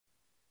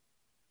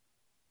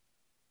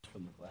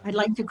I'd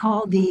like to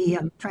call the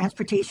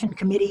Transportation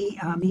Committee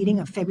meeting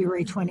of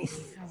February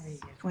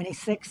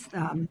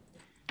 26th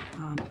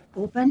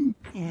open,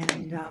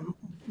 and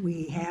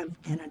we have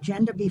an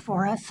agenda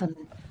before us, and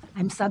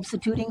I'm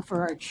substituting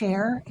for our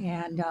chair,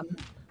 and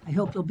I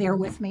hope you'll bear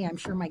with me. I'm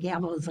sure my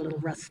gavel is a little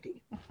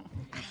rusty.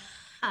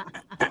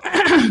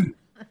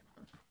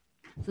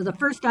 So the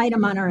first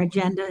item on our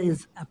agenda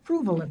is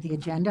approval of the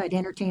agenda. I'd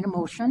entertain a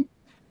motion.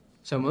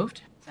 So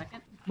moved.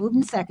 Second. Moved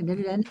and seconded.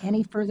 And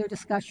any further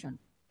discussion?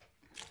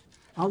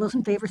 All those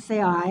in favor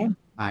say aye.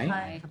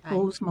 Aye.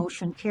 Opposed,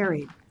 motion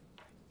carried.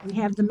 We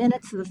have the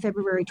minutes of the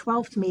February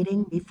 12th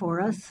meeting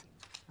before us.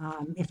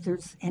 If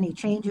there's any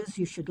changes,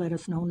 you should let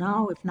us know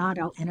now. If not,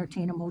 I'll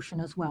entertain a motion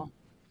as well.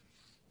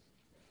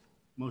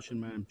 Motion,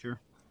 Madam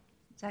Chair.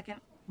 Second.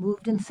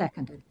 Moved and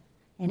seconded.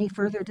 Any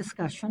further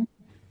discussion?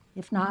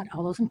 If not,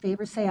 all those in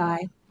favor say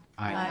aye.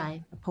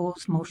 Aye.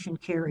 Opposed, motion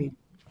carried.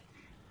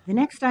 The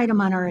next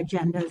item on our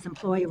agenda is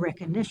employee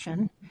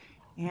recognition,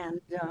 and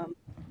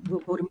we'll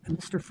go to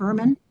Mr.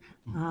 Furman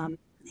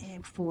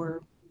and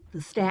for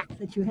the stack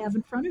that you have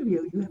in front of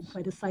you. You have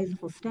quite a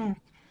sizable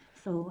stack,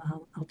 so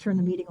I'll turn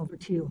the meeting over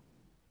to you.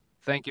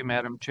 Thank you,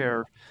 Madam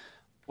Chair.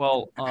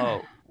 Well,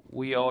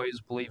 we always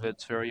believe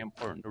it's very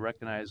important to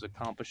recognize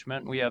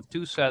accomplishment. We have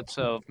two sets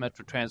of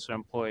Metro Transit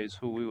employees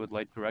who we would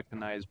like to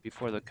recognize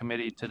before the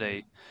committee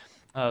today.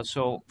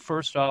 So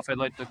first off, I'd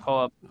like to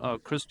call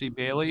up Christy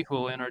Bailey, who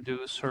will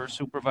introduce her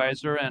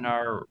supervisor and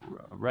our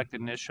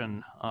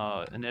recognition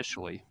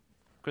initially.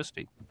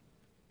 Christy.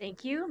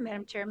 Thank you,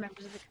 Madam Chair,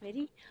 members of the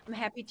committee. I'm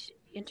happy to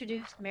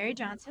introduce Mary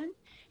Johnson.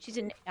 She's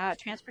a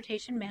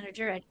transportation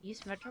manager at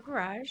East Metro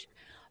Garage.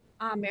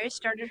 Mary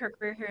started her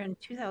career here in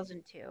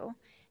 2002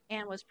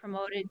 and was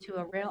promoted to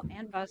a rail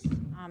and bus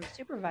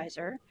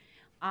supervisor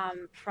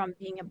from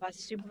being a bus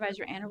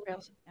supervisor and a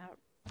rail,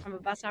 from a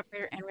bus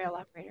operator and rail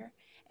operator.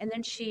 And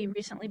then she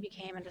recently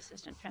became an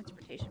assistant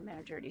transportation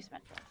manager at East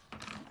Metro.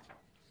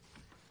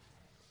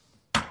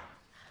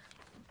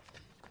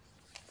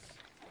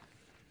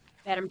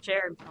 Madam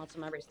Chair and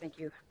council members, thank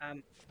you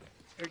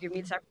for giving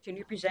me this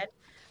opportunity to present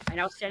an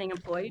outstanding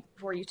employee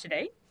for you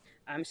today.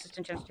 I'm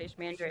Assistant Transportation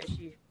Manager,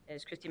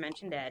 as Christy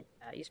mentioned, at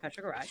East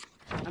Metro Garage.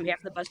 On behalf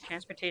of the Bus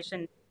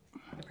Transportation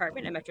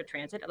Department at Metro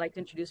Transit, I'd like to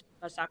introduce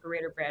Bus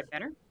Operator Brad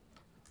Benner.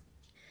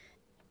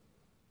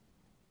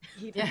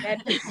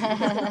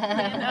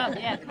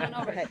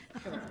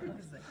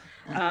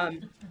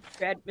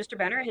 Mr.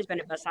 Benner has been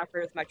a bus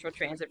operator with Metro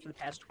Transit for the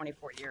past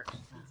 24 years.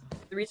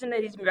 The reason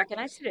that he's been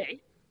recognized today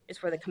is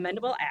for the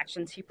commendable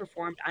actions he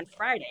performed on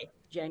Friday,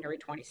 January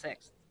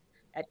 26th,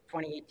 at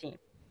 2018.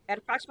 At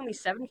approximately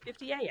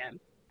 7:50 a.m.,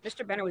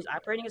 Mr. Benner was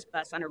operating his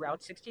bus on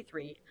Route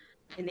 63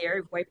 in the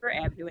area of Wiper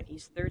Avenue and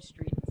East 3rd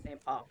Street in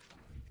St. Paul.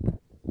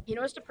 He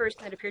noticed a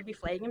person that appeared to be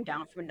flagging him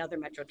down from another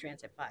Metro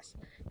Transit bus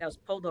that was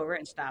pulled over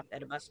and stopped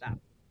at a bus stop.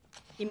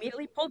 He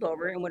immediately pulled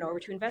over and went over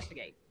to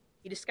investigate.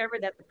 He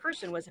discovered that the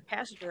person was a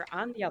passenger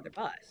on the other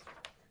bus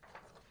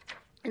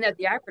and that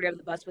the operator of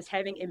the bus was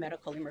having a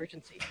medical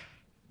emergency.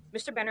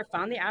 Mr. Benner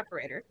found the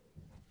operator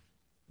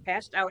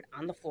passed out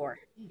on the floor.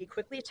 He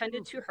quickly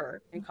attended to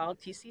her and called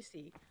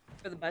TCC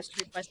for the bus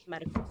to request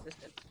medical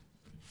assistance.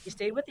 He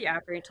stayed with the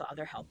operator until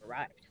other help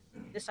arrived.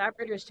 This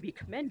operator is to be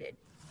commended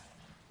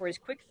for his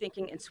quick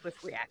thinking and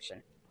swift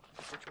reaction to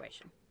the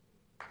situation.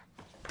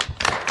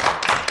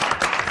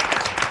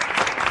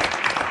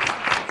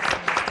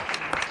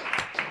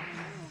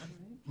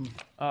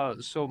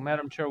 So,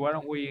 Madam Chair, why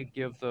don't we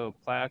give the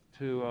plaque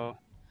to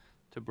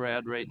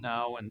Brad right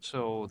now, and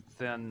so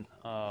then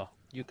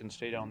you can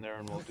stay down there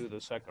and we'll do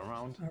the second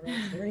round. All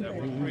right, very That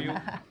good. work for you?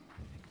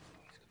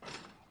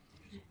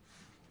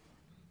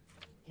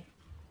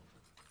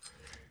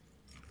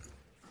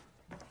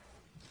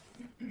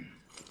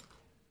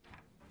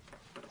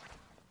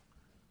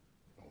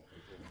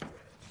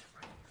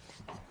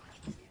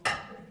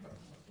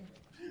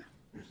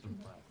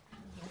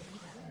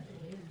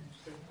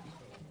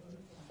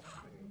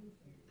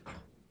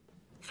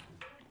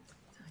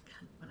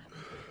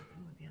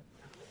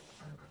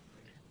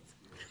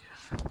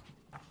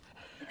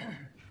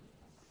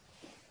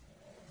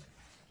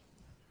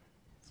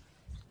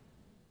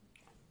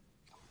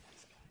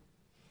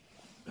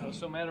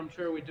 So, Madam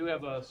Chair, we do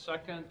have a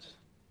second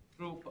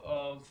group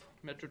of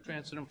Metro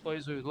Transit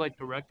employees we would like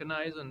to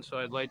recognize, and so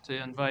I'd like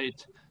to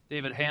invite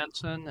David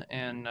Hansen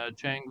and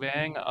Chang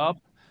Vang up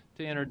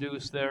to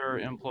introduce their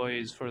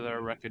employees for their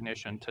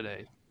recognition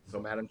today. So,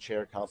 Madam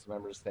Chair, council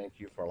members,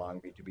 thank you for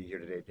allowing me to be here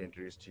today to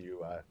introduce to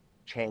you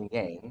Chang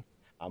Yang,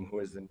 who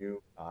is the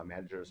new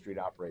manager of street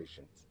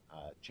operations.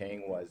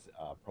 Chang was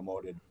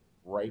promoted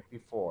right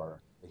before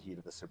the heat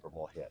of the Super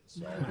Bowl hit.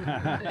 So,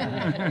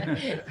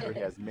 so he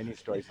has many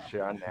stories to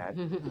share on that.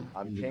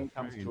 Chang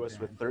comes to us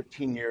with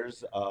 13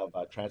 years of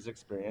transit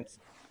experience.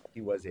 He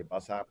was a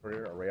bus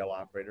operator, a rail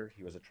operator.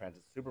 He was a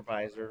transit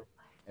supervisor,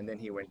 and then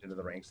he went into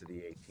the ranks of the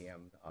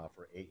ATM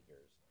for 8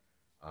 years.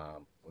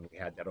 When we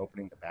had that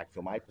opening to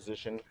backfill my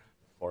position,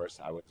 of course,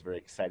 I was very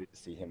excited to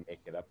see him make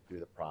it up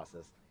through the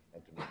process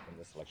and to make him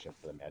the selection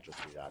for the Metro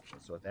Street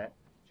option. So with that,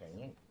 Chang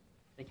Yang.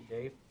 Thank you,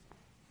 Dave.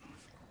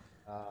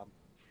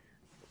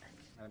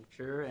 Madam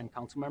Chair and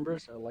council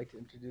members, I would like to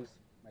introduce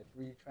my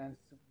three trans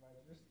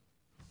supervisors.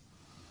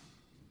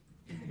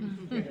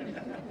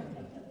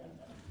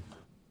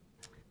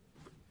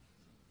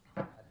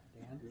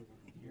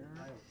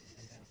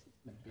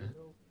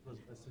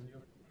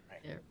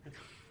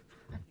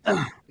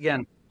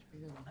 Again,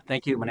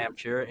 thank you, Madam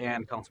Chair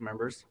and council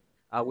members.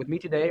 With me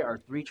today are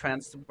three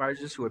trans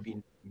supervisors who have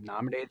been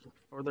nominated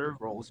for their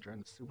roles during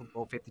the Super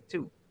Bowl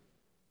 52.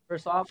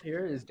 First off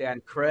here is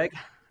Dan Craig.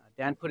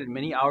 Dan put in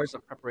many hours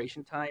of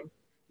preparation time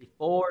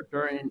before,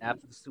 during, and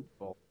after the Super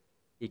Bowl.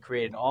 He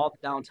created all the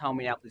downtown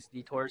Minneapolis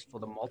detours for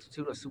the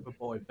multitude of Super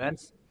Bowl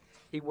events.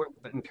 He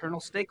worked with internal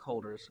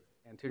stakeholders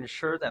and to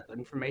ensure that the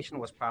information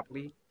was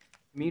properly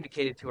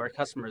communicated to our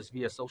customers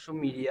via social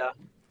media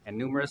and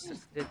numerous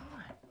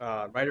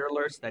rider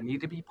alerts that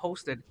need to be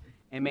posted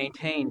and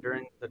maintained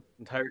during the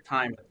entire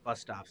time at bus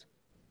stops.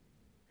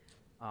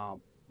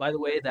 By the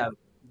way, that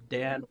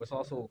Dan was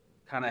also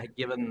kind of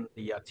given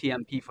the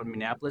TMP from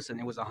Minneapolis, and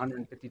it was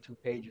 152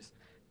 pages,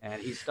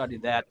 and he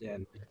studied that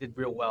and did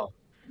real well.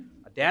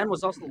 Dan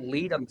was also the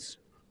lead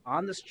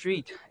on the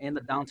street in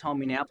the downtown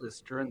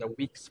Minneapolis during the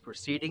weeks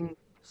preceding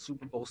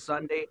Super Bowl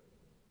Sunday,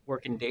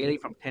 working daily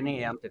from 10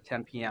 a.m. to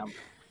 10 p.m.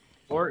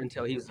 or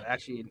until he was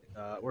actually,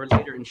 or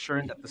later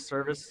ensuring that the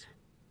service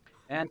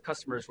and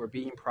customers were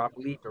being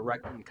properly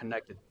directed and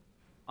connected.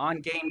 On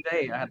game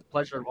day, I had the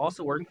pleasure of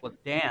also working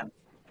with Dan.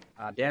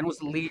 Dan was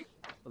the lead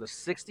for the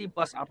 60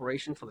 bus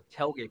operation for the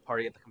tailgate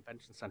party at the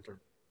convention center.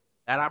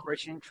 That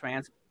operation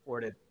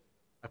transported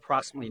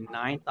approximately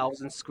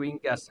 9,000 screen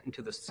guests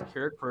into the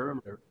secured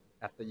perimeter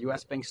at the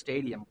U.S. Bank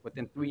Stadium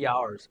within 3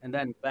 hours, and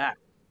then back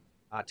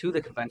to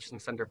the convention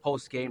center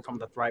post-game from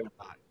the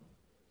Thrive-a-thon.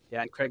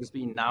 Dan Craig is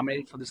being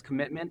nominated for this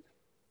commitment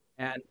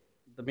and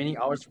the many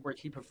hours of work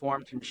he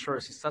performed to ensure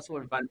a successful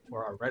event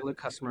for our regular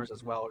customers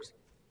as well as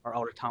our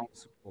out-of-town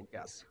Super Bowl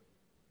guests.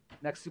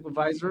 Next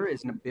supervisor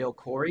is Nabil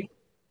Corey.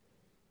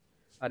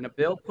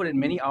 Nabil put in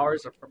many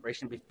hours of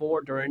preparation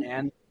before, during,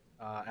 and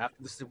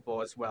after the Super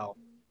Bowl as well.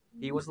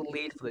 He was the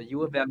lead for the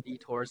U of M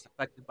detours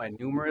affected by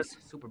numerous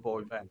Super Bowl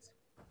events.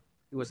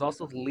 He was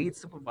also the lead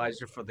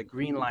supervisor for the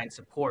Green Line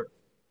support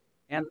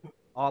and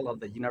all of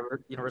the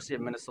University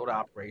of Minnesota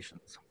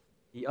operations.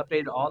 He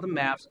updated all the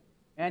maps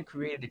and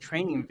created the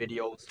training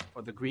videos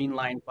for the Green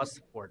Line bus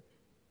support.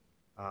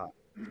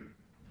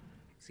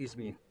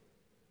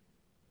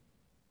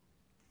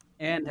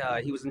 And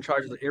he was in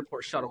charge of the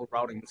airport shuttle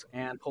routings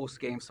and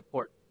post-game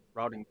support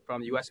routing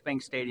from US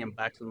Bank Stadium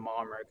back to the Mall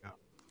of America,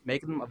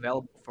 making them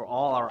available for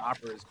all our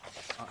operators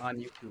on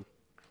YouTube.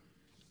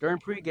 During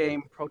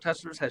pregame,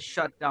 protesters had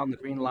shut down the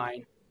Green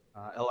Line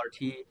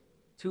LRT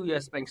to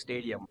US Bank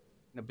Stadium.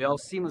 Nabil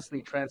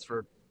seamlessly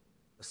transferred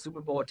the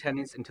Super Bowl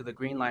attendants into the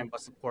Green Line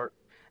bus support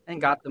and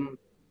got them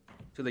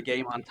to the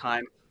game on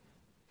time,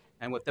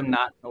 and with them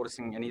not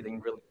noticing anything,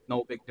 really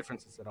no big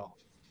differences at all.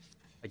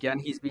 Again,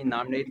 he's being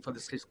nominated for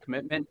this his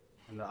commitment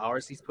and the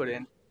hours he's put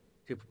in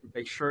to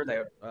make sure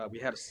that we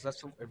had a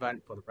successful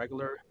event for the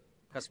regular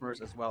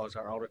customers as well as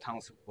our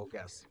out-of-town Super Bowl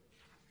guests.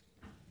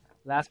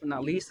 Last but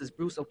not least is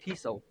Bruce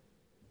Otiso.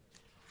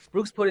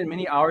 Bruce put in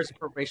many hours of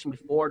preparation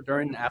before,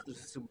 during, and after the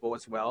Super Bowl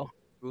as well.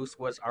 Bruce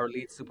was our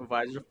lead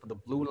supervisor for the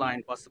Blue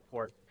Line bus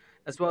support,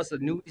 as well as the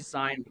new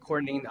design and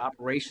coordinating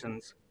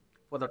operations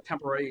for the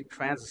temporary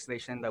transit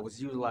station that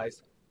was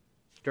utilized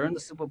during the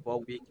Super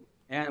Bowl week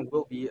and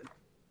will be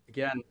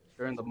again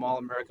during the Mall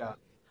of America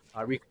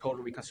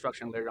total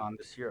reconstruction later on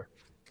this year.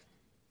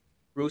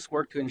 Bruce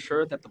worked to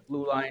ensure that the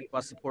Blue Line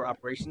bus support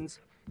operations,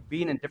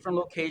 being in different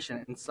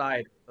locations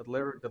inside the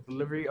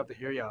delivery of the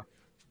area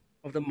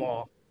of the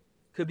mall,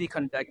 could be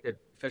conducted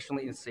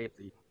efficiently and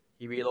safely.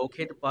 He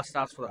relocated bus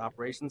stops for the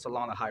operations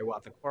along the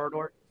Hiawatha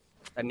corridor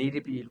that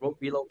needed to be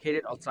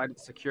relocated outside of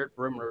the secured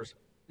perimeters,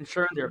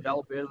 ensuring their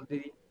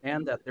availability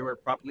and that they were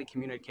properly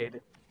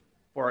communicated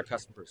for our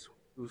customers.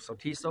 Bruce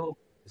Otiso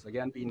is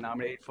again being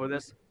nominated for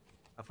this,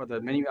 for the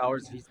many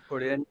hours he's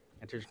put in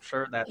and to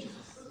ensure that it's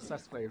a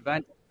successful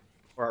event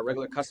for our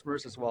regular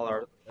customers as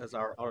well as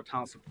our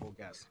out-of-town Super Bowl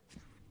guests.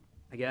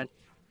 Again,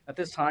 at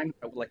this time,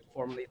 I would like to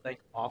formally thank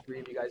all three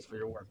of you guys for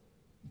your work.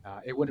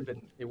 It wouldn't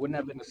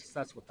have been a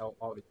success without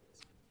all of you.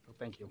 So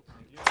thank you.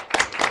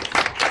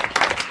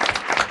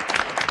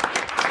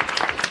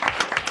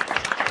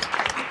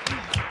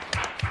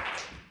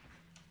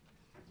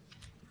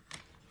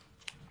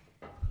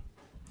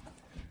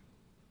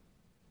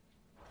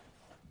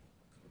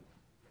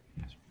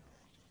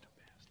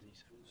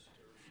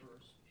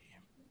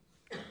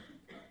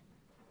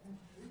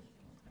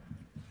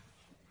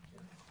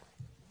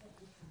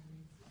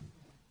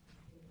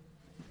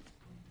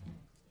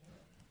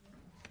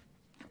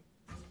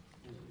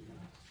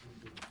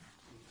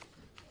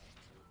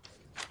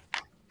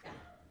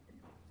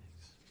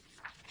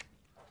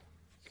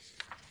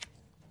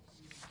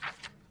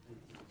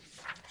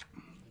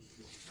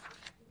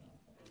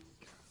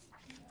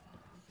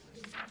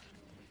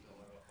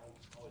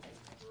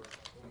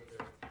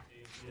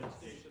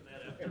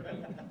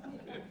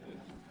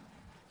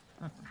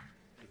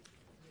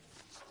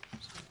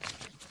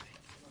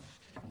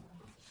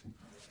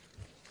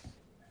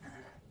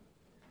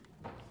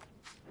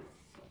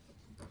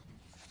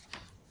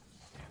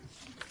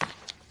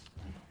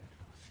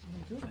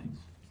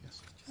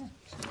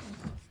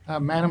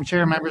 Madam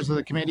Chair, members of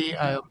the committee,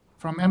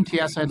 from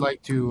MTS, I'd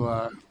like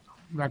to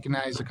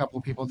recognize a couple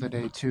of people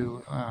today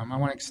too. I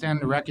want to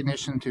extend the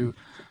recognition to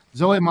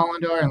Zoe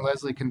Mullendor and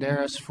Leslie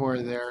Conderas for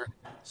their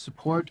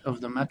support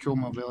of the Metro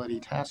Mobility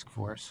Task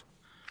Force.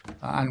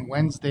 On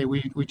Wednesday,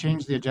 we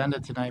changed the agenda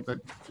tonight, but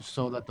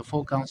so that the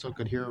full council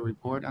could hear a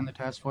report on the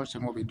task force,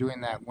 and we'll be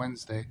doing that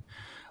Wednesday.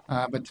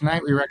 But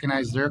tonight, we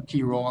recognize their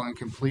key role in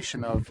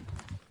completion of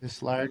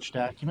this large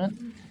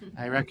document.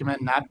 I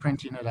recommend not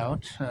printing it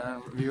out,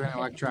 reviewing it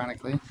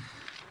electronically.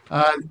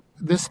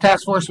 This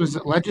task force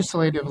was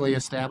legislatively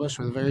established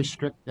with a very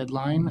strict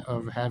deadline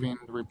of having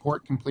the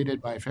report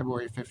completed by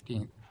February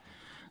 15th.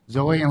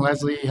 Zoe and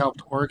Leslie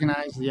helped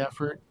organize the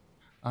effort.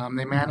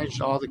 They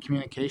managed all the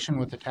communication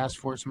with the task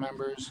force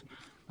members,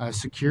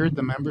 secured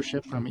the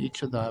membership from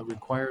each of the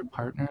required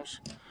partners,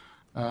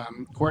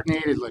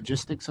 coordinated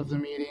logistics of the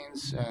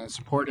meetings,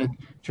 supported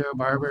Chair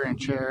Barber and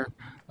Chair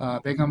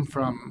Bingham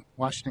from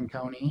Washington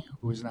County,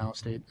 who is now a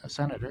state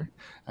senator.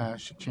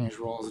 She changed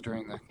roles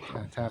during the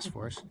task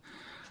force.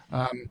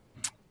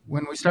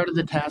 When we started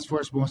the task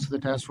force, most of the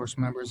task force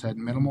members had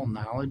minimal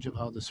knowledge of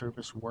how the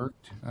service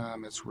worked,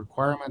 its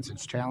requirements,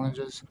 its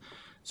challenges.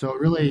 So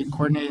really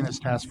coordinating this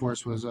task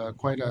force was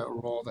quite a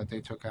role that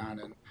they took on,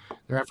 and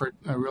their effort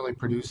really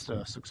produced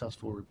a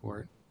successful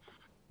report.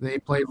 They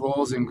played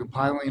roles in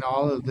compiling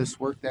all of this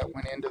work that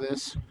went into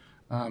this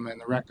and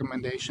the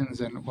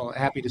recommendations, and well,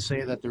 happy to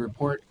say that the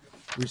report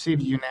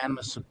received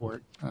unanimous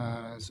support,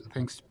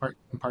 thanks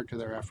in part to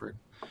their effort.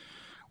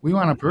 We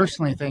want to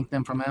personally thank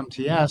them from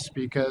MTS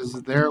because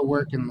their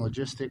work in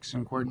logistics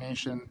and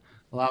coordination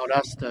allowed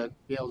us to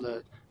be able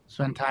to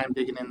spend time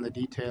digging in the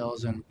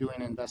details and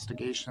doing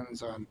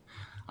investigations on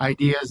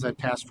ideas that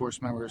task force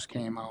members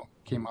came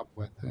up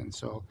with, and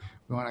so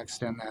we want to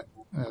extend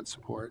that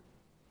support.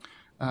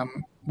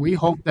 We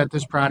hope that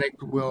this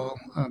product will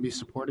be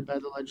supported by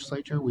the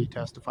legislature. We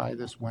testify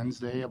this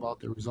Wednesday about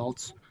the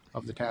results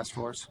of the task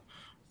force.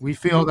 We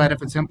feel that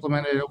if it's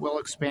implemented, it will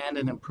expand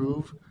and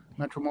improve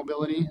Metro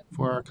mobility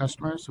for our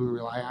customers who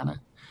rely on it.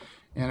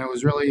 And it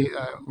was really,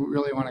 we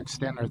really want to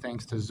extend our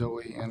thanks to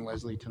Zoe and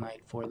Leslie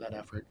tonight for that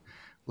effort.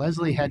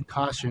 Leslie had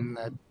cautioned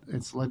that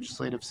it's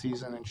legislative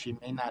season and she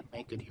may not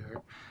make it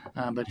here.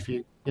 But if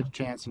you get a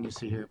chance and you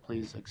see her,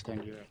 please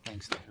extend your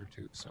thanks to her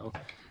too. So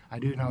I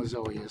do know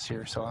Zoe is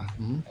here, so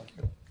thank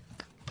you.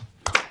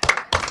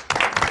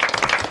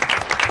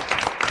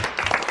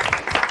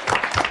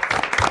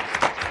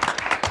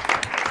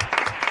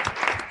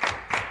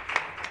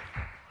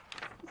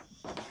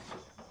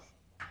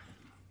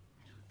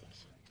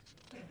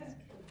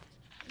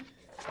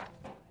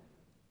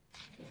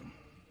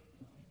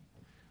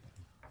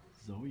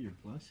 Zoe, you're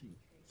blushing.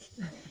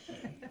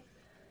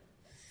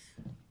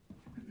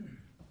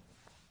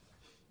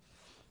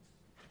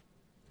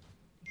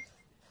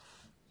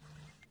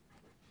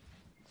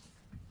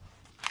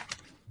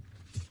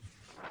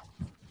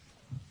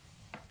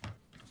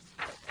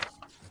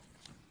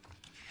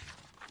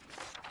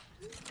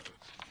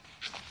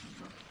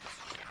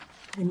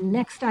 The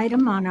next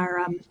item on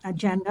our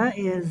agenda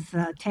is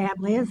tab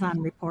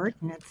liaison report,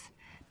 and it's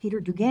Peter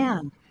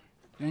Dugan.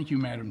 Thank you,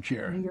 Madam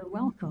Chair. You're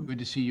welcome. Good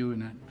to see you in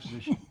that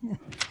position.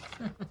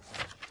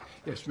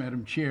 Yes,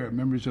 Madam Chair,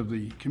 members of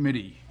the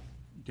committee,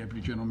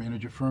 Deputy General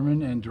Manager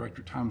Furman and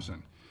Director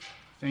Thompson,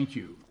 thank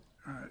you.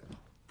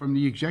 From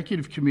the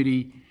Executive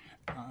Committee,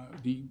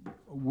 the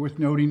worth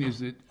noting is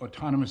that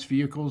autonomous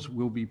vehicles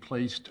will be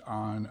placed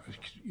on,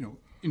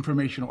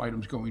 informational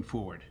items going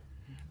forward.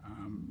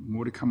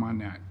 More to come on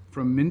that.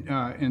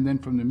 And then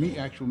from the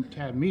actual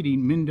TAB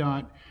meeting,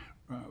 MnDOT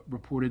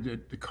reported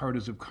that the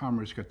Carters of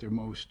Commerce got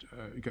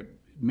got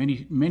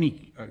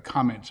many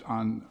comments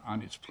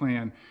on its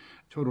plan.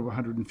 Total of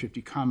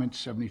 150 comments,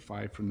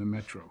 75 from the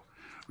Metro.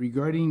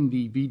 Regarding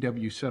the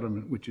VW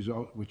settlement, which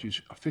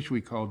is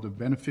officially called the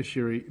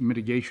Beneficiary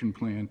Mitigation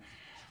Plan,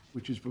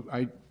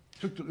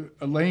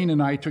 Elaine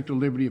and I took the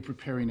liberty of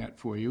preparing that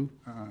for you.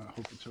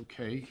 Hope it's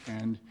okay,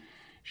 and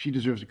she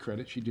deserves the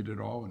credit. She did it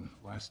all in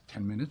the last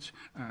 10 minutes.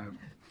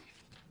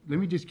 Let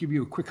me just give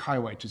you a quick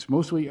highlight. It's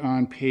mostly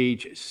on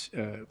pages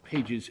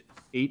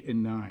 8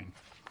 and 9.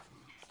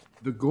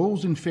 The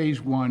goals in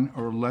phase 1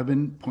 are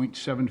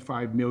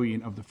 $11.75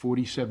 million of the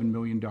 $47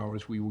 million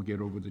we will get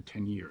over the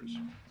 10 years.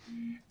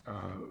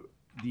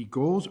 The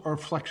goals are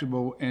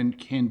flexible and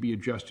can be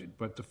adjusted,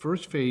 but the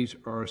first phase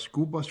are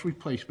school bus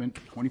replacement,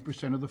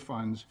 20% of the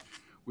funds,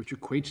 which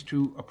equates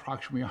to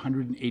approximately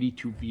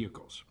 182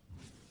 vehicles.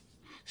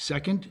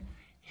 Second,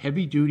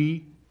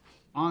 heavy-duty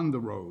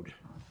on-the-road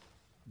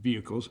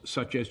vehicles,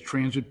 such as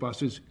transit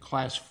buses,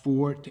 class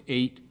 4 to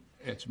 8,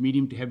 that's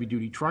medium to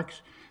heavy-duty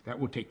trucks. That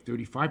will take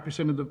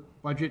 35% of the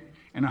budget,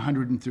 and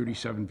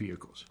 137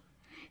 vehicles.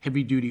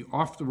 Heavy-duty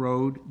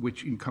off-the-road,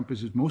 which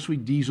encompasses mostly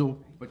diesel,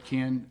 but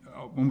can,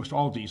 almost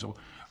all diesel,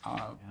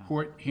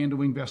 port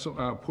handling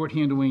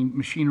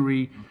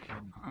machinery,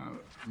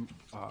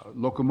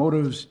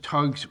 locomotives,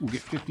 tugs will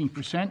get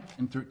 15%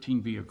 and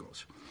 13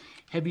 vehicles.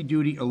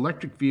 Heavy-duty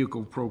electric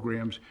vehicle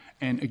programs,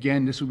 and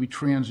again, this will be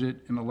transit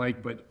and the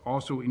like, but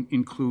also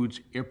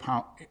includes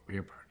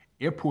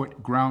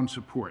airport ground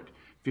support,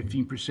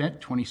 15%,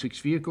 26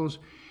 vehicles,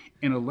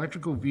 and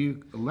electric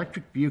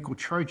vehicle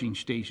charging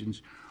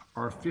stations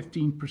are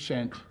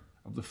 15%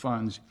 of the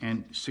funds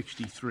and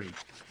 63.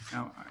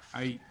 Now,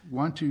 I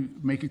want to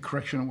make a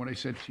correction on what I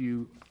said to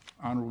you,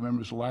 honorable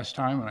members, the last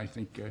time, and I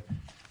think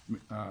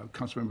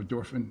Councilmember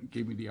Dorfman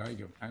gave me the eye.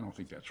 I don't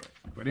think that's right.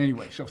 But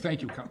anyway, so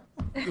thank you.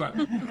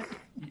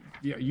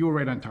 Yeah, you were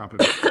right on top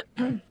of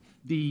it.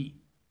 The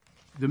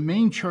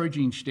main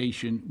charging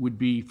station would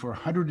be for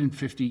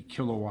 150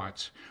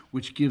 kilowatts,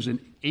 which gives an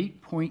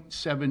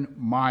 8.7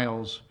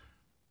 miles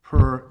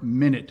per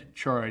minute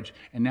charge,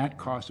 and that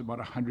costs about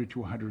 100 to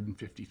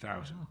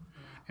 150,000.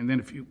 And then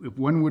if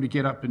one were to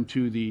get up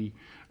into the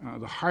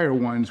higher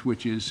ones,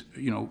 which is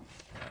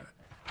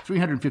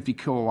 350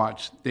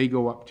 kilowatts, they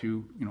go up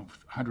to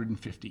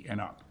 150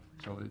 and up.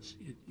 So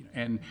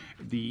and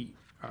the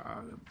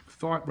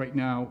thought right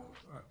now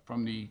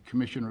from the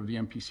commissioner of the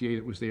MPCA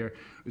that was there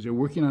is they're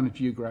working on a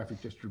geographic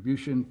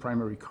distribution,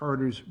 primary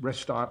corridors,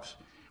 rest stops,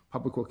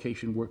 public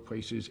location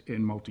workplaces,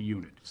 and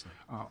multi-unit.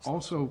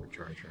 Also,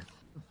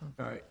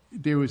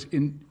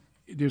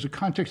 there's a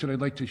context that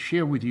I'd like to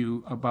share with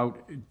you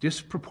about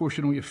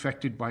disproportionately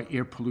affected by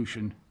air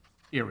pollution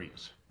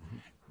areas.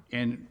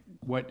 And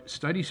what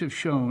studies have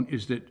shown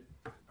is that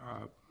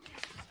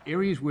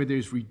areas where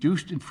there's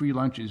reduced and free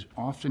lunches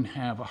often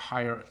have a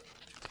higher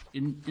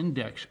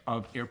index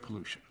of air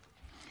pollution.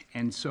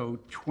 And so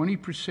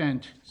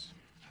 20%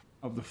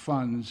 of the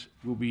funds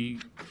will be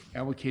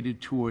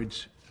allocated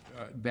towards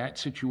that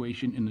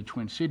situation in the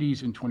Twin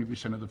Cities and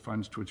 20% of the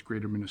funds towards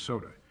greater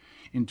Minnesota.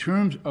 In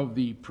terms of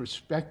the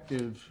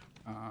perspective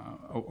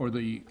or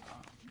the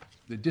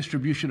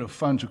distribution of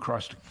funds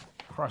across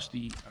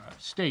the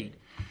state,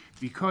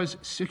 because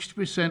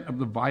 60% of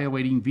the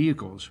violating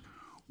vehicles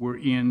were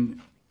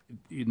in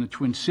the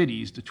Twin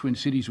Cities, the Twin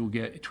Cities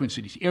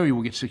area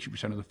will get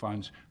 60% of the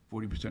funds,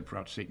 40% for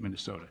outstate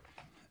Minnesota.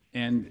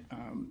 And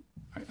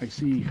I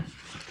see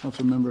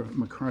Councilmember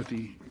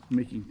McCarthy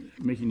making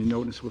a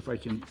note, and so if I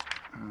can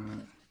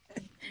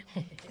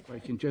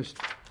just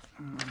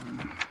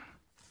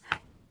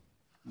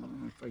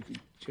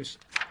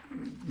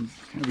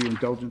have your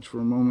indulgence for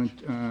a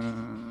moment.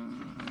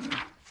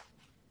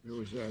 Where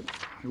was that?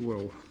 I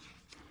will.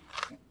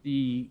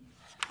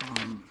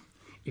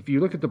 If you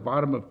look at the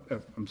bottom of,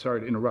 I'm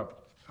sorry to interrupt,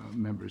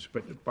 members,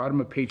 but the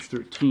bottom of page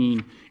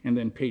 13 and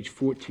then page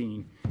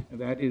 14,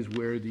 that is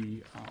where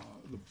the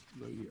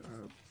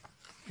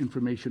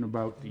information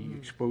about the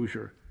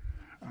exposure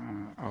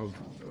of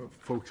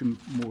folks in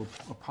more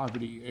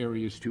poverty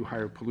areas to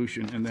higher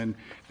pollution, and then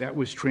that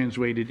was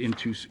translated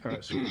into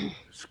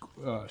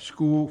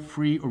school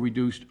free or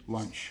reduced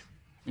lunch,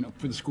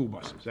 for the school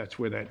buses. That's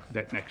where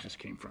that nexus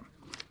came from.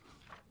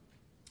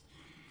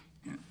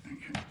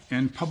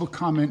 And public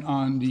comment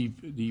on the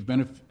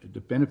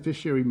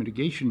beneficiary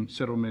mitigation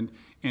settlement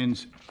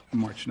ends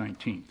March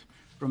 19th.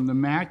 From the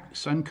MAC,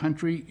 Sun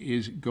Country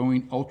is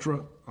going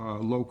ultra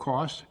low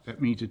cost.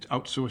 That means it's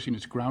outsourcing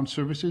its ground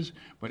services,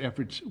 but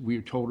efforts, we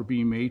are told, are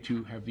being made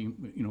to have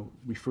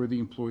refer the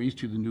employees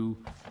to the new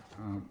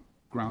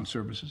ground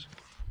services.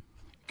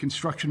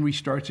 Construction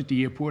restarts at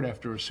the airport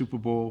after a Super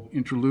Bowl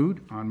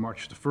interlude on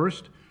March the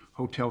 1st.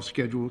 Hotel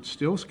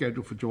still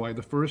scheduled for July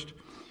the 1st.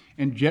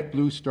 And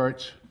JetBlue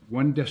starts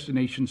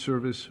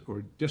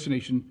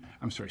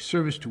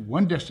service to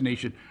one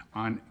destination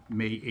on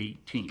May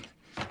 18th.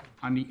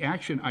 On the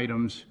action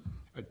items,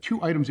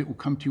 two items that will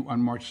come to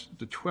on March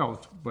the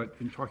 12th, but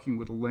in talking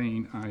with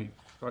Elaine, I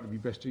thought it'd be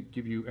best to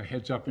give you a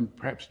heads up, and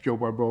perhaps Joe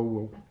Barbeau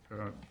will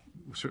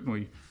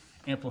certainly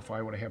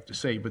amplify what I have to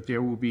say, but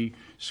there will be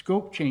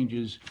scope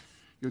changes,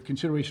 your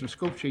consideration of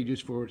scope changes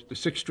for the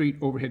 6th Street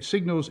overhead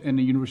signals and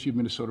the University of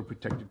Minnesota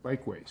protected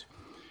bikeways.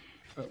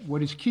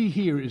 What is key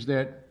here is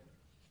that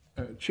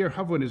Chair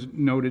Hovland has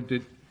noted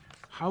that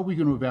how are we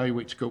going to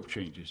evaluate scope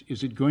changes?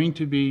 Is it going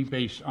to be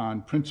based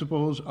on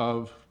principles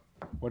of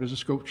what is a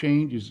scope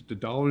change? Is it the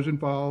dollars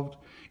involved?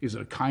 Is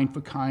it a kind for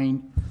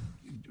kind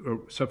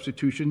or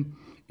substitution?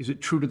 Is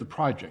it true to the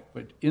project?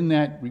 But in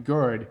that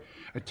regard,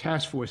 a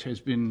task force has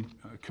been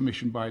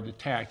commissioned by the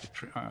TAC,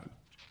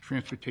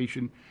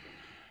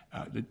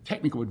 the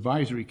Technical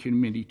Advisory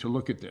Committee, to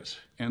look at this.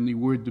 And the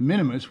word de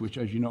minimis, which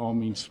as you know all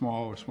means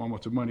small or small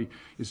amounts of money,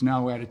 is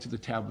now added to the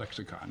TAB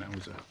lexicon. That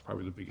was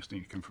probably the biggest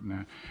thing to come from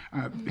that.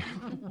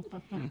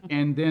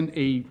 And then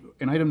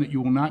an item that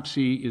you will not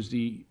see is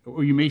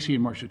or you may see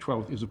in March the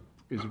 12th, is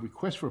a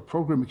request for a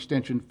program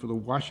extension for the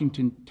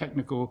Washington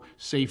Technical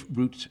Safe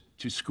Routes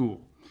to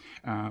School.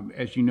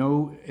 As you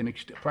know,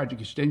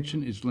 project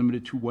extension is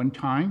limited to one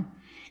time.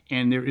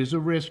 And there is a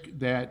risk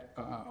that,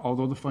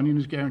 although the funding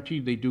is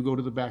guaranteed, they do go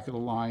to the back of the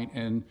line.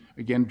 And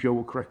again, Joe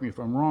will correct me if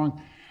I'm wrong,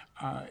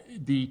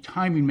 the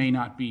timing may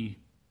not be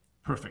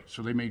perfect.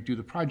 So they may do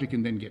the project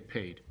and then get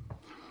paid.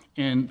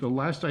 And the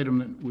last item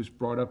that was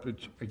brought up,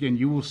 again,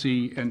 you will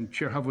see, and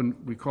Chair Hovland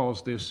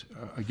recalls this,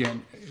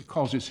 again, it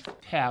calls this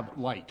Tab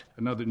Light,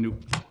 another new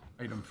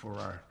item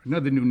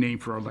another new name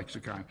for our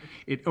lexicon.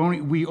 The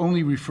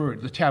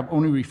tab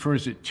only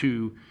refers it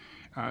to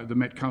the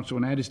Met Council,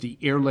 and that is the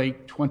Air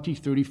Lake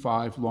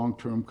 2035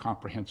 Long-Term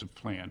Comprehensive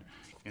Plan,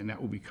 and that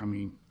will be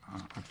coming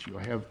up to you.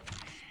 I have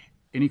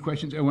any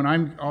questions? And when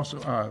I'm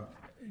also,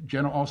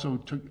 Jenna also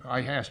took,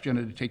 I asked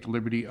Jenna to take the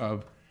liberty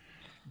of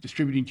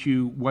distributing to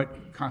you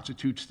what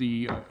constitutes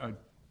the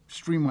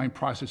streamlined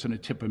process and a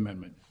tip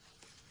amendment.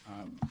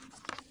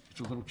 It's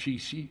a little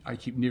cheesy. I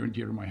keep near and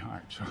dear to my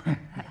heart. So,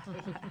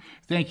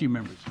 thank you,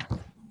 members.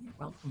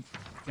 Welcome.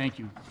 Thank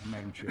you,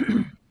 Madam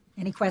Chair.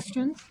 Any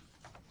questions?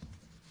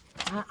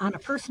 On a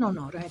personal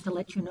note, I have to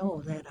let you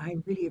know that I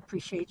really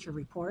appreciate your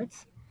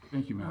reports.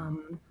 Thank you,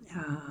 Madam.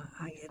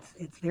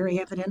 It's very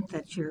evident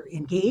that you're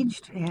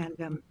engaged and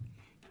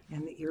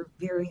that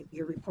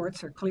your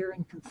reports are clear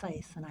and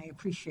concise, and I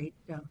appreciate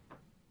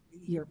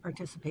your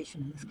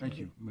participation in this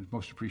committee. Thank you.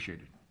 Most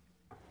appreciated.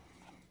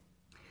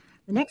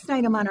 The next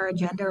item on our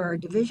agenda are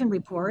division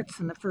reports,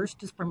 and the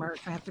first is from our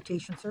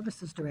Transportation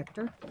Services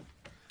Director.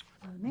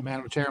 Nick.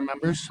 Madam Chair,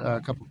 members,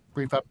 a couple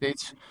brief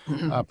updates.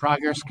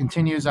 Progress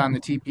continues on the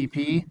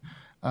TPP.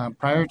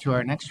 Prior to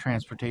our next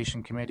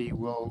Transportation Committee,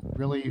 we'll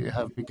really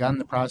have begun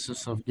the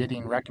process of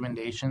getting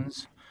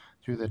recommendations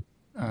through the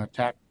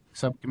TAC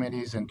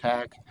subcommittees and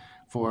TAC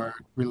for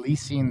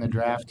releasing the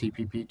draft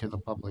TPP to the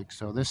public.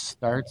 So this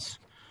starts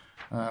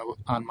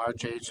on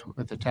March 8th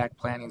with the TAC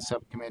Planning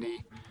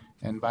Subcommittee,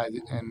 and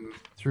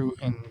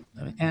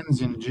ends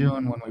in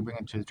June when we bring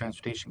it to the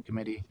Transportation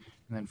Committee,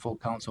 and then full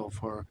council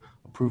for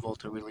approval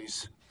to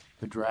release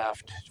the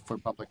draft for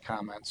public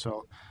comment.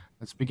 So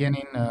it's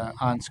beginning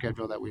on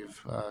schedule that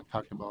we've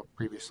talked about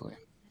previously.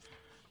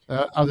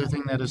 The other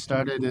thing that has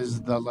started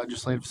is the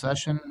legislative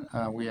session.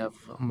 We have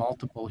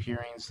multiple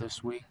hearings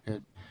this week.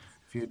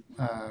 If you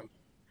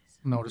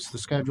notice the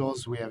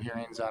schedules, we have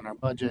hearings on our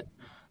budget.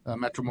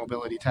 Metro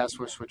Mobility Task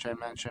Force, which I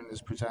mentioned,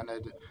 is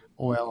presented,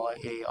 OLA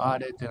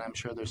audit, and I'm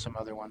sure there's some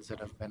other ones that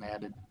have been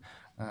added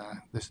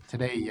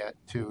today yet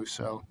too.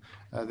 So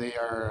they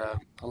are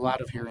a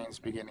lot of hearings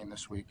beginning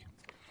this week.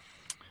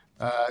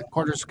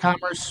 Quarters of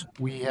Commerce,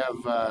 we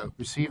have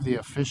received the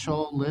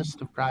official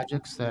list of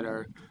projects that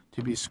are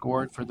to be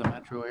scored for the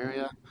metro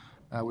area.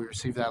 We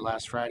received that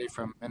last Friday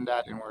from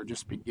MnDOT, and we're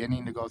just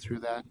beginning to go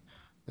through that.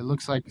 It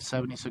looks like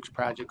 76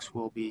 projects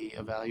will be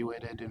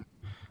evaluated, and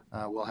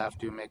we'll have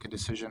to make a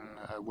decision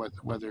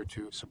whether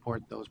to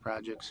support those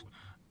projects.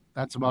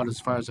 That's about as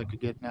far as I could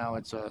get now.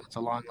 It's a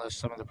long list.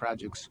 Some of the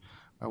projects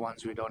are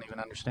ones we don't even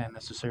understand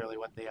necessarily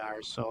what they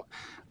are. So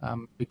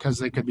because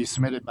they could be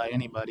submitted by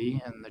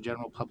anybody, and the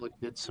general public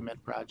did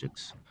submit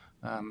projects,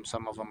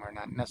 some of them are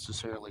not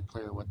necessarily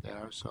clear what they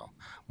are. So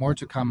more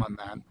to come on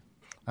that.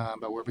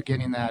 But we're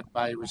beginning that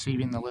by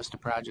receiving the list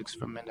of projects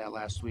from MnDOT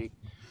last week.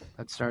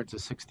 That starts a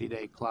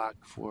 60-day clock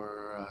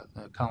for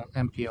the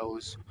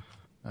MPOs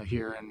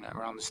here and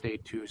around the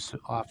state to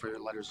offer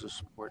letters of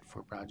support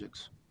for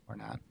projects or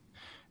not.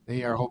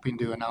 They are hoping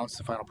to announce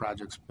the final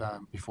projects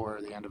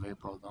before the end of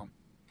April, though.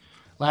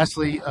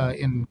 Lastly,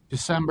 in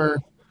December,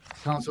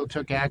 Council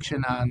took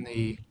action on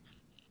the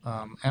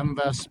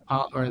MVES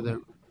or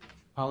the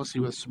policy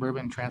with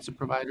suburban transit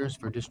providers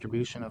for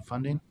distribution of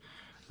funding.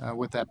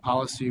 With that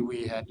policy,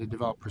 we had to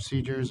develop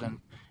procedures and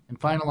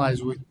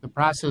finalize. The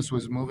process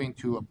was moving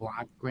to a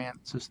block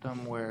grant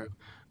system where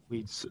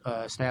we'd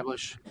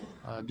establish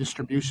a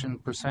distribution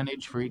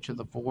percentage for each of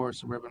the 4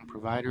 suburban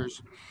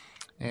providers,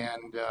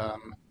 and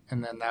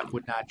then that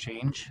would not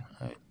change.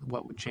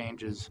 What would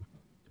change is,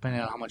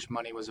 depending on how much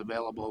money was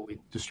available, we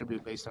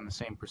distribute based on the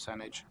same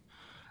percentage.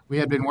 We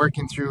had been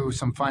working through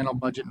some final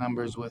budget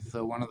numbers with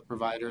one of the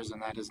providers,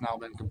 and that has now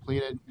been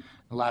completed.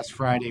 Last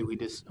Friday,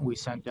 we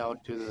sent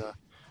out to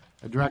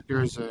the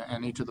directors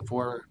and each of the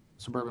 4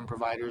 suburban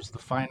providers the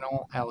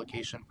final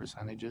allocation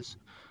percentages.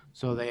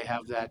 So they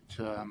have that,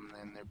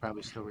 and they're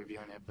probably still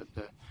reviewing it. But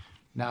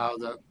now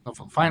the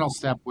final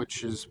step,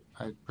 which is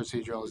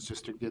procedural, is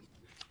just to get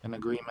an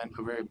agreement,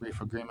 a very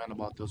brief agreement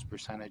about those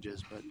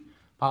percentages. But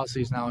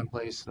policy is now in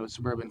place. Those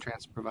suburban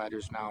transit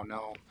providers now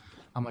know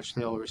how much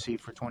they'll receive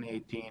for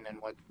 2018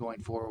 and what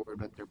going forward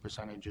what their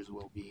percentages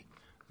will be.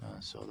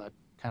 So that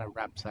kind of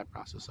wraps that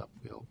process up,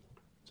 we hope.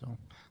 So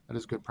that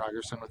is good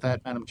progress. And with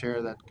that, Madam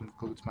Chair, that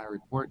concludes my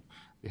report.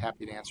 Be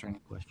happy to answer any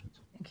questions.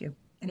 Thank you.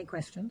 Any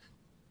questions?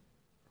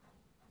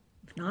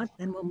 If not,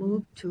 then we'll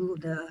move to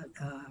the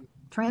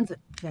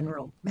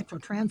Metro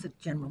Transit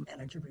General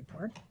Manager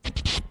report.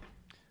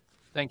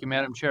 Thank you,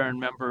 Madam Chair and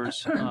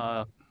members.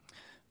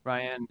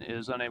 Ryan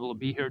is unable to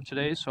be here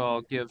today, so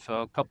I'll give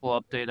a couple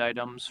update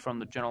items from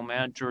the General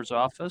Manager's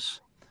office.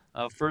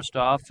 First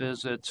off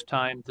is it's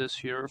time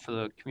this year for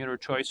the Commuter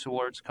Choice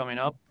Awards coming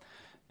up.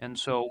 And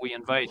so we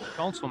invite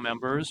council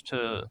members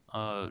to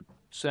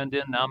send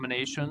in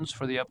nominations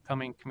for the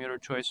upcoming Commuter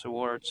Choice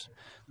Awards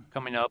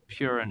coming up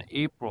here in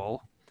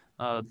April.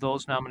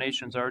 Those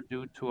nominations are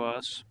due to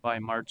us by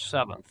March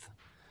 7th.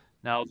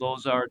 Now,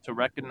 those are to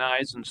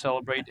recognize and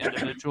celebrate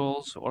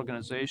individuals,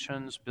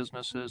 organizations,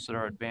 businesses that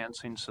are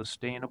advancing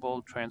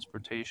sustainable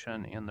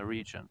transportation in the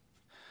region.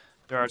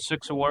 There are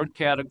 6 award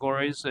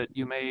categories that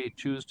you may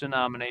choose to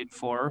nominate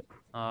for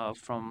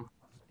from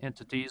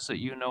entities that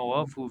you know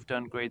of who've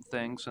done great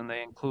things, and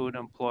they include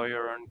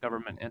Employer and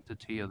Government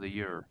Entity of the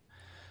Year.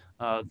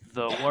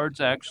 The awards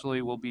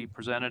actually will be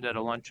presented at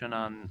a luncheon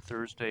on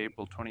Thursday,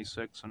 April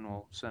 26th, and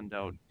we'll send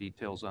out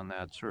details on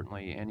that.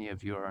 Certainly, any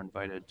of you are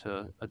invited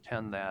to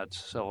attend that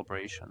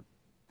celebration.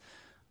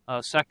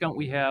 Second,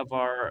 we have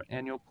our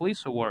annual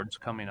police awards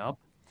coming up.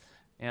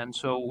 And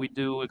so we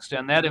do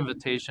extend that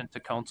invitation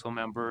to council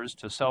members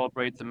to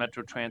celebrate the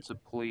Metro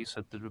Transit Police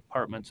at the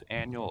department's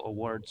annual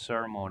award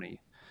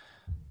ceremony.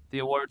 The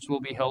awards will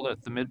be held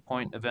at the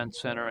Midpoint Event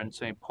Center in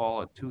St.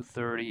 Paul at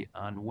 2:30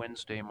 on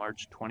Wednesday,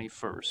 March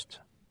 21st.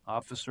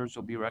 Officers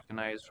will be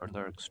recognized for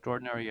their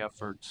extraordinary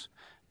efforts.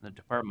 The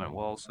department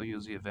will also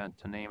use the event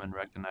to name and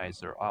recognize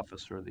their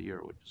Officer of the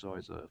Year, which is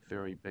always a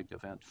very big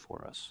event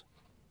for us.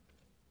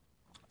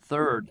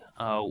 Third,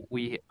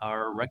 we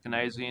are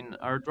recognizing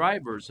our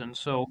drivers. And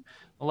so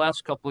the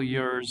last couple of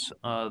years,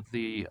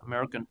 the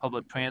American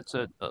Public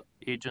Transit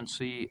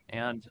Agency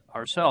and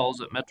ourselves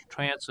at Metro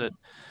Transit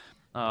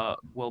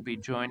will be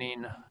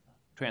joining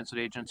transit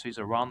agencies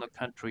around the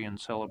country in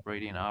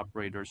celebrating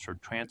operators for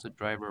Transit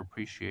Driver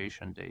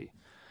Appreciation Day.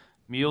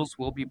 Meals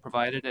will be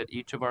provided at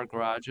each of our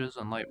garages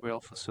and light rail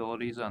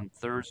facilities on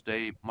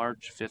Thursday,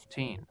 March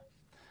 15.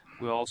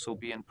 We'll also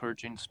be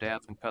encouraging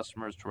staff and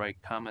customers to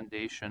write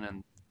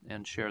commendation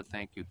and share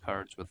thank you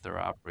cards with their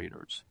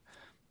operators.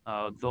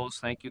 Those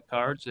thank you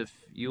cards,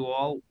 if you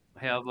all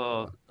have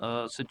a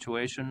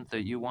situation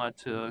that you want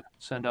to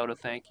send out a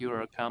thank you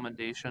or a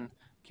commendation,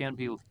 can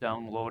be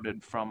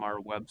downloaded from our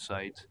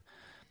website,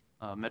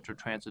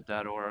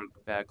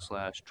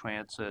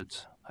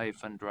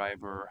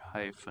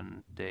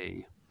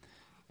 metrotransit.org/transit-driver-day.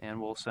 And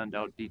we'll send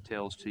out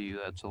details to you.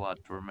 That's a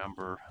lot to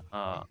remember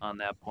on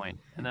that point.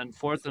 And then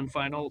fourth and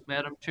final,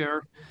 Madam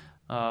Chair,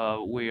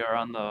 we are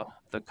on the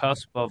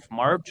cusp of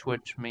March,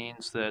 which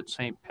means that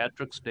St.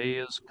 Patrick's Day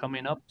is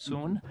coming up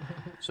soon.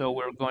 So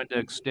we're going to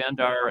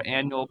extend our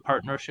annual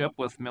partnership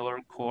with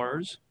Miller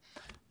Coors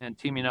and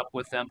teaming up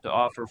with them to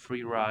offer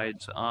free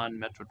rides on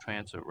Metro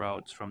Transit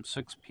routes from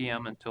 6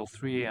 p.m. until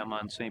 3 a.m.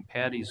 on St.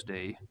 Patty's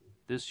Day.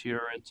 This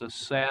year it's a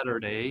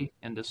Saturday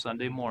into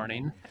Sunday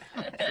morning,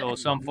 so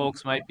some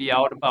folks might be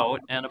out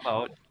and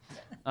about.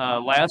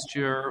 Last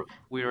year,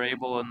 we were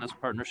able, in this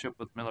partnership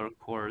with Miller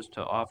Coors,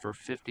 to offer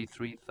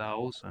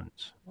 53,000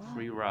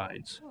 free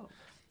rides.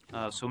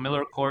 So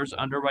Miller Coors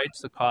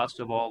underwrites the cost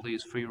of all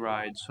these free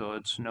rides, so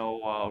it's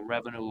no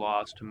revenue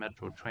loss to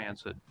Metro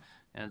Transit.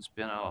 And it's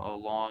been a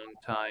long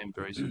time,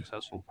 very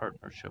successful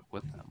partnership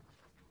with them.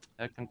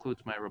 That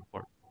concludes my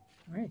report.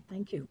 All right,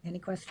 thank you. Any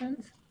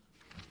questions?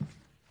 All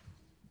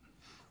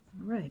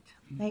right,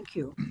 thank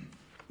you.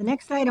 The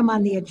next item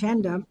on the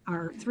agenda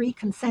are 3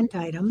 consent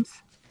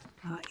items.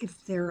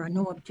 If there are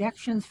no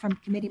objections from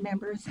committee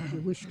members, if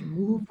you wish to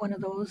move one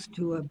of those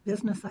to a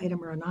business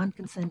item or a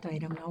non-consent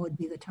item, now would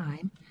be the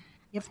time.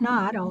 If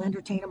not, I'll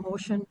entertain a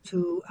motion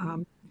to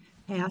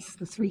pass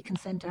the 3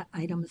 consent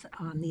items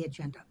on the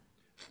agenda.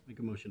 Make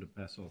a motion to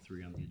pass all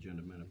 3 on the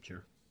agenda, Madam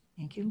Chair.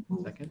 Thank you.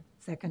 Moved. Second.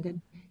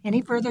 Seconded.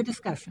 Any further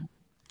discussion?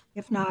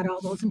 If not,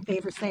 all those in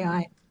favor say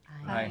aye.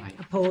 Aye.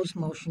 Opposed,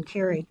 motion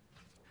carried.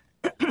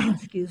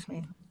 Excuse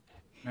me.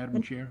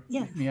 Madam Chair?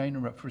 Yes. May I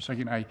interrupt for a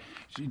second?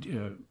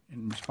 In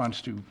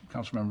response to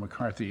Councilmember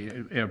McCarthy,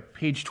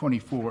 page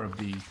 24 of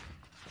the,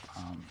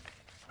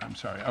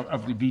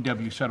 of the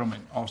VW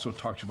settlement also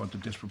talks about the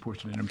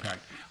disproportionate impact.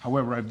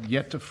 However, I've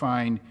yet to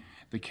find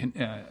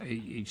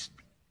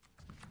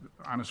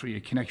honestly, a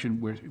connection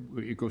where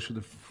it goes to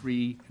the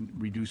free and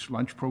reduced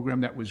lunch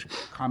program. That was a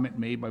comment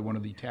made by one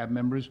of the TAB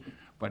members,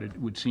 but it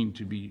would seem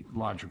to be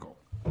logical.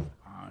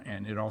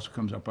 And it also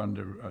comes up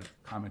under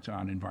comments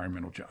on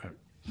environmental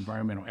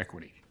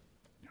equity.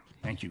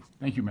 Thank you.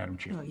 Thank you, Madam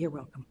Chair. Oh, you're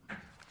welcome.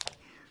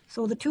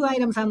 So the 2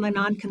 items on the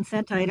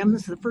non-consent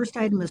items, the first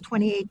item is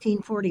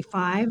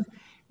 2018-45.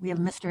 We have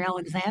Mr.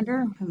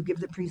 Alexander who will give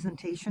the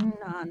presentation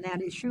on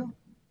that issue.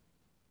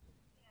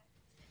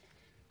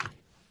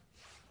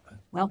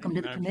 Welcome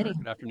to the committee.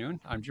 Good afternoon.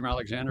 I'm Jim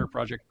Alexander,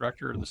 Project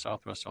Director of the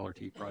Southwest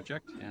LRT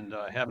Project, and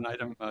I have an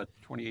item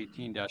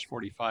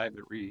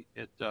 2018-45.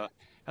 It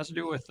has to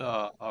do with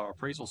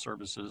appraisal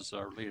services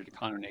related to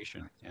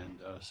condemnation. And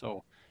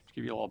so to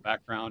give you a little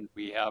background,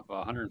 we have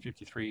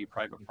 153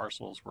 private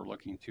parcels. We're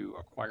looking to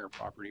acquire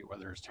property,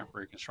 whether it's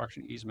temporary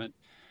construction easement,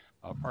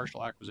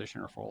 partial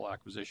acquisition, or full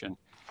acquisition.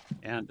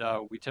 And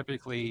we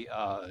typically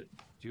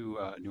do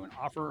an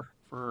offer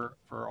for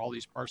all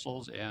these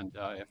parcels, and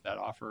if that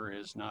offer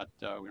is not,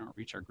 we don't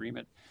reach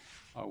agreement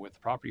with the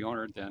property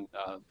owner, then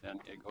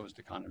it goes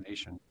to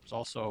condemnation. There's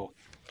also,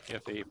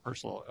 if a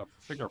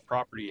particular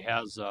property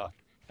has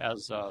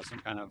some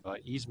kind of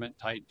easement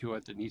tied to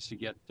it that needs to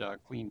get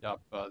cleaned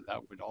up,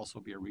 that would also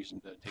be a reason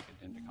to take it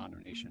into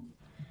condemnation.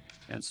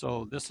 And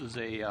so this is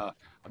a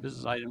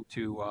business item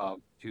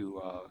to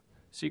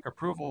seek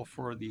approval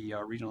for the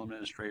regional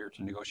administrator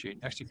to negotiate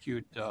and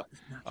execute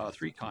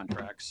 3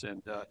 contracts.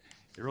 And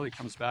it really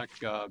comes back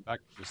to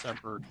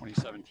December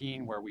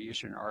 2017, where we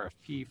issued an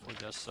RFP for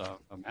this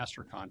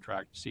master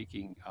contract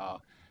seeking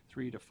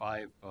 3 to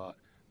 5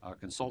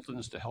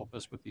 consultants to help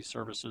us with these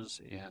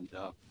services. And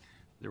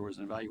there was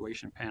an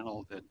evaluation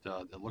panel that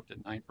looked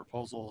at 9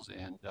 proposals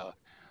and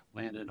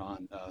landed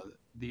on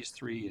these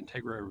 3: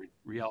 Integra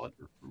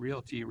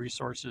Realty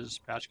Resources,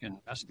 Patchkin,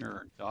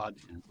 Messner, Dodd,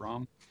 and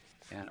Brum,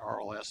 and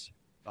RLS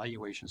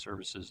Valuation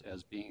Services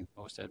as being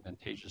most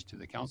advantageous to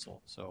the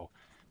council. So,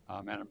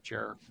 Madam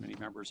Chair, committee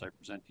members, I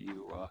present to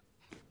you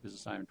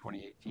business item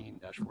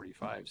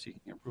 2018-45,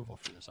 seeking approval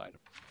for this item.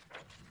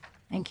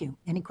 Thank you.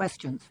 Any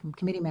questions from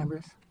committee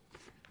members?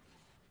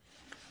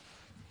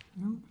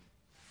 No?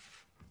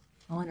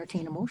 I'll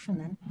entertain a motion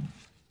then.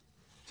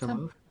 So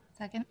moved.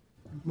 Second.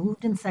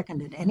 Moved and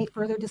seconded. Any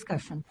further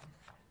discussion?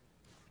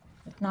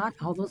 If not,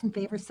 all those in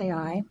favor say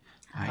aye.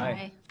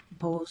 Aye.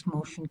 Opposed,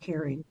 motion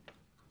carried.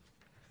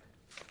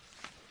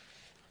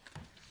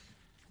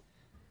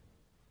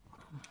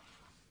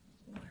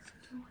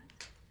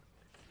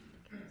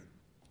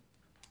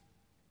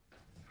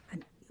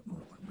 And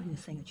what are you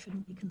saying? It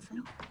shouldn't be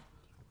consent?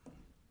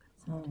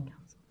 Oh.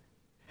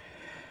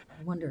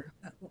 I wonder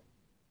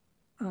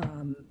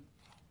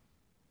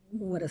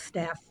what a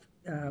staff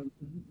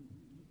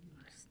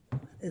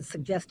is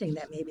suggesting,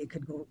 that maybe it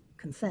could go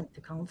consent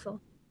to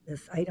council,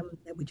 this item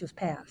that we just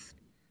passed.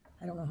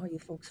 I don't know how you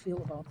folks feel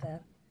about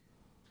that.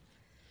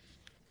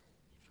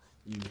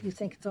 You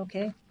think it's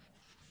okay?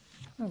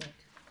 All right,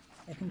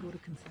 I can go to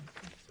consent.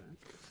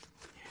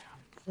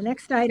 The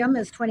next item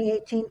is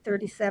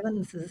 2018-37.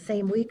 This is the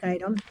same week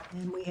item,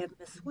 and we have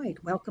Ms.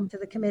 White. Welcome to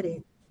the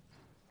committee.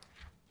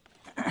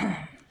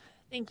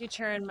 Thank you,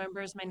 Chair and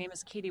members. My name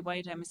is Katie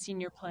White. I'm a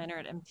senior planner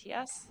at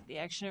MTS. The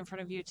action in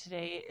front of you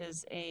today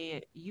is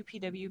a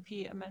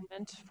UPWP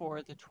amendment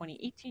for the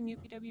 2018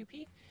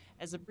 UPWP.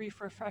 As a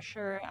brief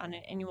refresher, on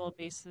an annual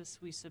basis,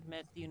 we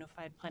submit the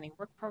Unified Planning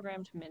Work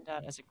Program to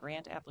MnDOT as a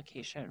grant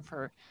application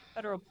for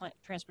federal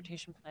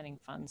transportation planning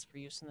funds for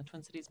use in the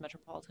Twin Cities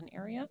metropolitan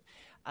area.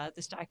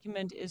 This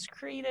document is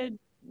created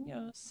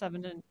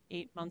 7 to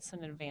 8 months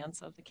in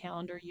advance of the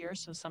calendar year,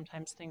 so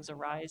sometimes things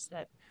arise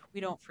that we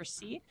don't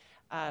foresee.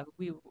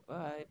 We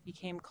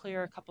became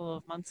clear a couple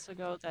of months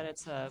ago that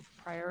it's a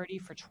priority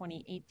for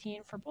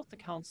 2018 for both the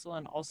council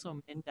and also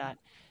MnDOT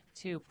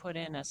to put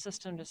in a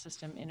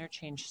system-to-system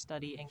interchange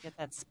study and get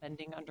that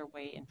spending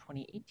underway in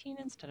 2018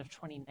 instead of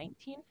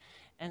 2019.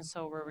 And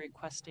so we're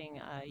requesting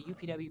a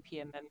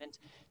UPWP amendment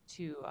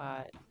to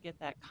get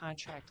that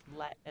contract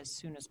let as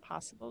soon as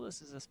possible.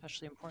 This is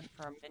especially important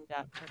for our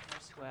MnDOT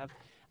partners who have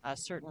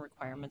certain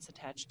requirements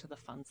attached to the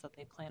funds that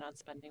they plan on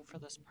spending for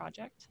this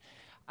project.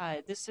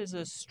 This is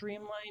a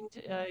streamlined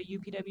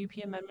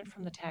UPWP amendment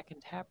from the TAC and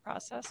TAB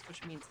process,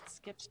 which means it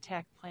skipped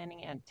TAC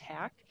planning and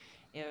TAC.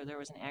 There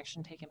was an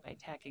action taken by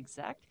TAC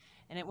exec,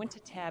 and it went to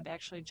TAB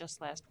actually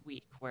just last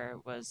week, where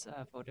it was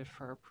voted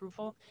for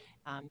approval.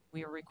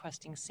 We are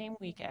requesting same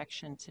week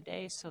action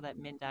today so that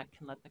MnDOT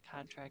can let the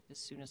contract as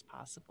soon as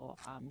possible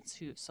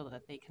so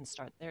that they can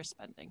start their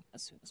spending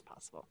as soon as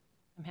possible.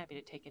 I'm happy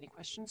to take any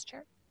questions,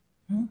 Chair.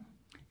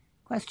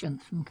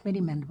 Questions from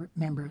committee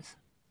members?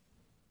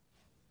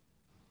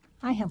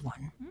 I have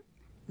one.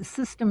 The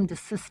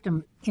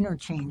system-to-system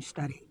interchange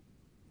study.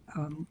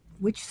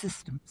 Which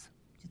systems?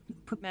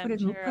 Put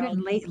it in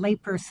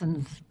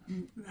layperson's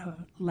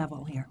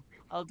level here.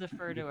 I'll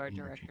defer to our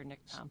director, Nick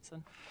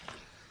Thompson.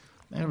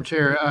 Madam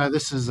Chair,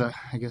 this is, I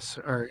guess,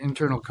 our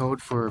internal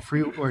code for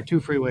two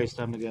freeways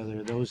done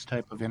together, those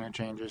type of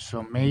interchanges.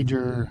 So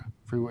major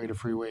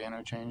freeway-to-freeway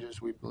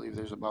interchanges, we believe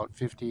there's about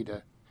 50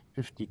 to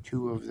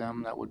 52 of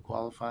them that would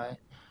qualify.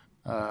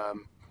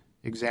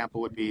 Example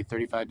would be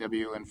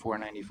 35W and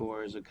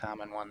 494 is a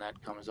common one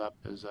that comes up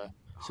as a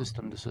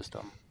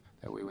system-to-system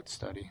that we would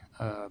study.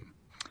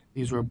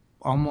 These will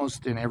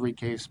almost in every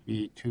case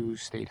be two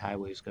state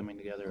highways coming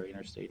together, or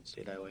interstate and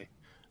state highway.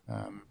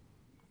 I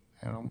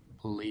don't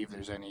believe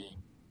there's any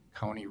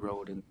county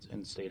road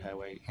in state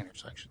highway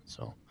intersections,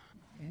 so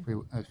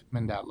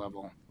MnDOT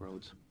level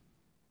roads.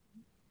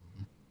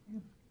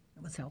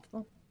 That was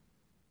helpful.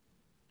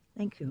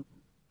 Thank you.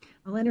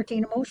 I'll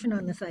entertain a motion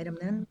on this item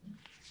then.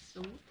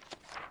 So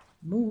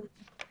Moved.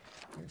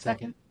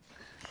 second.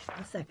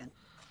 A second.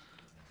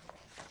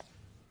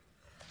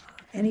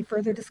 Any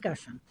further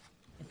discussion?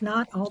 If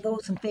not, all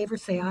those in favor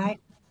say aye.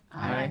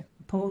 Aye.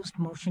 Opposed,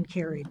 motion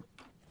carried.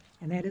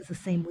 And that is the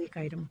same week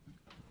item.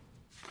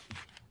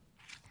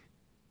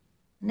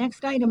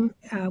 Next item,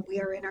 we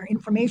are in our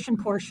information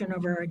portion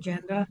of our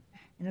agenda,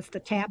 and it's the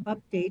TAP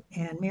update.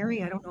 And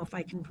Mary, I don't know if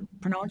I can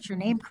pronounce your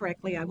name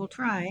correctly. I will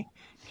try.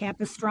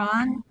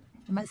 Capistran,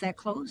 is that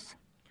close?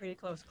 Pretty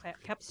close.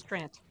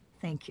 Capstrant.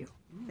 Thank you.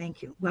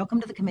 Thank you.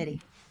 Welcome to the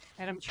committee.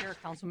 Madam Chair,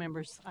 council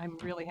members, I'm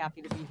really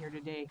happy to be here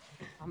today.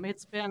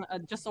 It's been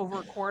just over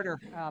a quarter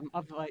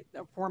of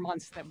the 4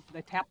 months that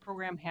the TAP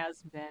program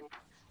has been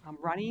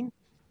running,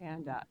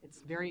 and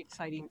it's very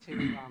exciting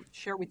to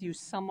share with you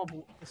some of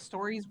the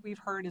stories we've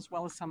heard as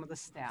well as some of the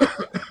staff.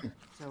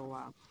 So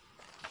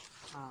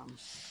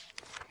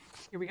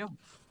here we go.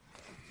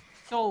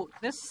 So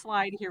this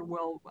slide here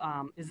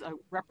is a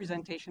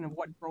representation of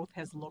what growth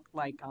has looked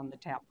like on the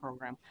TAP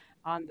program.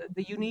 On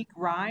the unique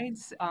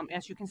rides,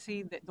 as you can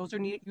see, those are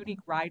unique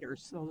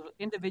riders, so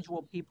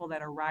individual people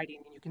that are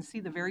riding, and you can see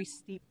the very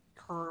steep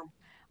curve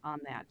on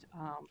that.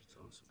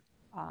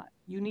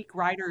 Unique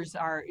riders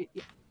are,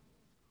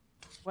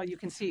 well, you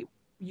can see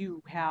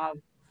you have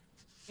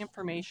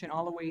information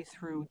all the way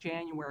through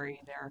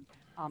January there.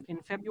 In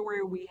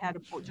February, we had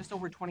just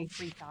over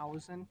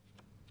 23,000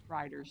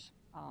 riders.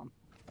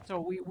 So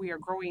we are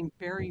growing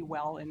very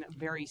well and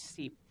very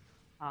steep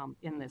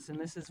in this. And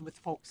this is with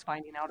folks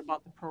finding out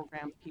about the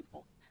program,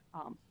 people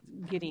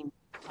getting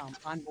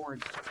on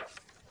board.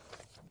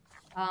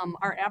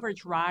 Our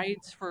average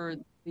rides for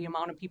the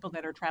amount of people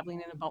that are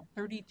traveling in about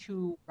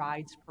 32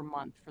 rides per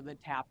month for the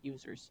TAP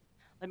users.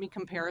 Let me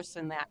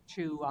comparison that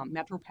to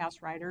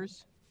MetroPass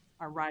riders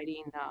are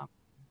riding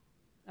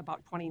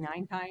about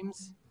 29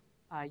 times.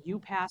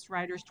 UPass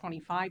riders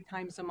 25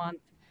 times a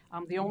month.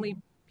 The only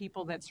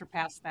people that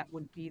surpass that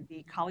would be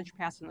the College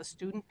Pass and the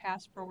Student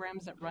Pass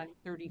programs that run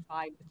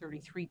 35 to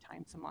 33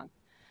 times a month.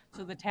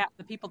 So the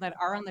people that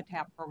are on the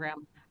TAP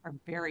program are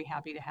very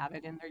happy to have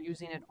it, and they're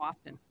using it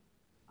often.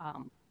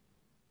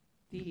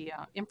 The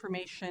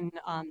information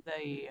on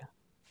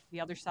the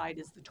other side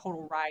is the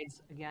total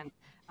rides. Again,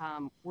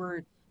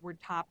 we're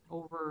topped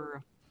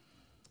over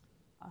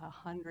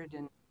 100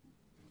 and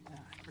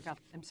I forgot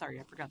the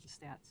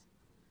stats.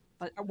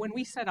 But when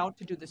we set out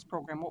to do this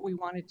program, what we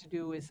wanted to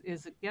do is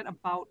get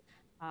about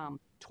 10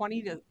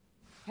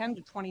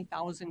 to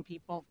 20,000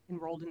 people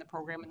enrolled in the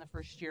program in the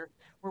first year.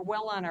 We're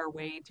well on our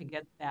way to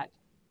get that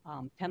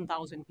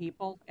 10,000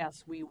 people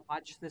as we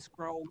watch this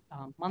grow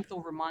month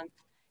over month.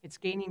 It's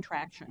gaining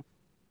traction.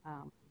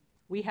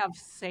 We have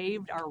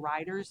saved our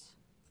riders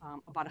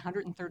about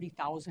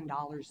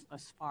 $130,000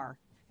 thus far.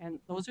 And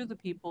those are the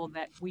people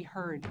that we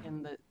heard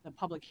in the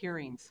public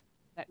hearings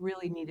that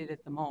really needed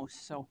it the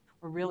most. So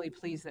we're really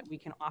pleased that we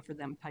can offer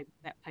them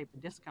that type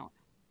of discount.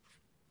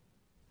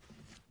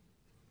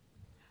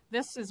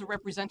 This is a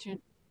representation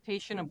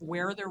of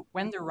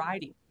when they're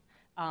riding.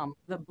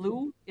 The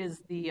blue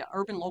is the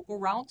urban local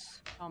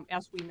routes.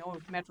 As we know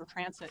with Metro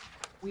Transit,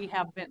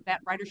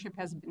 that ridership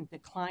has been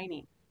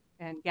declining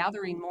and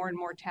gathering more and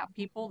more TAP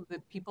people. The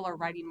people are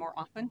riding more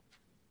often.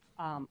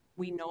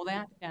 We know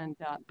that, and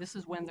this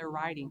is when they're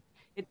riding.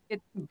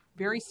 It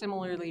very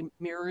similarly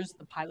mirrors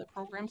the pilot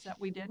programs that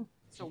we did,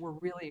 so we're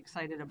really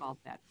excited about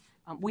that.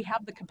 We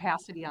have the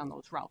capacity on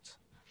those routes,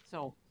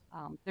 so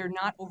they're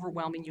not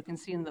overwhelming. You can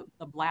see in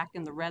the black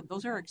and the red,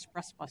 those are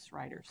express bus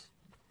riders.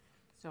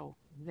 So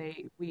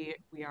we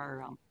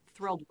are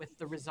thrilled with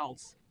the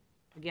results.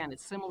 Again,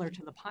 it's similar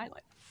to the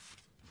pilot.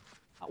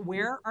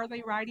 Where are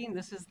they riding?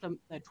 This is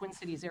the Twin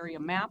Cities area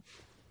map.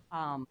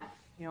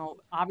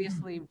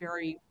 Obviously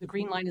the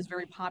green line is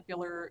very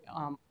popular.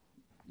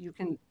 You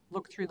can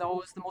look through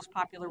those. The most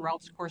popular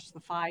routes, of course, the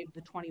 5,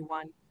 the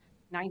 21,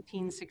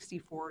 19,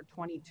 64,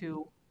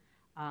 22.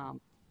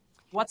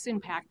 What's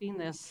impacting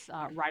this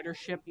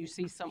ridership? You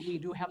see we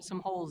do have some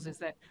holes, is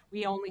that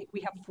we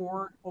have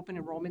 4 open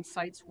enrollment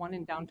sites, one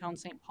in downtown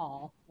St.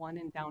 Paul, one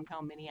in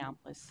downtown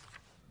Minneapolis.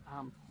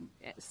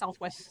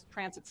 Southwest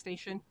Transit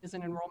Station is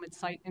an enrollment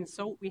site, and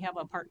so we have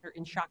a partner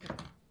in Shakopee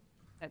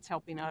that's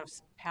helping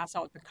us pass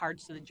out the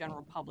cards to the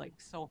general public.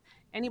 So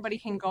anybody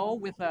can go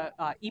with a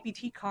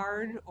EBT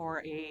card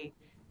or a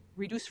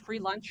reduced free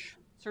lunch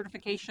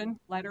certification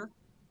letter,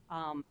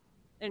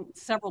 and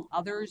several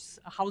others,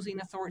 Housing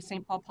Authority,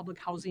 St. Paul Public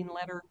Housing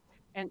letter,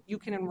 and you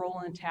can enroll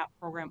in a TAP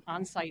program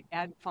on site,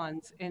 add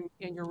funds, and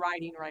you're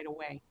riding right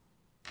away.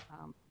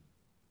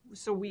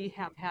 So we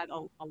have had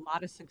a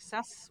lot of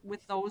success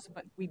with those,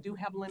 but we do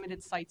have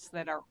limited sites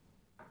that are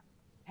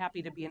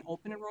happy to be an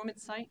open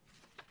enrollment site.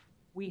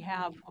 We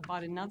have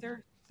about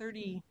another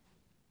 30,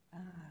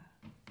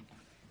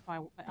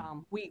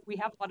 we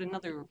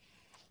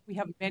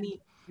have many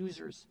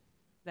users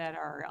that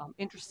are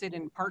interested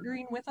in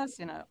partnering with us,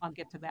 and I'll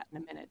get to that in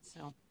a minute.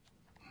 So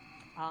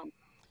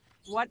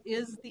what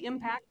is the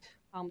impact?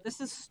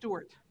 This is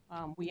Stuart.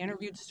 We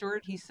interviewed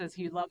Stuart. He says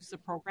he loves the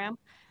program.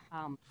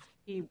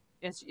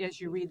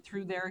 As you read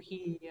through there,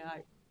 he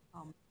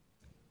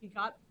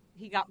got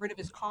rid of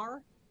his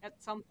car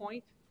at some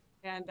point,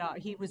 and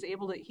he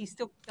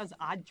still does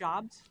odd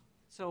jobs.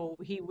 So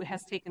he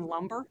has taken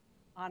lumber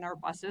on our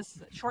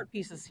buses, short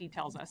pieces, he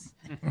tells us,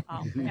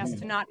 as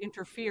to not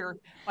interfere,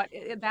 but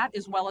that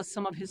as well as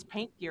some of his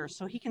paint gear,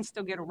 so he can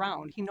still get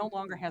around. He no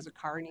longer has a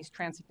car and he's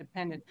transit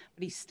dependent,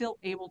 but he's still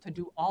able to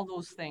do all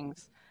those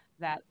things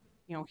that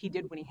he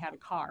did when he had a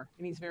car,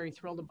 and he's very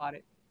thrilled about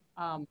it.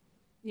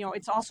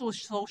 It's also a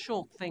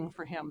social thing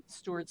for him.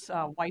 Stuart's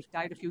wife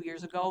died a few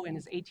years ago, and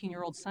his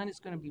 18-year-old son is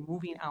going to be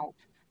moving out.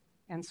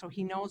 And so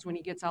he knows when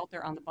he gets out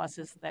there on the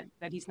buses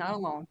that he's not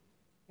alone,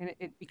 and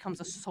it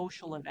becomes a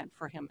social event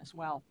for him as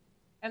well.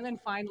 And then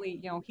finally,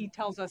 he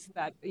tells us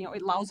that,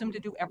 it allows him to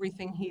do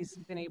everything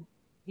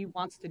he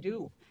wants to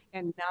do.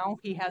 And now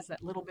he has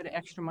that little bit of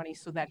extra money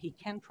so that he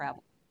can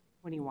travel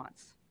when he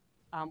wants.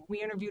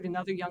 We interviewed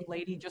another young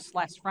lady just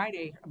last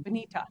Friday,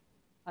 Benita.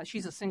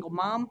 She's a single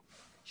mom.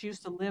 She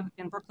used to live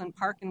in Brooklyn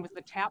Park, and with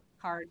the TAP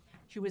card,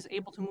 she was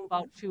able to move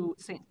out to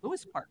St.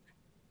 Louis Park,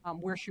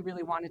 where she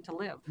really wanted to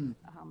live.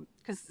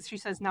 Because she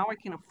says, now I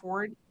can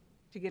afford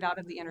to get out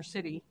of the inner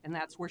city, and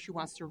that's where she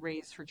wants to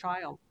raise her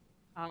child.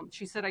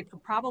 She said, I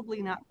could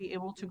probably not be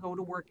able to go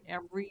to work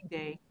every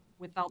day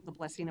without the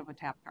blessing of a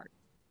TAP card.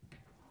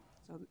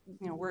 So,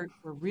 we're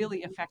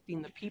really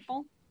affecting the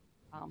people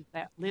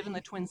that live in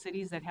the Twin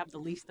Cities that have the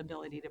least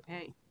ability to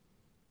pay.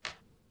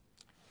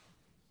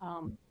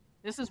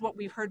 This is what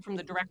we've heard from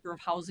the Director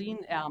of Housing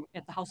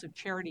at the House of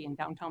Charity in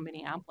downtown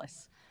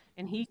Minneapolis.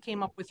 And he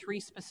came up with 3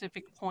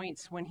 specific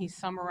points when he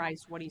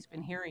summarized what he's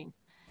been hearing.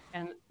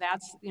 And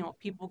that's,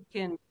 people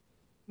can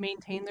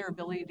maintain their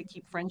ability to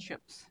keep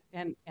friendships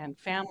and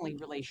family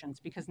relations,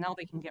 because now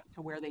they can get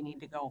to where they need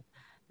to go.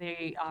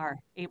 They are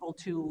able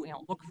to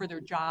look for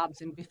their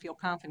jobs and feel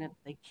confident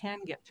they can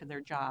get to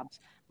their jobs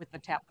with the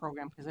TAP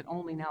program, because it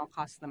only now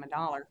costs them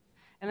 $1.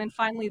 And then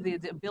finally,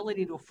 the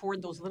ability to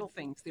afford those little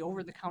things, the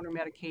over-the-counter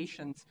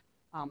medications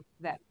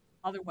that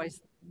otherwise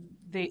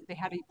they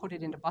had to put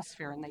it into bus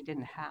fare and they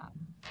didn't have.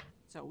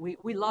 So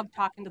we love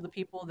talking to the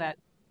people that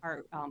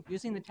are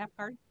using the TAP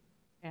card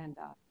and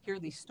hear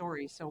these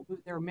stories. So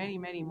there are many,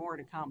 many more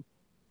to come.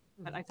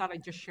 But I thought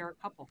I'd just share a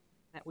couple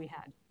that we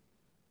had.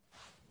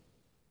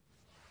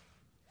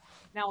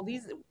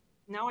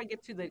 Now I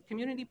get to the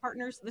community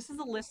partners. This is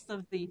a list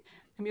of the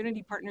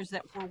community partners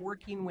that we're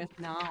working with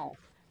now.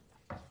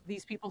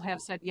 These people have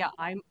said, yeah,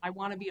 I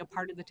want to be a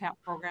part of the TAP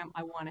program.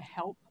 I want to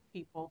help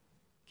people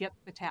get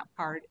the TAP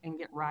card and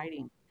get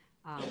riding.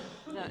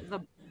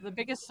 The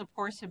biggest, of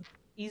course, have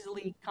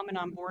easily coming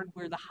on board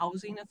were the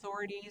housing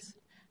authorities,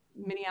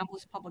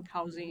 Minneapolis Public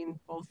Housing,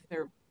 both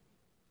their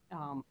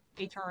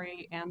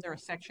HRA and their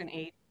Section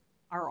 8,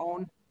 our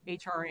own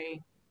HRA,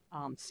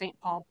 St.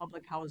 Paul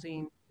Public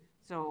Housing.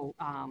 So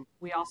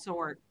we also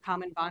are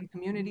Common Bond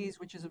Communities,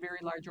 which is a very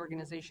large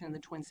organization in the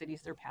Twin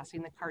Cities. They're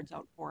passing the cards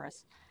out for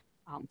us.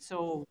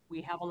 So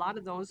we have a lot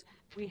of those.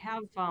 We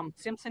have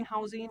Simpson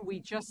Housing.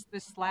 We just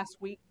this last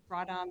week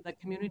brought on the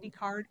community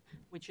card,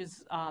 which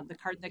is the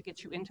card that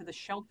gets you into the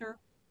shelter.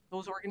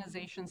 Those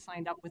organizations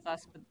signed up with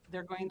us, but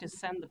they're going to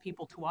send the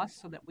people to us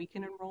so that we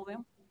can enroll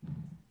them.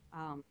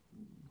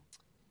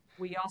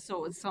 We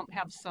also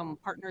have some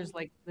partners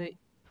like the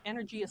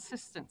Energy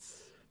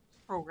Assistance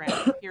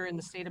Program here in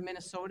the state of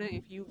Minnesota.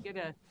 If you get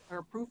are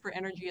approved for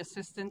energy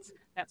assistance,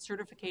 that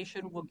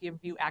certification will give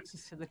you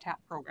access to the TAP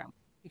program,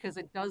 because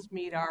it does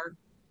meet our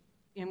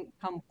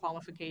income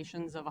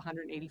qualifications of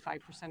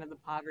 185% of the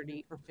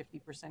poverty or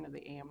 50% of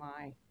the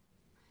AMI.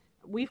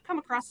 We've come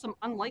across some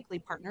unlikely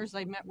partners.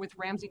 I met with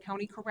Ramsey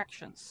County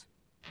Corrections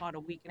about a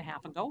week and a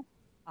half ago.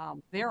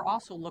 They're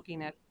also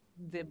looking at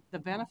the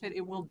benefit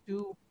it will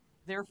do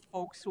their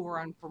folks who are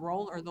on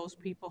parole or those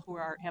people who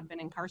have been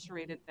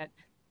incarcerated, that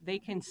they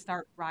can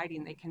start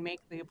riding, they can make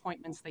the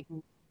appointments, they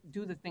can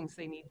do the things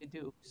they need to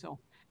do. So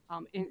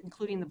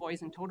including the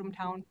boys in Totem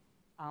Town.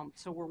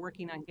 So we're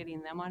working on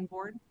getting them on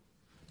board.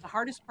 The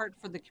hardest part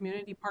for the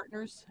community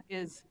partners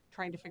is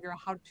trying to figure out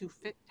how to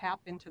fit TAP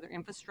into their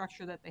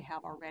infrastructure that they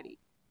have already.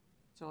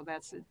 So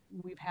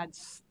we've had,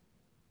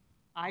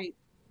 I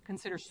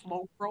consider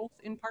slow growth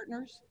in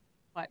partners,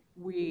 but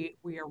we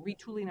are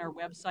retooling our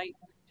website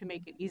to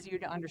make it easier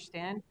to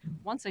understand.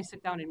 Once I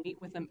sit down and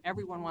meet with them,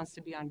 everyone wants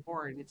to be on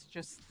board. It's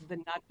just the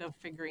nut of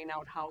figuring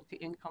out how to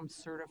income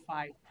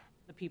certify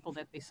the people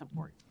that they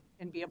support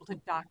and be able to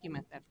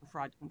document that for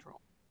fraud control.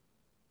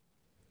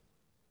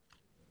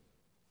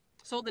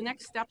 So the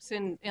next steps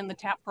in the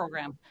TAP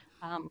program,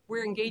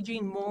 we're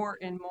engaging more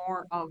and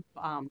more of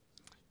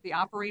the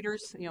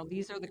operators.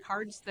 These are the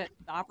cards that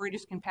the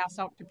operators can pass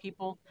out to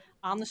people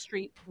on the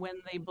street when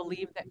they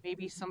believe that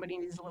maybe somebody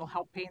needs a little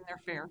help paying their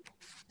fare.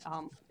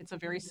 It's a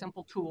very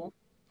simple tool.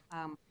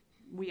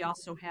 We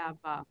also have,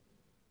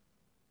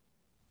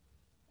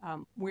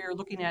 we're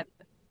looking at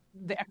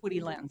the equity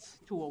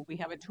lens tool. We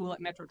have a tool at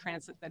Metro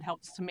Transit that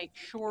helps to make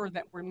sure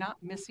that we're not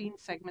missing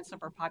segments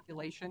of our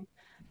population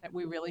that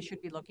we really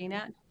should be looking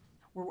at.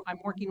 I'm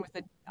working with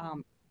the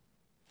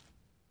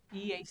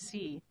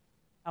EAC.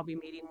 I'll be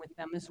meeting with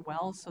them as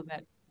well so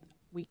that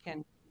we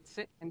can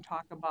sit and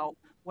talk about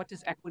what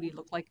does equity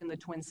look like in the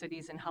Twin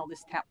Cities and how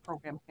this TAP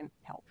program can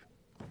help.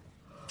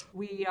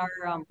 We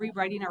are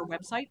rewriting our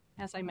website,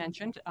 as I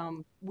mentioned.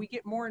 We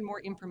get more and more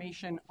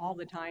information all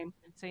the time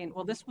saying,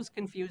 well, this was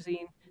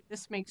confusing,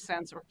 this makes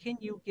sense, or can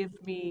you give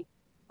me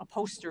a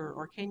poster,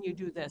 or can you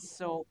do this?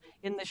 So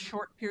in this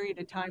short period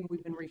of time,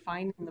 we've been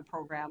refining the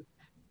program,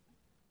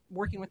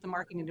 working with the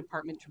marketing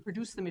department to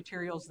produce the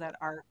materials that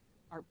our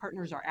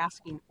partners are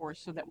asking for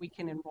so that we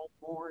can enroll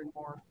more and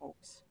more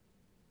folks.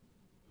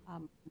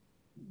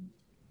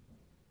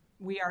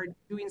 We are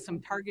doing some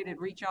targeted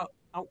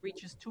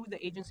outreaches to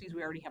the agencies.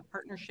 We already have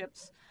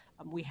partnerships.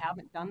 We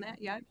haven't done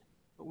that yet,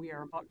 but we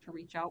are about to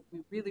reach out.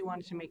 We really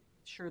wanted to make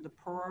sure the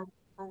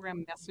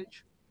program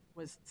message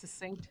was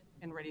succinct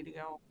and ready to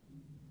go.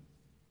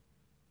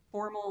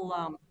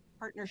 Formal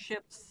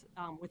partnerships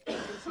with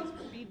agencies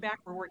for feedback.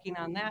 We're working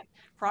on that.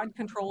 Fraud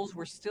controls,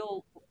 we're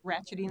still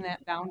ratcheting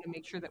that down to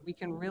make sure that we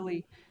can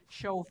really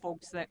show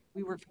folks that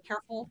we were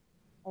careful.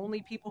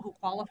 Only people who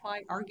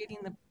qualify are getting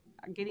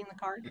the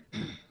card,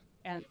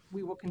 and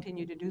we will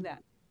continue to do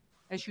that.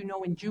 As you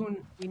know, in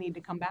June, we need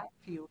to come back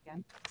to you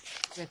again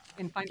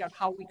and find out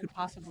how we could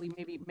possibly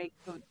maybe make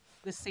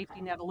the safety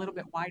net a little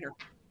bit wider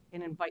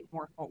and invite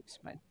more folks,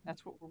 but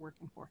that's what we're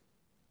working for.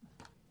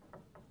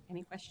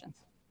 Any questions?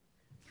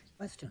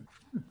 Question.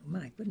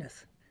 My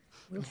goodness.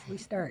 Where should we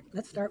start?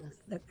 Let's start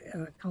with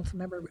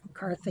Councilmember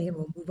McCarthy, and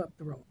we'll move up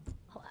the row.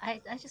 Oh, I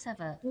just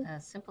have a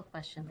simple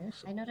question.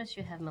 I noticed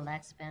you have Mille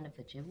Lacs Band of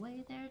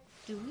Ojibwe there.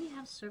 Do we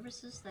have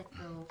services that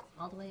go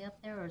all the way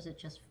up there, or is it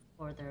just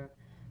for their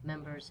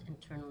members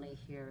internally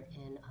here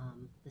in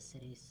the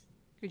cities?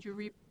 Could you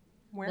read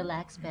where? Mille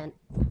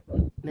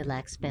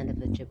Lacs Band of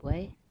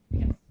Ojibwe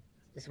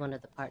is one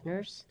of the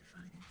partners.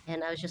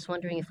 And I was just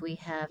wondering if we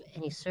have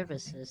any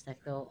services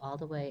that go all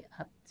the way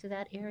up to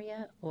that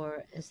area,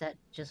 or is that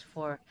just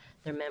for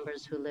their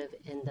members who live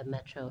in the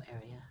metro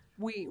area?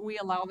 We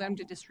allow them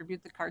to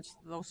distribute the cards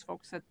to those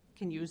folks that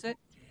can use it.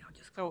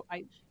 So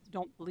I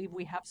don't believe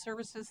we have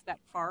services that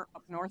far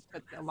up north,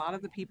 but a lot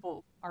of the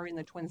people are in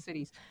the Twin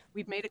Cities.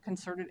 We've made a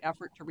concerted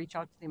effort to reach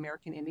out to the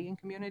American Indian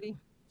community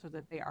so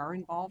that they are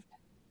involved.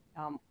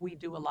 We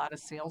do a lot of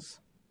sales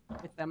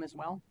with them as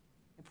well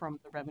from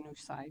the revenue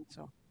side.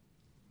 So.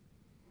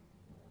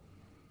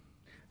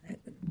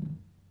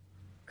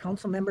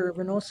 Councilmember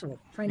Reynoso,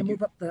 trying to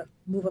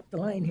move up the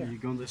line here. Are you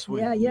going this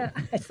way? Yeah.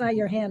 I saw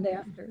your hand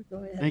after. Go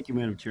ahead. Thank you,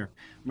 Madam Chair.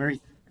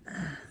 Mary,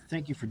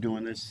 thank you for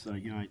doing this.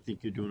 I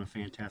think you're doing a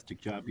fantastic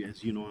job.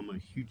 As you know, I'm a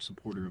huge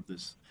supporter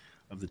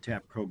of the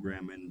TAP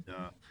program, and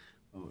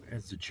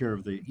as the chair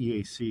of the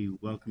EAC,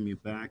 welcome you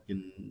back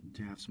and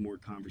to have some more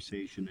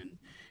conversation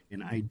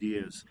and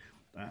ideas.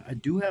 I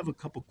do have a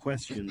couple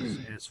questions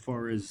as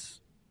far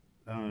as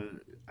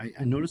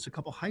I noticed a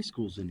couple high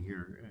schools in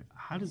here.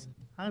 How does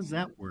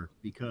that work?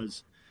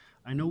 Because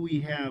I know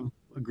we have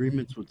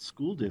agreements with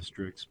school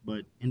districts,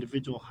 but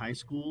individual high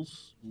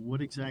schools,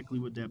 what exactly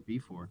would that be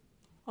for?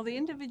 Well,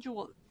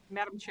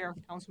 Madam Chair,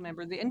 Council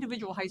Member, the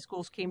individual high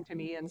schools came to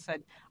me and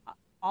said,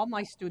 all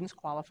my students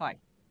qualify.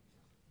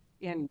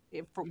 And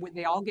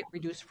they all get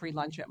reduced free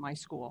lunch at my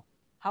school.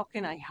 How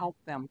can I help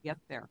them get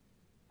there?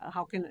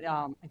 How can,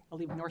 I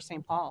believe North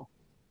St. Paul,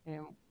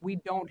 and we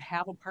don't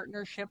have a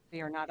partnership.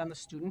 They are not on the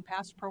Student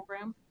Pass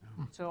program.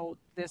 So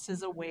this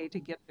is a way to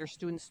get their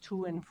students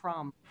to and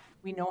from.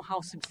 We know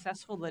how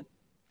successful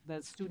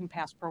the Student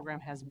Pass program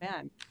has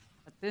been,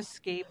 but this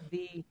gave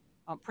the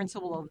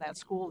principal of that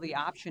school the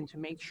option to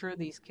make sure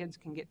these kids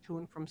can get to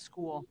and from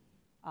school.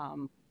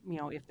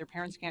 If their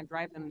parents can't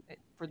drive them,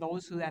 for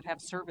those that have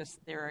service,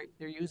 they're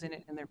using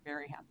it and they're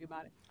very happy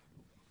about it.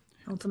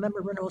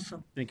 Councilmember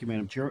Reynoso. Thank you,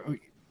 Madam Chair.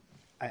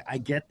 I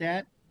get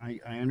that.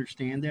 I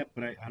understand that,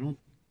 but I don't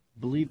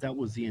believe that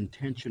was the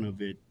intention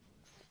of it,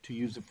 to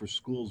use it for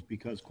schools,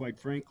 because quite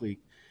frankly,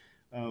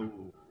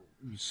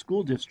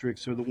 school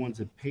districts are the ones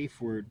that pay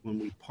for it when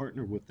we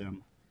partner with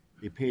them.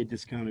 They pay a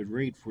discounted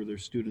rate for their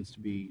students to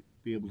be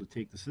able to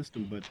take the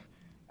system, but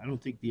I don't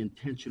think the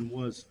intention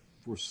was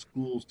for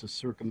schools to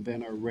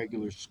circumvent our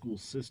regular school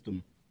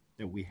system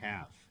that we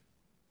have.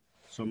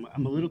 So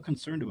I'm a little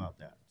concerned about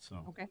that.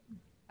 So okay,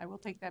 I will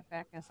take that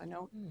back as a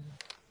note.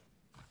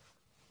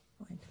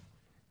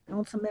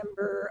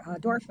 Councilmember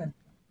Dorfman.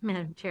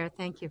 Madam Chair,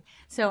 thank you.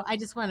 So I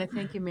just want to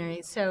thank you,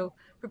 Mary. So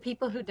for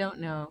people who don't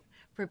know,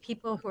 for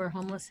people who are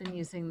homeless and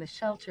using the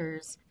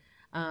shelters,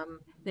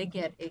 they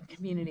get a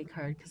community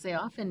card because they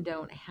often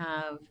don't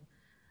have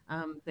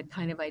the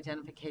kind of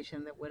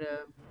identification that would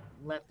have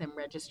let them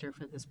register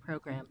for this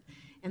program.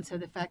 And so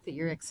the fact that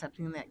you're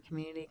accepting that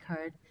community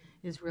card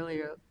is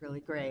really,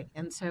 really great.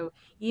 And so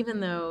even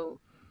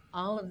though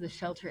all of the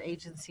shelter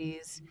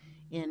agencies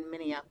in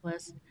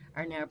Minneapolis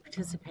are now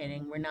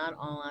participating, we're not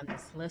all on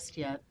this list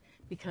yet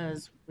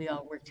because we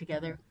all work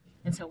together.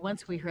 And so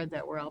once we heard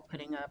that, we're all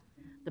putting up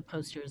the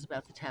posters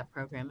about the TAP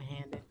program and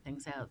handing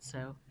things out.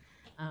 So,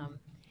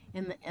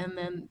 and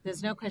then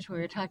there's no question,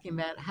 we were talking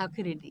about how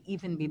could it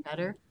even be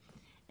better?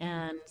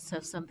 And so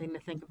something to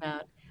think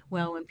about,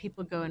 well, when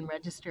people go and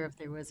register, if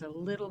there was a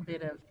little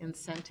bit of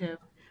incentive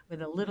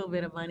with a little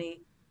bit of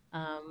money,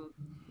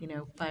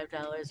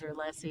 $5 or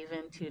less,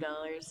 even $2,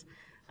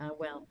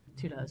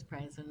 $2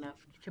 probably is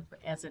enough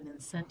as an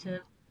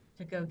incentive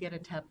to go get a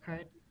TAP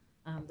card,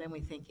 then we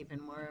think even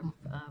more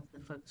of the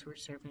folks we're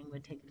serving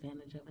would take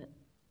advantage of it.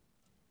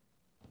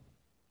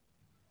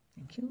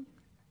 Thank you.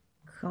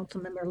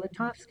 Councilmember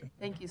Latovsky.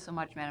 Thank you so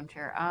much, Madam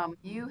Chair.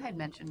 You had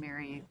mentioned,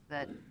 Mary,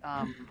 that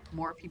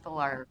more people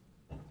are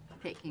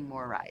taking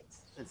more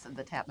rides.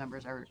 The TAP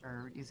members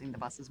are using the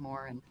buses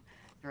more and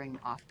during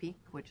off-peak,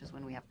 which is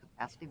when we have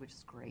capacity, which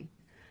is great.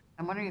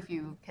 I'm wondering if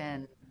you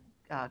can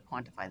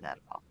quantify that at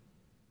all.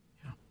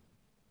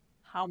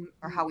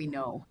 How we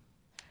know.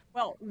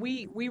 Well,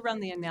 we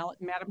run the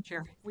Madam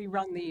Chair, we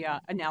run the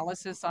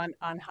analysis on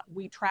how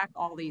we track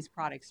all these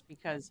products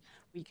because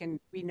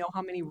we know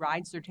how many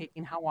rides they're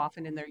taking, how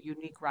often in their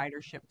unique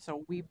ridership.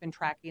 So we've been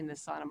tracking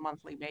this on a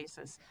monthly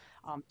basis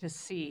to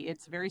see.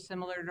 It's very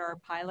similar to our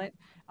pilot.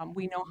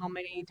 We know how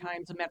many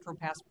times a Metro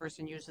Pass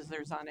person uses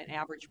theirs on an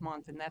average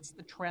month, and that's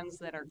the trends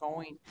that are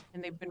going.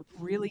 And they've been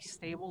really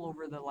stable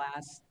over the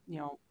last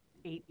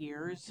 8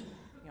 years.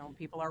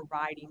 People are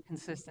riding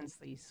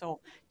consistently.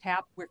 So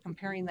TAP, we're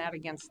comparing that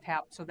against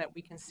TAP so that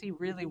we can see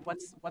really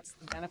what's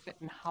the benefit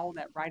and how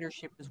that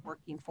ridership is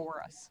working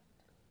for us.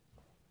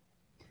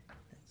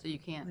 So you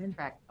can't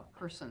track a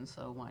person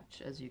so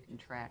much as you can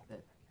track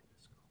that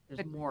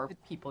there's more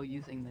people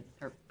using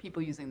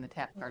the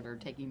TAP card or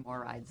taking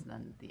more rides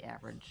than the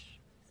average.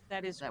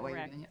 That is that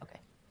correct. Okay.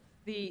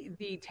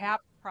 The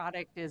TAP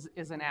product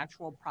is an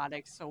actual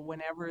product. So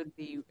whenever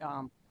the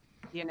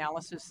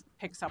analysis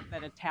picks up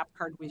that a TAP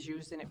card was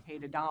used and it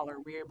paid $1,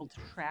 we're able to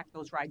track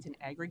those rides in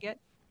aggregate.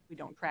 We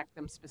don't track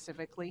them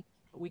specifically,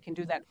 but we can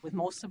do that with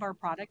most of our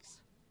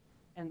products,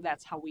 and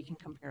that's how we can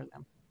compare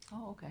them.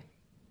 Oh, okay.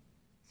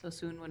 So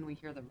soon when we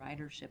hear the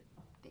ridership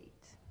update,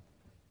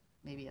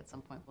 maybe at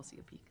some point we'll see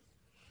a peak.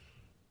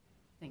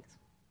 Thanks.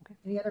 Okay.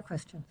 Any other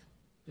questions,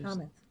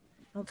 comments?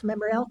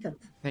 Councilmember Elkins.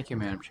 Thank you,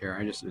 Madam Chair.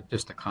 I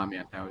just a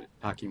comment. I was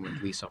talking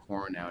with Lisa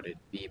Horn out at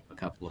BEEP a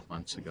couple of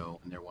months ago,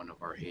 and they're one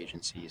of our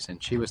agencies,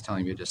 and she was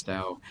telling me just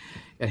how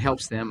it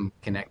helps them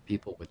connect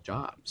people with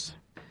jobs.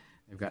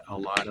 They've got a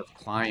lot of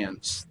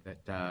clients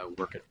that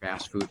work at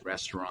fast food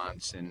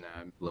restaurants in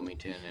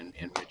Bloomington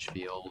and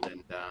Richfield,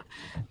 and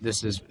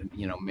this has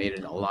made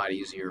it a lot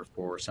easier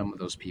for some of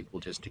those people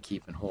just to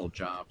keep and hold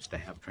jobs, to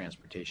have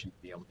transportation to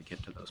be able to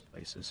get to those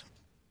places.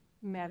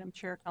 Madam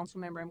Chair, Council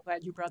Member, I'm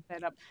glad you brought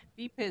that up.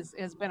 BEEP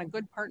has been a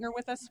good partner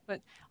with us, but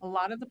a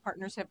lot of the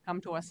partners have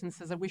come to us and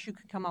says, I wish you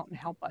could come out and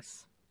help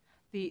us.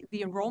 The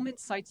enrollment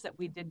sites that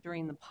we did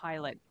during the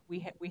pilot, we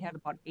had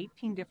about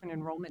 18 different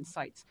enrollment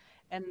sites,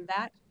 and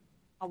that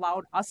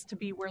allowed us to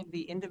be where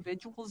the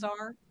individuals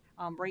are.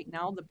 Right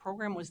now, the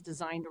program was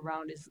designed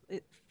around as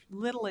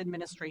little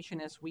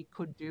administration as we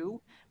could do,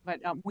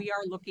 but we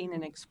are looking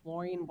and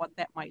exploring what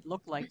that might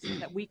look like so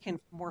that we can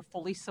more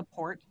fully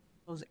support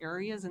those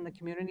areas in the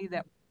community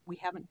that we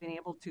haven't been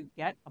able to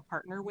get a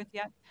partner with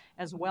yet,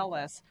 as well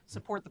as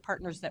support the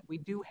partners that we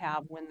do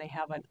have when they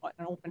have an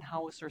open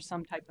house or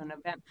some type of an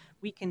event.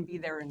 We can be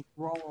there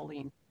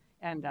enrolling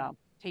and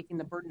taking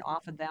the burden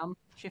off of them,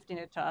 shifting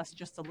it to us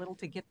just a little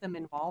to get them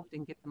involved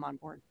and get them on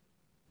board.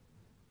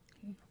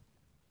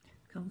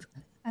 Okay.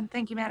 And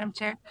thank you, Madam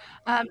Chair.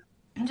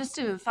 Just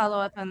to follow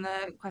up on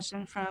the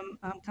question from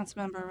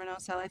Councilmember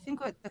Reynoso, I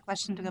think what the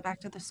question to go back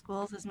to the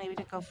schools is maybe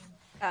to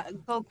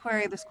go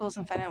query the schools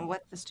and find out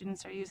what the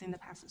students are using the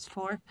passes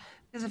for.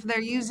 Because if they're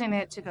using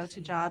it to go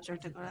to jobs or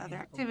to go to other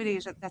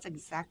activities, that's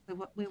exactly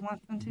what we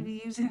want them to be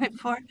using it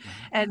for.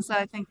 And so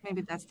I think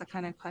maybe that's the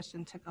kind of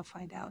question to go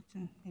find out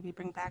and maybe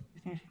bring back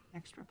with your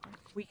next report.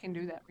 We can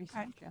do that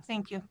research, yes.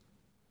 Thank you.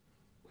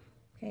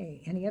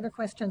 Okay, any other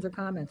questions or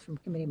comments from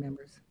committee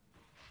members?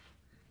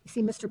 I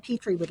see Mr.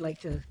 Petrie would like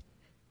to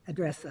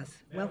address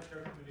us. Madam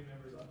Chair, committee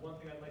members, one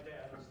thing I'd like to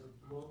add is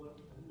a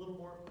little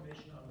more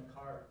information on the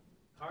card.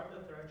 The card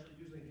that they're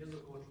actually using is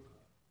a go-to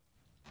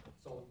card.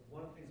 So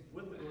one of the things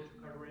with the go-to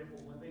card, we're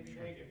able, when they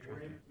take it,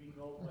 we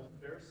know what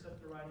fare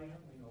set they're riding,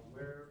 we know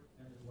where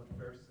and what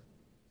fare set.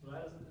 So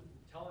that is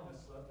telling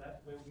us that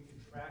way we can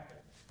track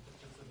it,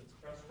 if it's an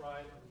express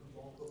ride or the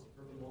local,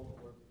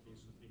 whatever the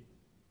case would be.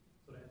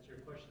 So to answer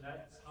your question,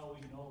 that's how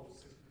we know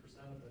 60%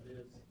 of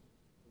it is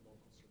the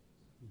local service.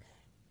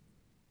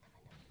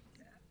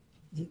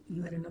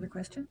 You had another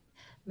question?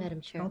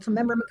 Madam Chair.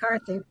 Councilmember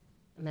McCarthy.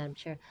 Madam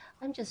Chair,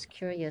 I'm just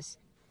curious,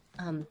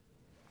 do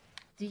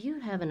you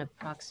have an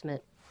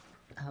approximate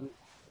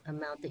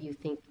amount that you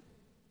think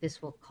this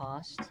will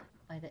cost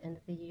by the end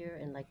of the year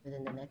and like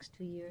within the next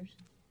 2 years?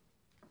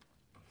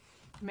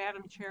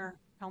 Madam Chair,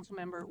 Council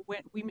Member,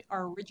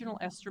 our original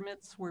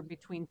estimates were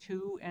between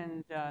 $2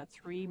 and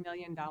 $3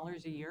 million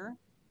a year.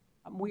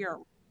 We are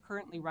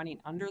currently running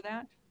under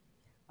that.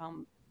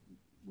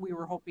 We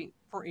were hoping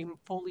for a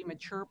fully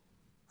mature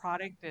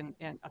product and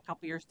a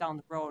couple years down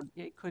the road,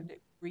 it could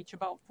reach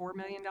about $4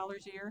 million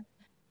a year.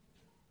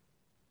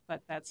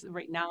 But that's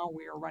right now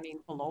we are running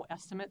below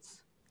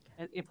estimates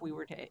if we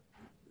were to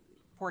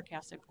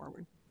forecast it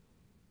forward.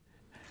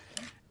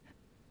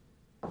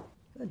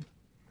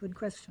 Good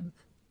questions.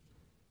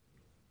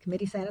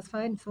 Committee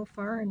satisfied so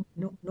far and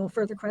no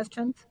further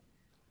questions?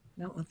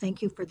 No, well,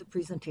 thank you for the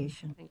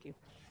presentation. Thank you.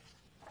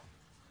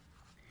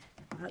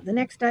 The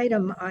next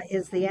item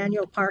is the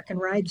annual Park and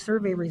Ride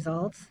survey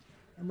results.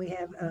 And we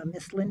have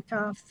Ms.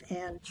 Lintoff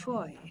and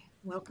Choi.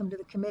 Welcome to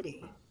the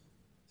committee.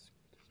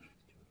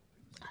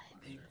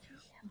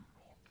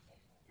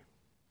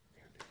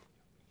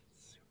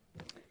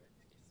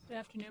 Good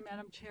afternoon,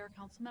 Madam Chair,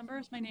 Council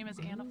members. My name is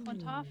Anna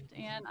Flintoft,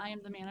 and I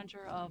am the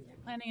manager of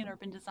Planning and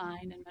Urban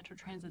Design in Metro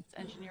Transit's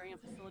Engineering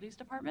and Facilities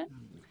Department.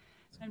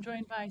 I'm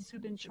joined by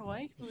Subin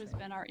Choi, who has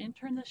been our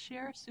intern this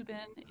year.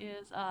 Subin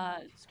is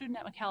a student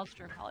at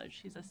McAllister College.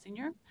 She's a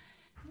senior,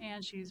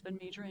 and she's been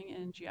majoring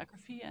in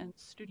geography and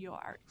studio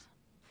art.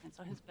 And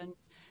so has been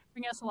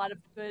bringing us a lot of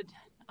good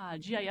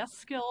GIS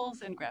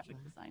skills and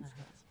graphic design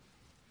skills.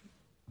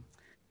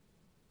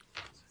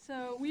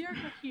 So we are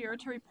here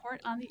to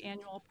report on the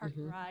annual Park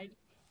and Ride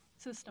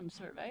System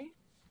Survey.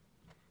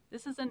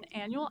 This is an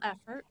annual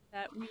effort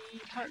that we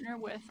partner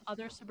with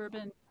other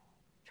suburban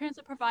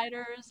transit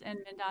providers and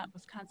MnDOT,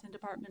 Wisconsin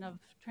Department of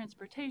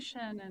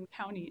Transportation, and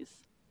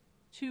counties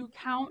to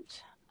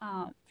count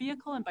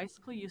vehicle and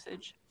bicycle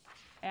usage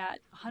at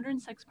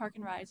 106 park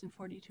and rides and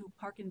 42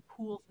 park and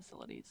pool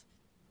facilities.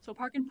 So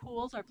park and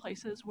pools are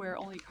places where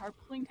only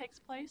carpooling takes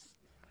place.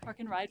 Park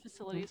and ride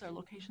facilities are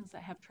locations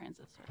that have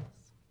transit service.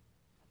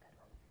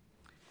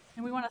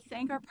 And we want to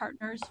thank our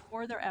partners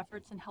for their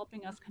efforts in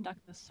helping us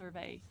conduct this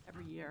survey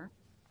every year.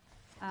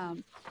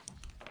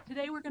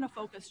 Today we're going to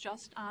focus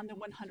just on the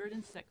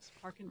 106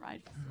 park and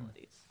ride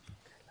facilities.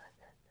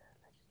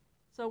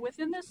 So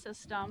within this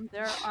system,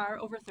 there are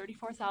over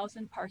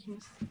 34,000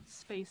 parking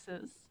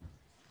spaces.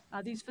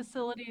 These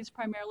facilities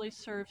primarily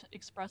serve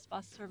express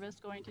bus service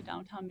going to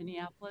downtown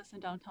Minneapolis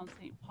and downtown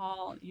St.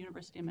 Paul,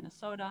 University of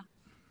Minnesota.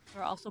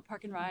 There are also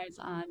park and rides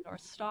on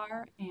North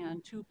Star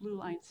and 2 Blue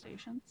Line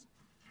stations.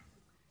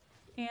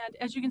 And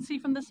as you can see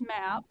from this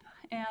map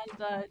and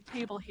the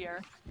table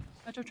here,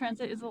 Metro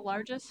Transit is the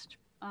largest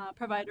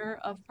provider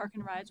of park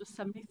and rides with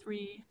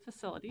 73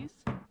 facilities.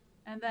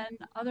 And then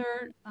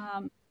other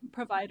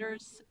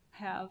providers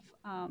have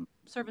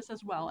service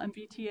as well.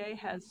 MVTA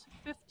has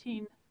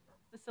 15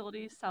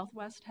 facilities,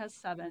 Southwest has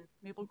 7,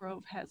 Maple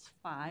Grove has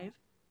 5,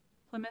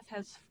 Plymouth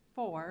has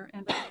 4,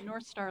 and the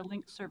North Star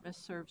Link service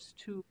serves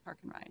 2 park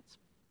and rides.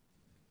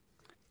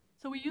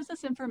 So we use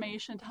this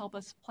information to help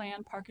us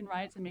plan park and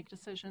rides and make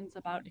decisions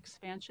about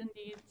expansion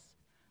needs,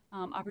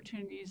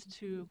 opportunities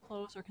to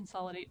close or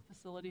consolidate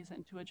facilities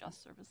and to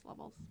adjust service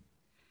levels.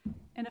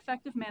 And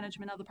effective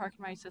management of the park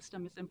and ride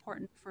system is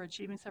important for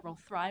achieving several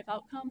Thrive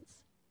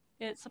outcomes.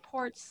 It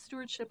supports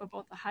stewardship of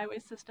both the highway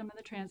system and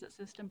the transit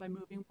system by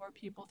moving more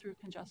people through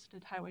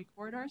congested highway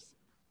corridors.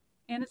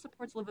 And it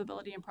supports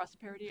livability and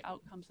prosperity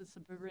outcomes in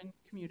suburban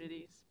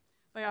communities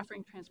by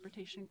offering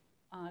transportation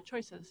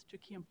choices to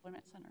key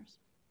employment centers.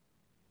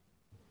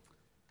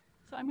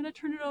 So I'm going to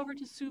turn it over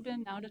to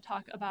Subin now to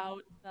talk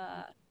about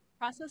the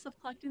process of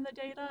collecting the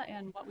data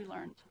and what we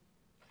learned.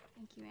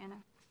 Thank you, Anna.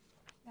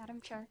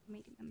 Madam Chair,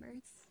 committee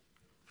members.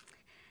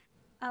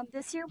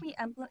 This year we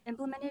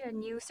implemented a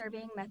new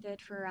surveying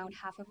method for around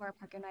half of our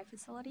park and ride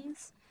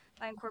facilities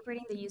by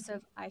incorporating the use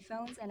of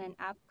iPhones and an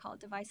app called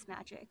Device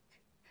Magic.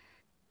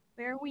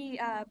 Where we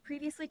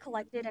previously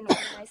collected and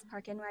organized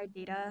park and ride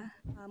data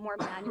more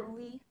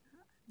manually,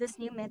 this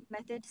new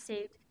method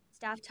saved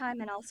staff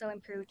time and also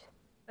improved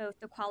both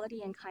the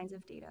quality and kinds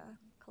of data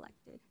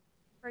collected.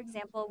 For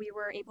example, we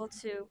were able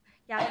to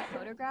gather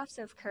photographs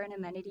of current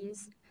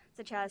amenities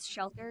such as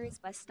shelters,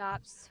 bus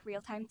stops,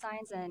 real-time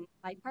signs, and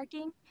bike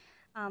parking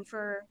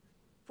for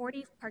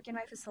 40 park and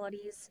ride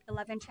facilities,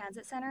 11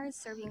 transit centers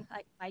serving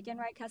bike and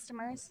ride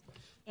customers,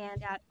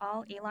 and at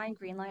all A-Line,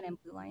 Green Line,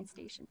 and Blue Line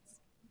stations.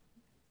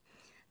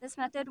 This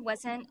method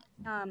wasn't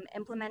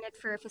implemented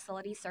for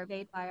facilities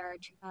surveyed by our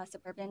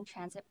suburban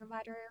transit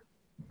provider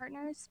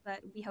partners, but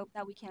we hope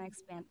that we can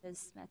expand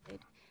this method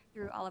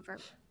through all of our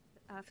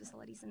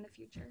facilities in the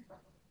future.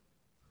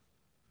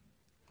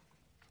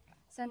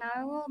 So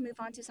now we'll move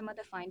on to some of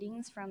the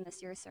findings from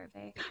this year's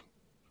survey.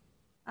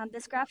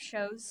 This graph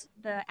shows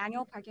the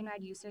annual park and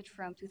ride usage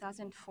from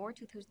 2004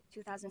 to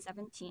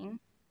 2017.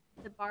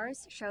 The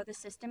bars show the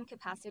system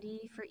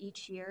capacity for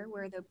each year,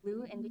 where the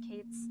blue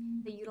indicates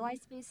the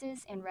utilized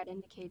spaces and red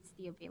indicates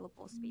the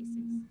available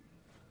spaces.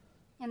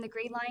 And the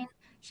gray line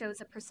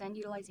shows a percent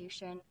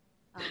utilization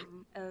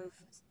of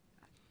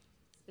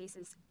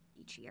spaces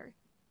each year.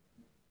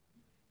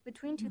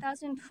 Between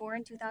 2004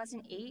 and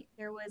 2008,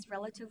 there was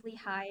relatively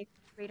high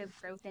rate of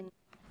growth in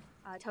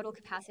total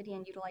capacity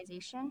and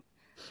utilization.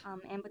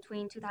 And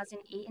between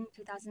 2008 and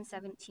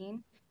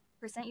 2017,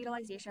 percent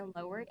utilization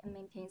lowered and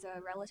maintains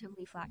a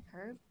relatively flat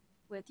curve,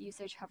 with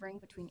usage hovering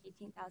between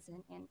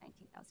 18,000 and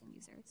 19,000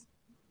 users.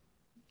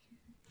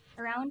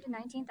 Around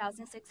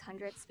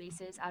 19,600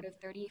 spaces out of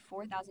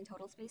 34,000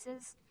 total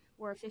spaces,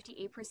 where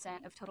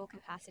 58% of total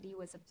capacity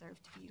was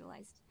observed to be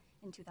utilized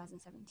in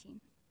 2017.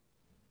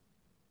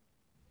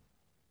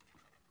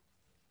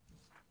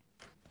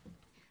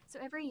 So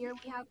every year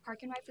we have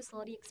park and ride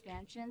facility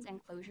expansions and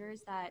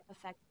closures that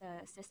affect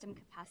the system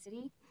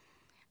capacity.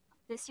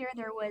 This year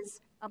there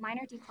was a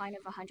minor decline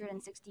of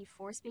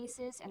 164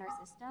 spaces in our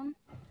system,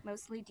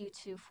 mostly due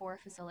to 4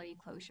 facility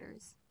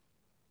closures.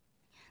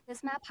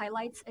 This map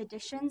highlights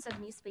additions of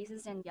new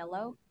spaces in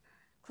yellow,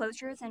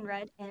 closures in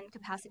red, and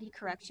capacity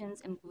corrections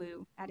in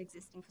blue at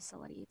existing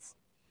facilities.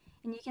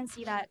 And you can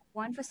see that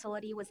 1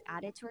 facility was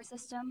added to our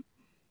system,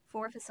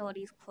 4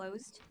 facilities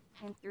closed,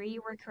 and 3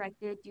 were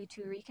corrected due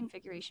to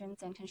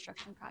reconfigurations and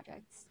construction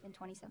projects in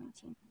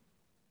 2017.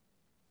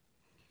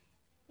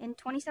 In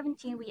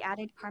 2017, we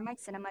added Carmike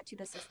Cinema to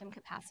the system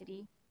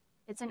capacity.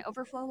 It's an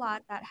overflow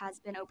lot that has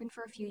been open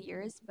for a few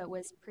years but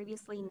was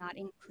previously not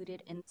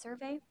included in the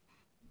survey.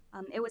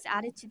 It was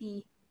added to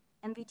the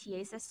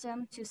MVTA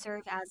system to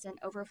serve as an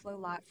overflow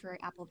lot for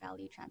Apple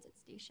Valley Transit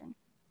Station.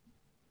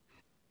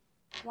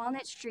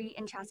 Walnut Street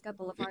and Chaska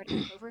Boulevard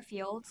in Clover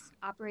Fields,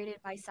 operated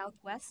by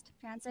Southwest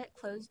Transit,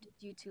 closed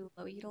due to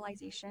low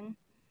utilization.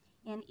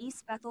 And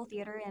East Bethel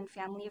Theater and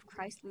Family of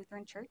Christ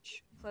Lutheran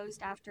Church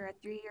closed after a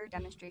 3-year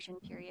demonstration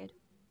period.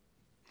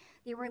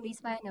 They were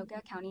leased by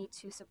Anoka County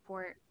to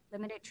support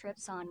limited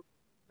trips on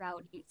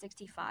Route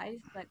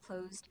 865, but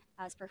closed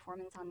as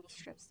performance on these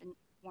trips didn't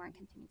warrant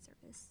continued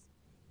service.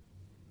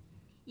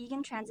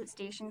 Egan Transit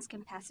Station's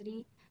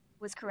capacity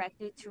was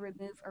corrected to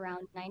remove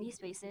around 90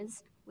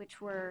 spaces,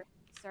 which were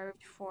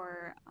served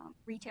for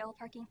retail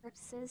parking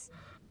purposes,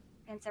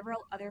 and several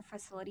other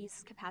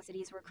facilities'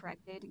 capacities were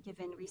corrected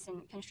given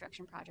recent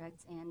construction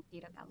projects and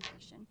data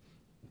validation.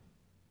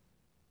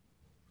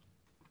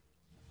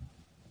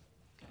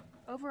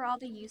 Overall,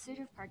 the usage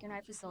of park and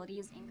ride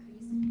facilities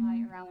increased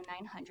by around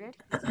 900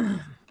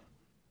 users.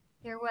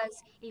 There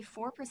was a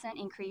 4%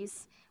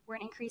 increase, or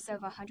an increase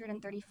of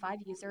 135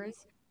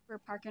 users for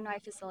park and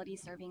ride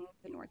facilities serving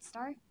the North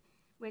Star,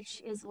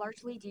 which is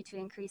largely due to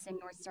increase in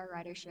North Star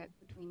ridership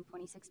between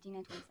 2016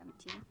 and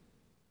 2017.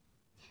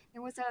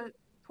 There was a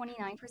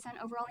 29%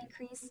 overall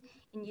increase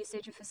in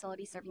usage of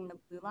facilities serving the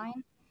Blue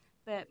Line,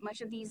 but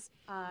much of these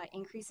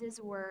increases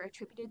were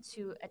attributed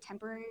to a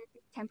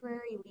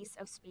temporary lease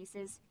of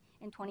spaces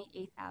in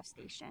 28th Ave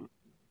Station,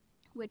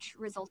 which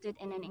resulted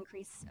in an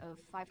increase of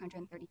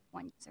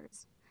 531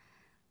 users.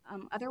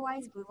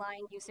 Otherwise, Blue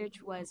Line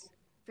usage was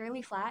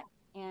fairly flat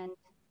and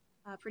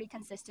pretty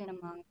consistent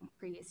among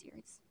previous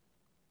years.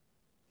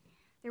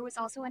 There was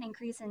also an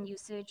increase in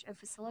usage of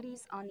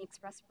facilities on the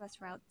express bus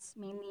routes,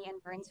 mainly in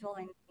Burnsville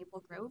and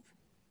Maple Grove.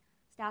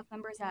 Staff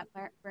members at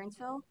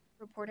Burnsville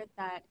reported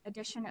that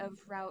addition of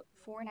Route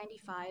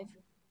 495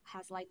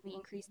 has likely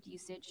increased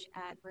usage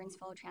at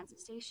Burnsville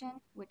Transit Station,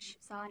 which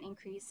saw an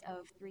increase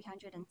of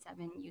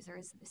 307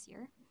 users this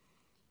year.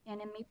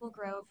 And in Maple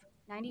Grove,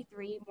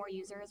 93 more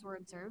users were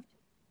observed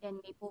in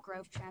Maple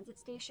Grove Transit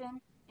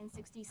Station, and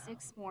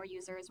 66 more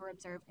users were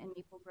observed in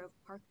Maple Grove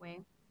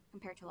Parkway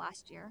compared to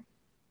last year.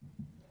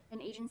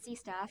 And agency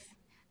staff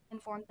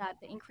informed that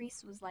the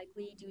increase was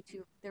likely due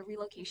to the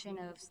relocation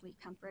of Sleep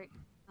Comfort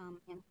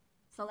and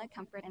Select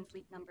Comfort and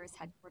Sleep Numbers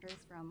headquarters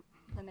from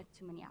Plymouth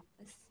to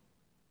Minneapolis.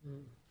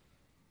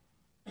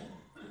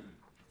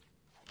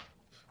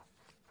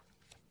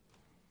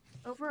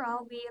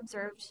 Overall, we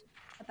observed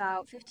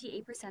about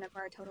 58% of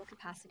our total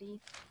capacity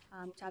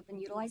to have been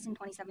utilized in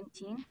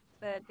 2017,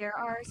 but there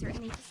are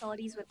certainly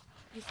facilities with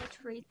usage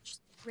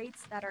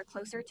rates that are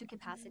closer to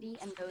capacity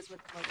and those with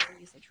lower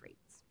usage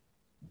rates.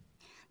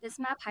 This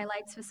map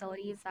highlights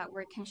facilities that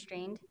were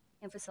constrained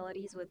and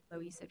facilities with low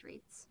usage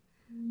rates.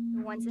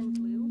 The ones in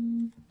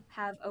blue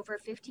have over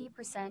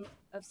 50%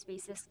 of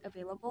spaces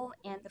available,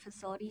 and the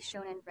facilities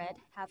shown in red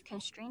have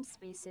constrained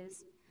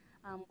spaces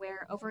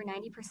where over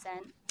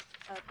 90%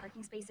 of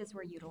parking spaces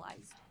were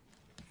utilized.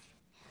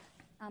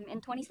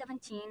 In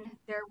 2017,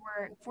 there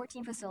were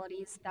 14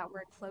 facilities that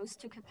were close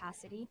to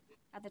capacity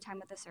at the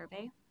time of the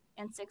survey,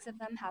 and 6 of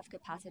them have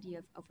capacity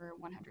of over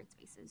 100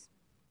 spaces.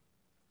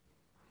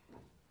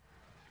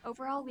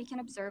 Overall, we can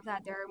observe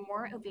that there are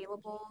more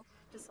available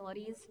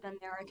facilities than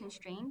there are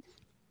constrained.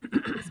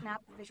 This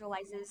map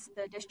visualizes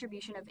the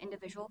distribution of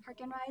individual park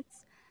and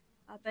rides,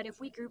 but if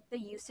we group the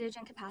usage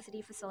and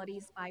capacity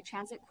facilities by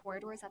transit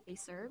corridors that they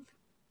serve,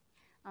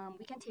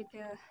 we can take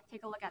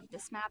a look at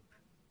this map.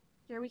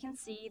 Here we can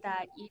see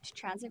that each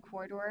transit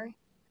corridor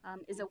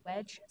is a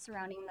wedge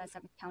surrounding the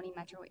 7th County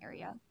metro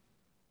area.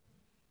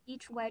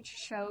 Each wedge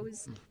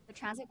shows the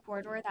transit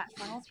corridor that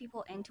funnels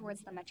people in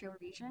towards the metro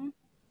region,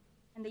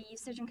 and the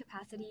usage and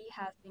capacity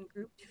have been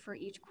grouped for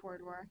each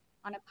corridor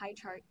on a pie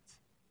chart,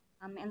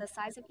 and the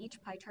size of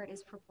each pie chart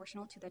is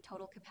proportional to the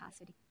total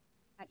capacity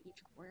at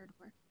each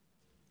corridor.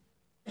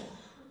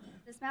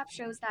 This map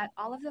shows that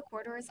all of the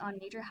corridors on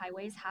major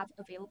highways have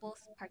available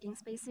parking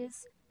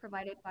spaces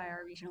provided by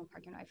our regional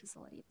park and ride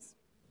facilities.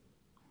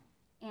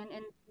 And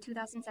in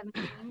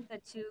 2017,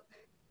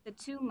 the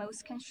two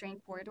most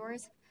constrained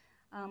corridors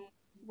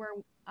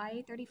were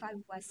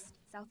I-35 West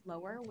South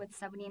Lower with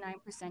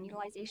 79%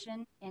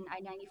 utilization and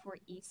I-94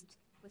 East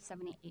with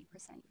 78%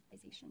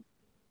 utilization.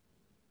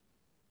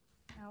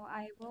 Now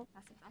I will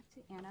pass it back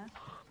to Anna.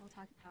 We'll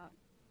talk about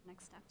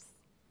next steps.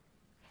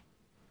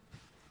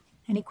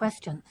 Any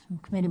questions from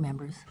committee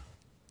members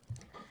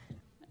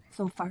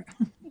so far?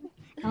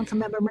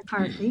 Councilmember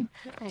McCarthy.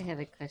 I have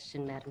a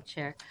question, Madam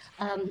Chair.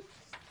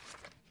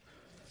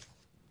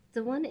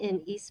 The one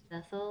in East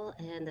Bethel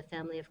and the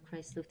Family of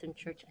Christ Lutheran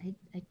Church,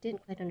 I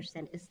didn't quite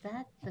understand.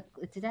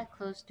 Did that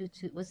close due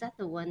to, was that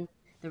the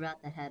route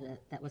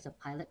that was a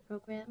pilot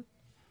program?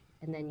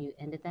 And then you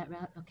ended that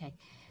route? Okay.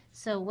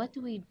 So what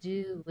do we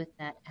do with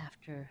that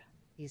after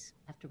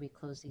we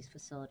close these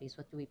facilities?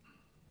 What do we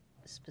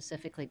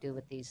specifically do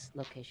with these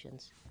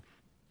locations?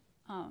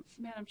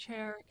 Madam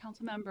Chair,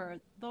 Council Member,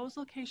 those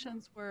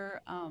locations were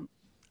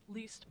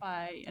leased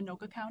by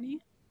Anoka County.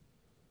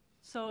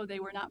 So they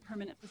were not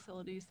permanent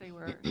facilities, they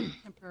were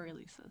temporary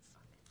leases.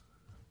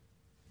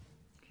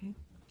 Okay.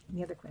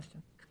 Any other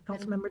questions?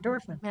 Councilmember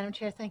Dorfman. Madam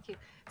Chair, thank you.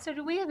 So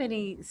do we have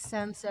any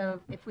sense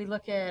of, if we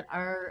look at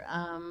our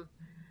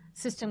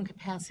system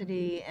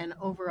capacity and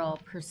overall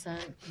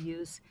percent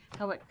use,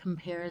 how it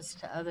compares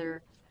to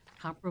other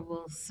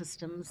comparable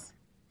systems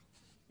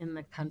in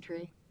the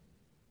country?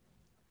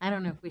 I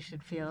don't know if we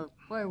should feel,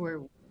 boy,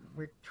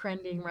 we're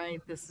trending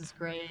right, this is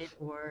great,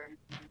 or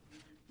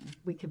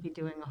we could be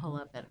doing a whole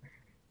lot better.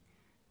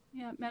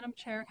 Yeah, Madam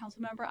Chair,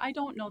 Council Member, I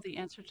don't know the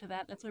answer to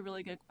that. That's a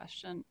really good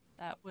question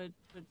that would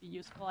be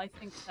useful. I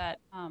think that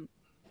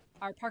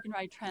our park and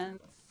ride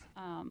trends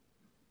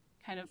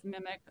kind of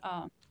mimic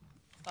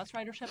bus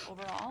ridership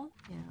overall.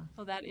 Yeah.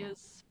 So that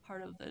is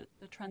part of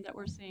the trend that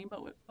we're seeing,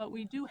 but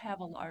we do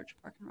have a large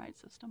park and ride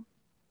system.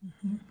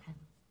 Mm-hmm.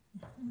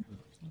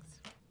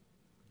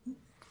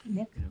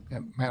 Nick? Yeah,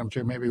 Madam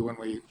Chair, maybe when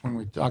we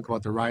talk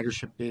about the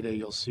ridership data,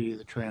 you'll see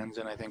the trends,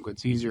 and I think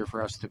it's easier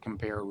for us to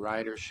compare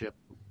ridership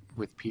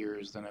with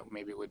peers than it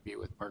maybe would be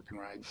with park and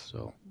rides.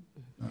 So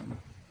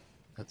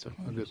that's a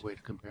good way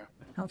to compare.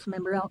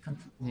 Councilmember Elkins.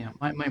 Yeah,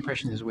 my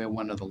impression is we have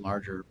one of the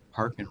larger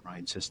park and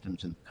ride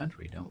systems in the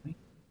country, don't we?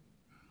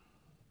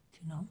 Do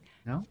you know?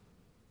 No?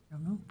 I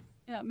don't know.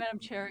 Yeah, Madam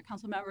Chair,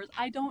 Council Members,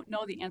 I don't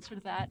know the answer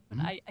to that, but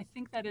I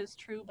think that is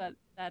true, but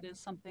that is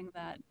something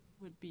that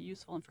would be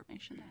useful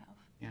information to have.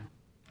 Yeah.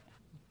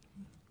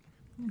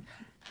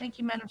 Thank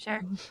you, Madam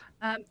Chair.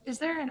 Is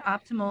there an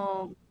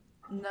optimal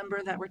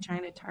number that we're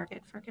trying to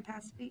target for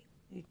capacity?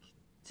 Like,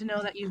 to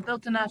know that you've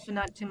built enough and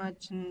not too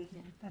much and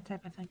that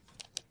type of thing?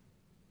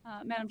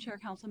 Madam Chair,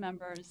 Council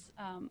Members,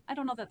 I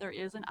don't know that there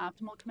is an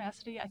optimal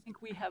capacity. I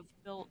think we have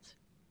built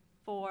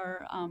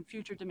for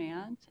future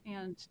demand,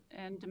 and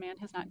demand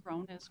has not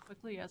grown as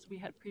quickly as we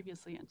had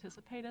previously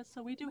anticipated.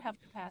 So we do have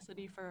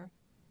capacity for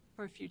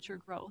future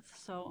growth.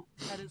 So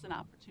that is an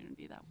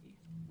opportunity that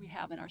we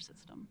have in our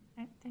system.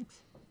 Okay,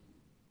 thanks.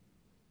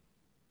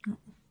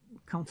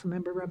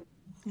 Councilmember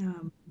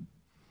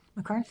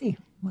McCarthy.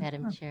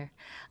 Madam Chair,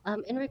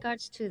 in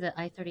regards to the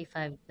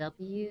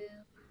I-35W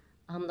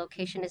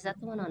location, is that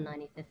the one on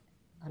 95th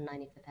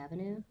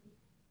Avenue? The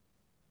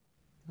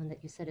one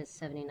that you said is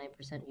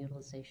 79%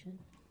 utilization?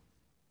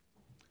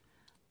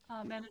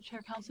 Madam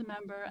Chair, Council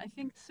Member, I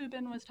think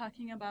Subin was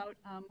talking about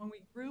when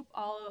we group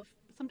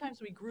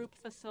sometimes we group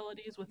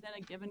facilities within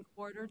a given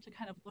quarter to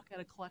kind of look at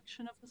a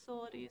collection of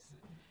facilities.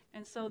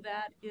 And so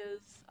that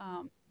is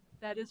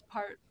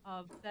part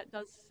of, that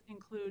does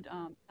include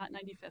not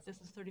 95th,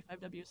 this is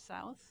 35W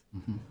South,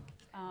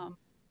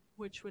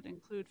 which would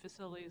include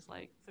facilities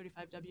like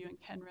 35W and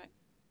Kenrick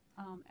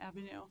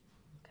Avenue.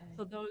 Okay.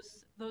 So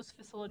those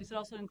facilities, it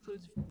also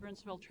includes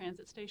Burnsville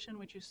Transit Station,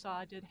 which you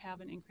saw did have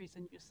an increase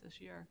in use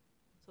this year.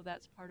 So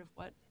that's part of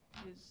what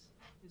is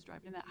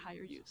driving that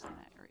higher use in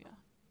that area.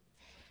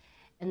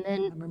 And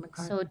then,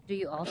 so do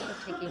you also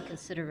take in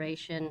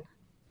consideration,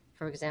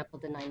 for example,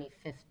 the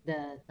 95th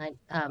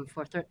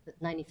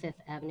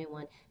Avenue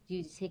one, do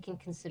you take in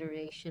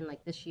consideration,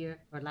 like this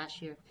year or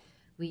last year,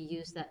 we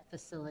used that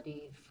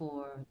facility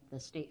for the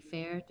state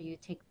fair? Do you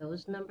take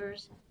those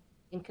numbers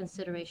in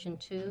consideration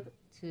too,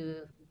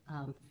 to,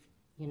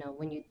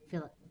 when you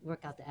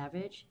work out the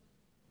average?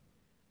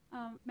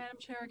 Madam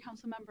Chair,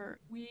 Council Member,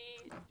 we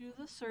do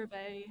the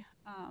survey,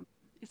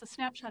 it's a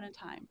snapshot in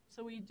time.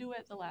 So we do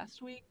it the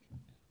last week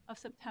of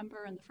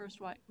September and the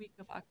first week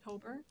of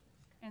October.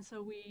 And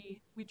so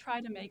we try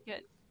to make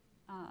it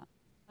a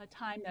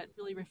time that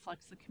really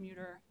reflects the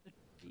commuter,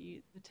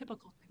 the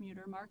typical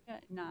commuter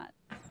market, not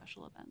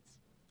special events.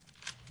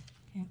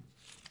 Okay.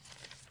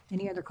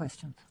 Any other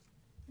questions?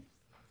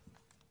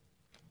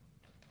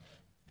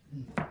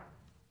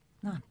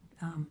 None.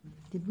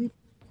 Did we?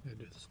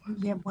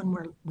 We have one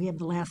more. We have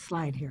the last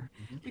slide here.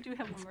 We do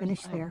have one Let's more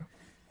finish slide. there.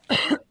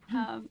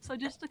 So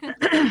just to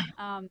conclude,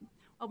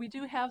 well, we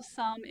do have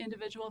some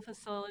individual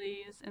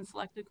facilities and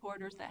selected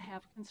corridors that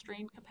have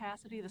constrained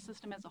capacity. The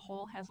system as a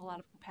whole has a lot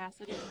of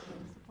capacity to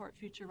support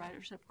future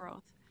ridership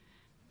growth.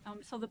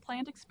 So the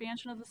planned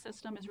expansion of the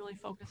system is really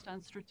focused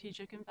on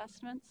strategic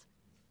investments.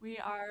 We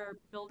are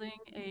building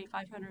a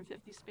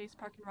 550 space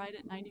park and ride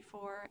at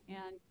 94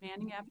 and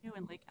Manning Avenue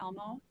in Lake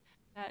Elmo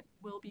that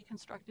will be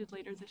constructed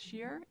later this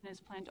year and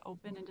is planned to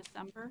open in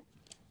December.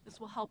 This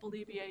will help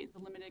alleviate the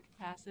limited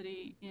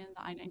capacity in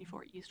the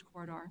I-94 East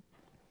corridor.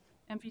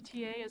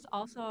 MVTA is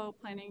also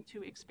planning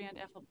to expand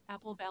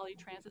Apple Valley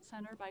Transit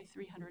Center by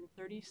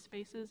 330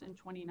 spaces in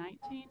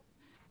 2019,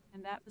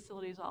 and that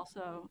facility is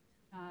also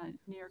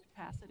near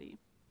capacity.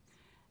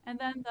 And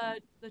then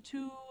the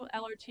two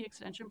LRT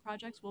extension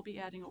projects will be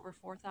adding over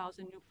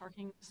 4,000 new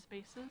parking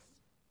spaces.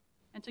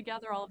 And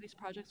together, all of these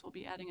projects will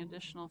be adding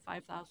additional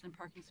 5,000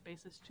 parking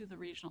spaces to the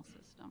regional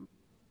system.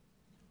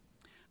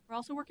 We're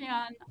also working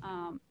on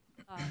an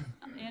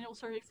annual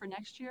survey for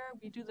next year.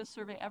 We do this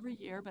survey every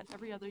year, but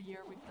every other year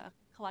we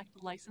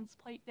collect license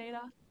plate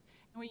data.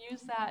 And we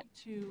use that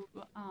to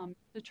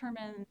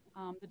determine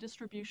the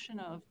distribution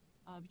of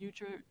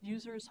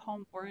users'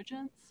 home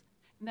origins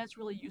And that's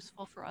really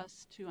useful for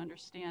us to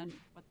understand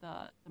what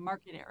the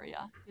market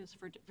area is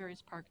for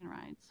various park and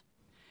rides.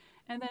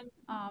 And then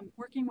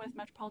working with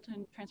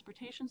Metropolitan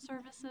Transportation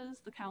Services,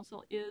 the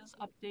council is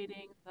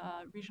updating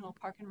the regional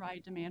park and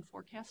ride demand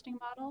forecasting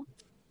model.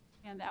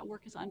 And that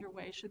work is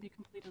underway, should be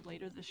completed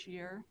later this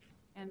year.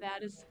 And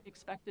that is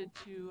expected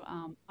to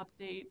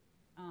update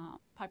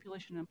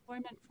population and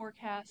employment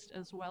forecast,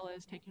 as well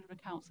as take into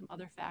account some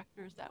other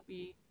factors that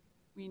we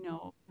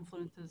know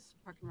influences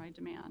park and ride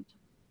demand.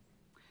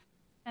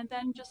 And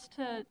then just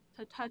to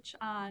touch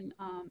on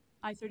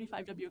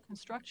I-35W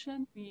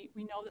construction, we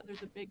know that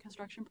there's a big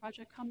construction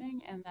project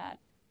coming and that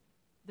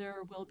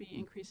there will be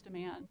increased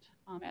demand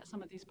at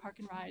some of these park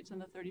and rides in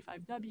the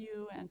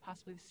 35W and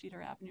possibly the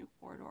Cedar Avenue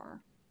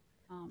corridor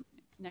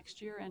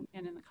next year and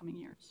in the coming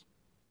years.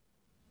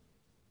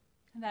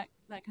 And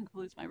that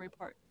concludes my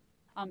report.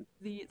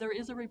 There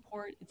is a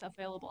report, it's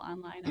available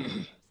online on the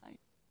website.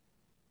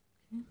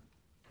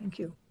 Thank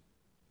you.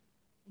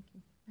 Thank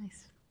you.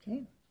 Nice.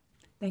 Okay.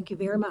 Thank you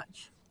very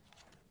much.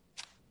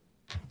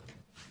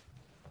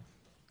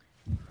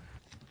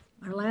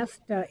 Our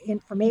last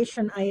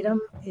information item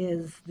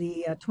is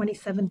the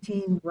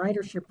 2017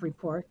 ridership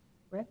report.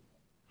 Brett?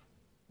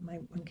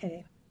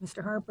 Okay.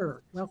 Mr.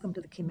 Harper, welcome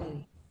to the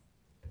committee.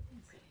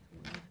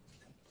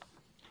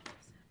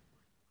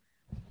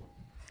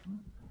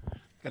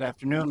 Good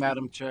afternoon,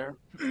 Madam Chair,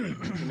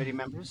 committee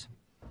members.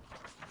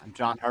 I'm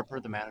John Harper,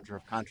 the Manager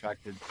of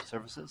Contracted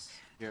Services,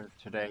 here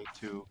today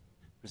to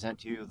present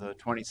to you the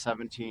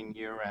 2017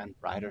 year-end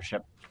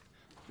ridership.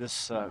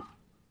 This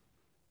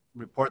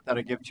report that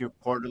I give to you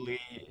quarterly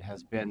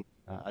has been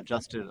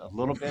adjusted a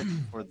little bit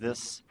for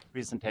this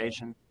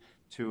presentation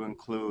to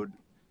include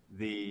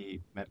the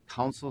Met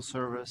Council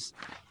service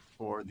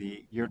for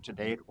the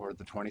year-to-date or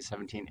the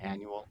 2017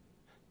 annual.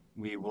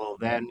 We will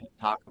then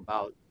talk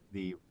about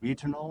the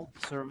regional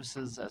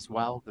services as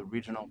well, the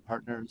regional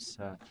partners,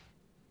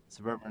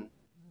 suburban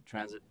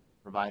transit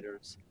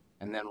providers,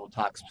 and then we'll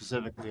talk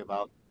specifically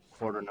about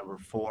quarter number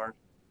 4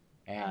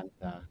 and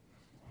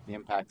the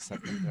impacts that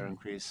their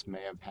increase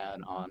may have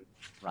had on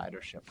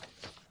ridership.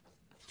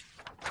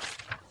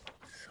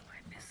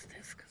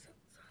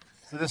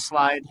 So this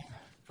slide,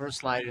 first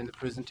slide in the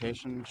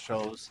presentation,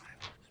 shows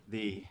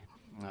the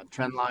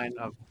trend line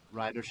of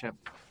ridership,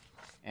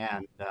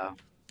 and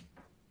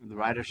the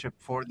ridership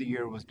for the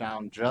year was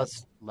down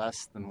just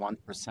less than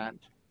 1%,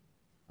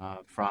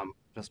 from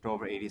just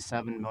over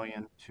 87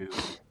 million to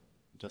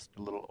just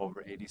a little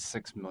over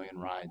 86 million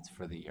rides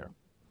for the year.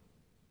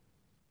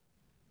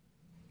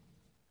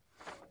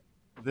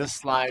 This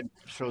slide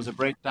shows a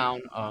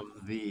breakdown of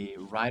the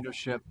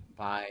ridership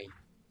by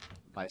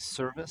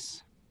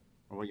service,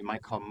 or what you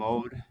might call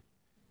mode.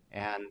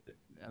 And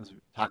as we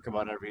talk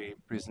about every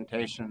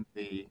presentation,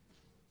 the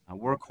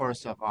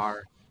workhorse of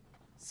our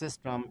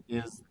system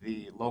is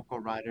the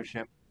local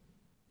ridership,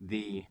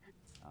 the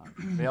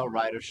rail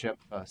ridership.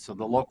 So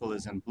the local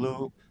is in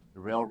blue,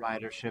 the rail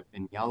ridership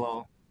in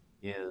yellow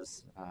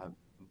is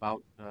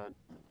about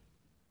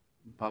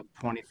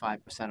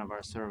 25% of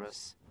our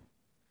service,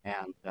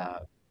 and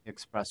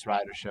express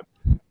ridership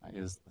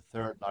is the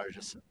third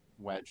largest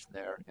wedge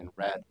there in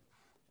red.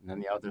 And then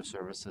the other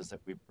services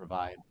that we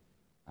provide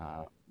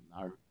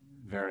are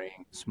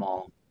varying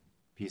small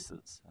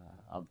pieces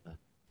of the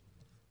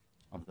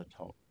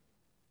total.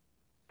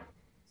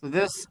 So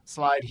this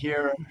slide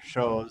here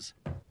shows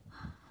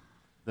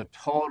the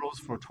totals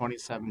for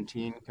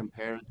 2017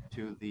 compared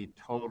to the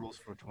totals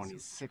for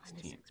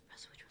 2016.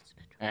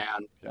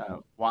 And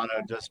want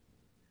to just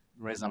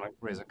raise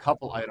a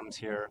couple items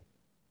here,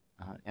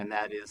 and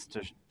that is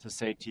to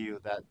say to you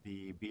that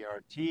the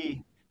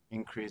BRT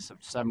increase of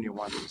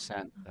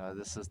 71%,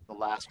 this is the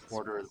last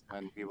quarter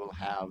when we will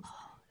have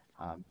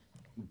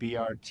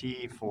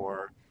BRT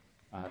for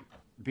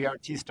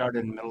BRT started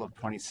in the middle of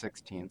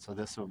 2016, so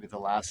this will be the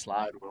last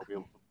slide where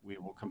we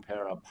will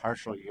compare a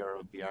partial year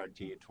of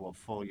BRT to a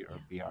full year of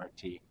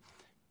BRT,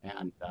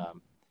 and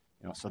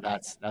so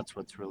that's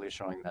what's really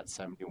showing that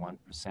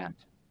 71%.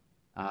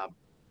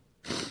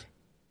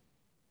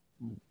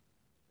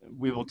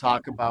 We will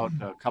talk about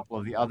a couple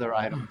of the other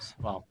items.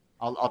 Well,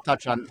 I'll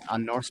touch on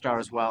North Star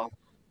as well.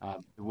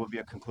 There will be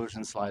a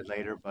conclusion slide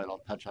later, but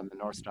I'll touch on the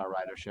North Star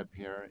ridership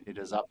here. It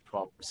is up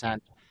 12%,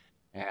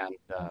 and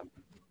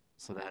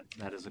so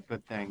that is a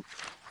good thing.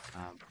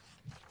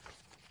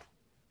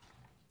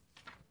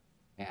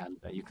 And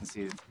you can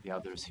see the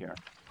others here.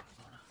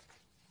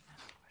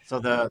 So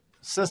the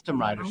system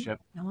ridership.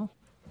 No.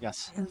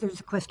 Yes. And there's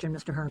a question,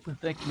 Mr. Harper.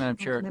 Thank you, Madam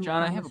Chair.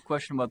 John, I have a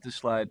question about this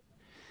slide.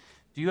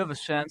 Do you have a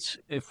sense,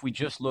 if we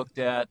just looked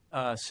at,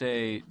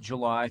 say,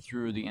 July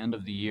through the end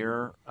of the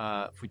year,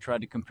 if we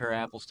tried to compare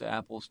apples to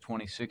apples,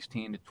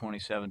 2016 to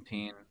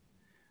 2017,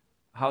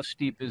 how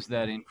steep is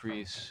that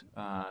increase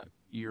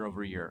year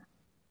over year?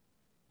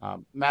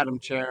 Madam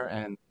Chair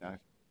and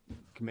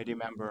committee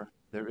member,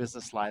 there is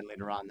a slide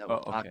later on that will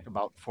talk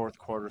about fourth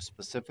quarter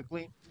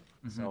specifically.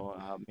 Mm-hmm.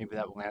 So maybe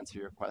that will answer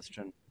your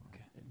question.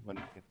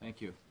 Okay. Thank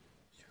you.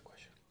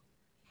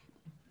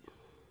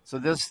 So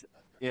this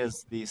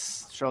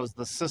shows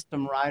the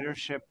system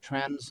ridership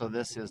trend. So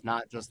this is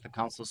not just the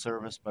council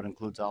service, but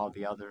includes all of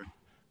the other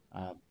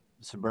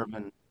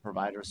suburban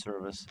provider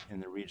service in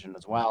the region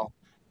as well.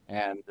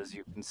 And as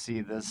you can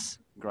see, this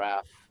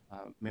graph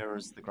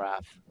mirrors the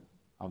graph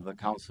of the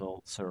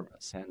council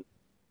service. And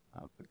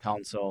the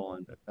council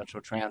and Metro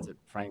Transit,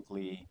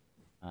 frankly,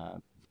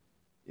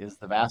 is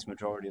the vast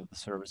majority of the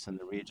service in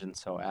the region.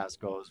 So as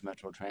goes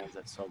Metro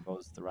Transit, so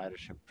goes the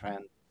ridership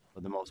trend for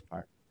the most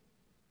part.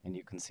 And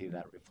you can see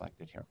that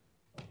reflected here.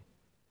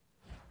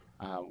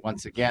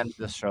 Once again,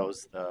 this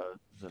shows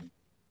the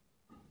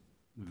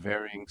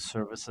varying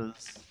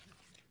services.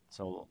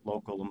 So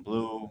local in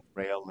blue,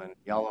 rail in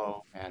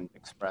yellow, and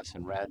express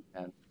in red,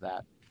 and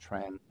that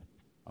trend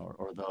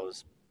or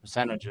those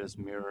percentages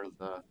mirror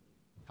the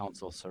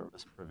council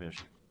service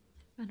provision.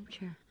 Madam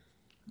Chair.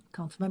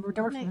 Councilmember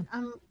Dorfman.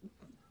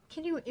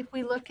 Can you, if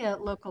we look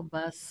at local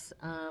bus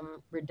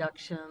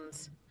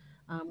reductions,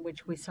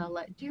 which we saw,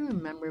 do you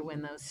remember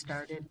when those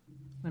started?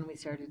 When we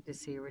started to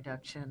see a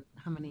reduction?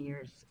 How many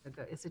years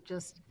ago? Is it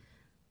just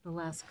the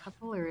last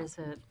couple, or is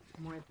it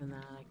more than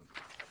that?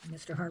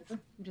 Mr. Harper?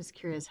 I'm just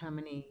curious how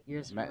many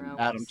years in a row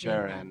Madam we've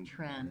Chair seen that and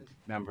trend.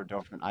 Member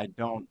Dorfman, I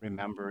don't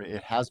remember.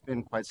 It has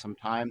been quite some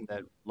time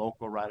that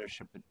local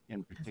ridership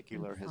in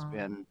particular has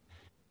been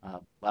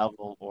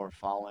level or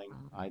falling.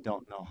 I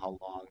don't know how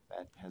long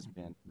that has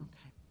been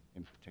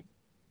in particular.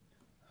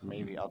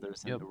 Maybe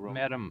others in the room.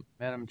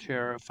 Madam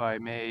Chair, if I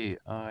may,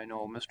 I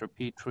know Mr.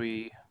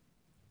 Petrie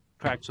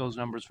tracks those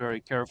numbers very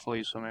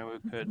carefully, so maybe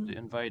we could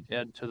invite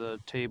Ed to the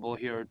table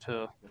here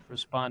to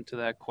respond to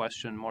that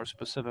question more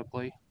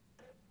specifically.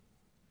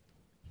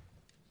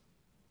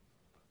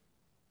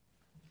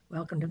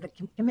 Welcome to the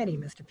committee,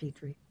 Mr.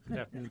 Petrie. Good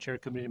afternoon, Chair,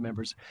 committee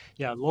members.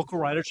 Yeah, local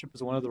ridership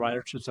is one of the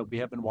riderships that we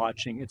have been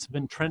watching. It's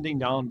been trending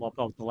down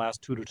about the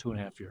last 2 to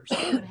 2.5 years.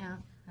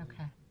 2.5,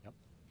 okay. Yep.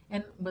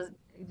 And was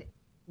it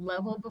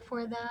level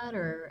before that,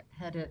 or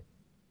had it?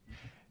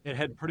 It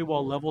had pretty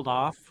well leveled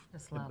off,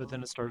 Level. but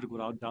then it started to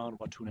go down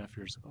about 2.5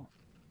 years ago.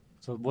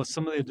 So what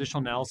some of the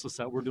additional analysis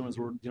that we're doing is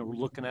we're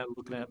looking at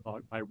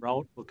by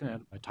route, looking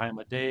at by time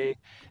of day,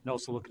 and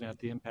also looking at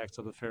the impacts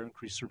of the fare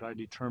increase to try to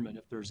determine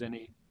if there's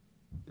any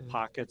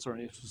pockets or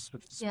any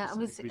specific. Yeah, I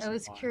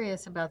was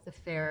curious about the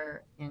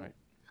fare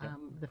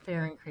the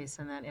fare increase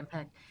and that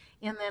impact,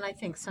 and then I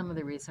think some of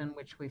the reason,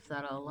 which we've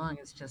thought all along,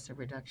 is just a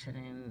reduction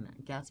in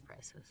gas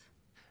prices.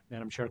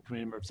 Madam Chair,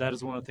 committee members, that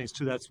is one of the things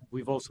too.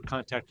 We've also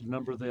contacted a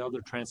number of the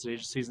other transit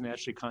agencies and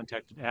actually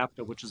contacted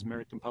APTA, which is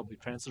American Public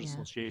Transit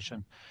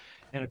Association,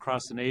 and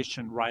across the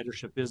nation,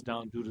 ridership is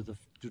down due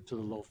to the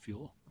low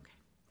fuel. Okay,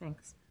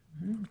 thanks.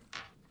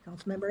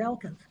 Councilmember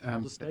Elkins.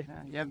 Stay.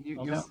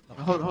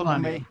 Hold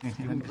on.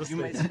 You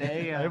may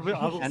stay. I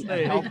will and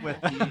stay. help with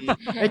the.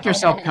 Make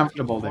yourself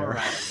comfortable there.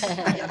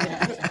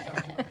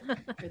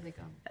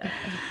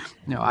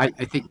 No, I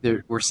think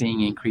that we're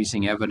seeing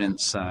increasing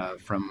evidence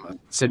from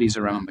cities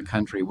around the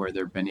country where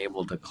they've been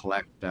able to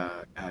collect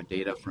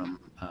data from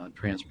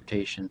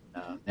transportation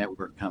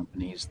network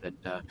companies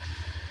that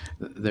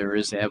there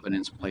is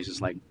evidence in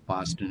places like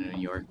Boston and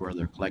New York where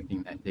they're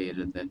collecting that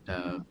data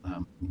that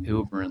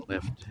Uber and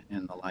Lyft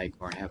and the like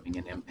are having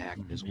an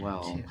impact as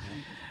well,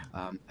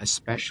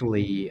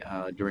 especially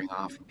during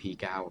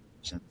off-peak hours.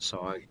 And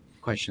so a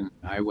question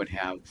I would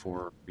have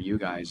for you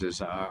guys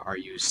is, are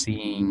you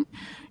seeing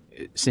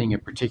a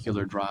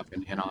particular drop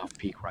in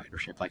off-peak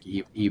ridership, like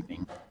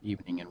evening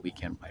and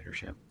weekend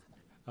ridership?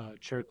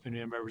 Chair,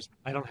 committee members,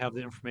 I don't have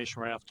the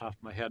information right off the top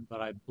of my head,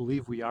 but I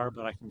believe we are,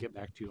 but I can get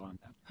back to you on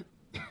that.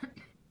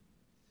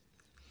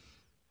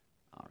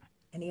 All right.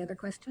 Any other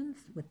questions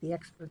with the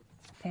expert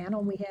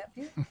panel we have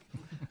here?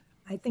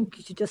 I think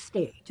you should just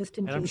stay, just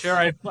in case. Madam Chair,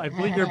 I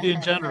believe you're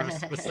being generous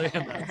with saying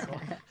that.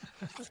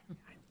 So.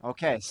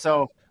 Okay,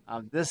 so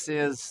this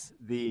is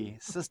the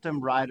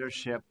system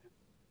ridership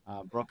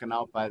broken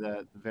out by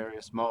the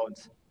various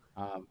modes,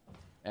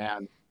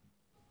 and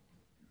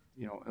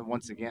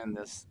once again,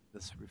 this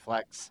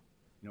reflects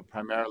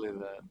primarily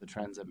the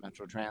trends at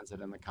Metro Transit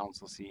and the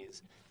council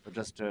sees. But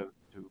just to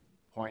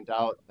point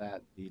out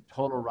that the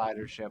total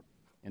ridership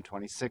in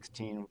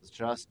 2016 was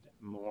just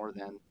more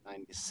than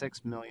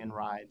 96 million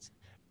rides.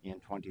 In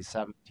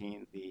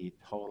 2017, the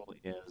total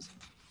is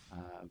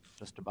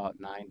just about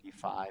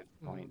 95.5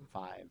 million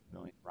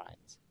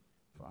rides,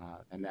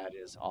 and that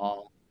is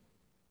all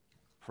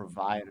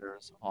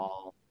providers,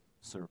 all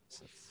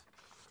services.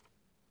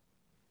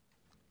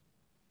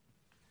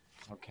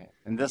 Okay,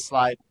 and this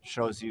slide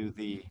shows you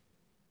the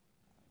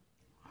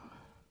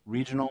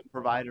regional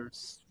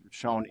providers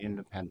shown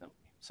independently.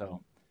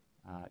 So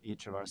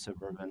each of our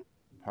suburban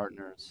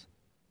partners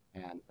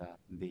and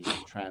the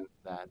trend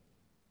that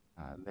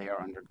they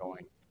are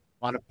undergoing.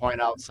 I want to point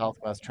out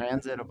Southwest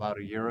Transit. About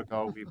a year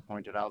ago, we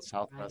pointed out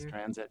Southwest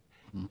Transit,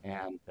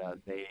 and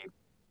they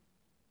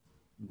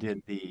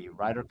did the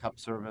Ryder Cup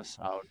service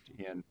out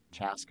in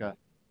Chaska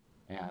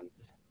and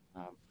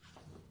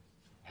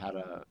had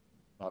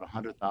about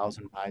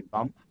 100,000 ride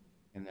bump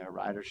in their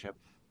ridership.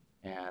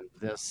 And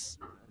the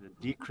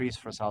decrease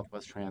for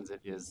Southwest Transit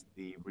is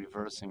the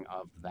reversing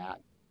of that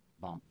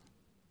bump.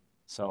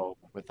 So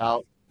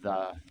without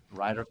the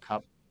Ryder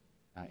Cup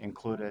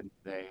included,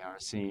 they are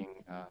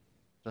seeing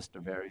just a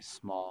very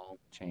small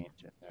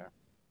change in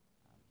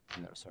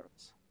their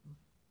service.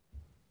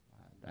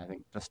 I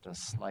think just a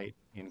slight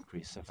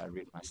increase if I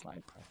read my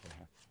slide correctly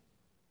here.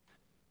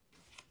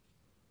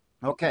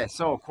 Okay,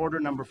 so quarter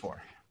number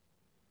 4.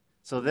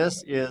 So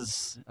this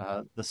is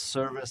the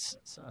service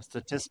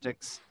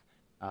statistics,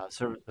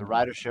 the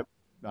ridership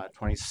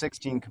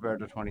 2016 compared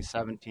to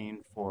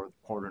 2017 for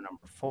quarter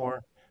number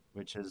 4,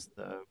 which is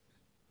the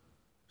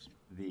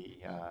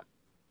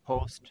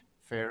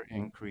post-fare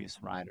increase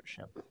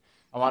ridership.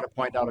 I want to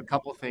point out a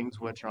couple things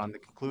which are on the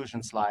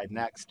conclusion slide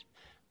next,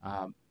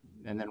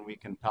 and then we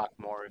can talk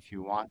more if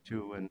you want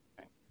to, and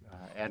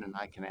Ed and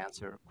I can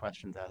answer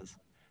questions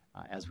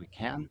as we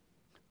can.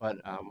 But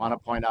I want to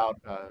point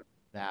out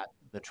that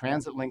the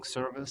Transit Link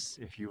service,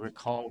 if you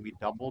recall, we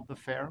doubled the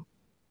fare.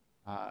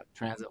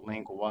 Transit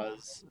Link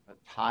was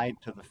tied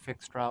to the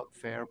fixed route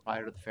fare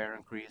prior to the fare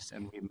increase,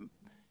 and we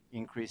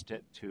increased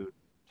it to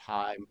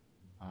tie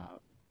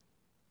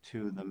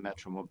to the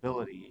Metro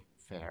Mobility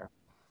fare.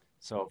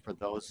 So for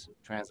those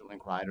Transit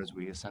Link riders,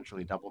 we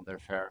essentially doubled their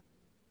fare,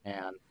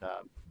 and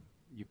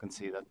you can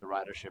see that the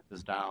ridership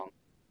is down.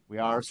 We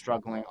are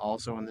struggling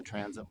also in the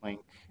Transit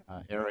Link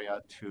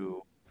area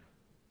to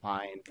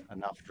find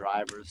enough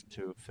drivers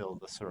to fill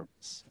the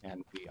service.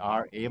 And we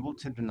are able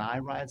to deny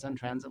rides on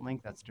Transit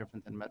Link. That's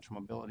different than Metro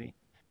Mobility.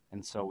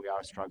 And so we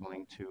are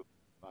struggling to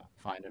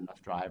find enough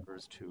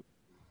drivers to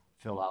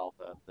fill all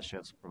the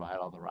shifts, provide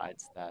all the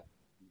rides that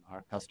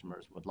our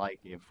customers would like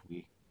if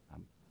we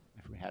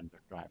had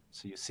their drivers.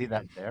 So you see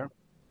that there.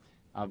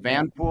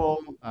 Vanpool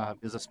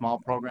is a small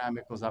program.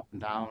 It goes up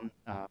and down.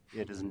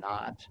 It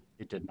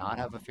did not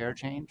have a fare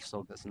change.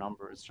 So this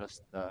number is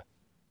just the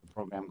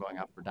program going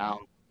up or down.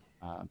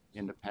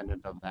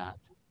 Independent of that.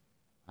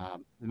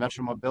 The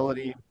Metro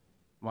Mobility,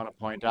 I want to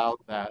point out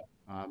that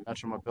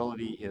Metro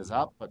Mobility is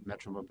up, but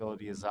Metro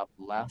Mobility is up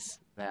less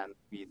than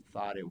we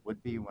thought it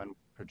would be when we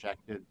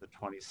projected the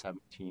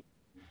 2017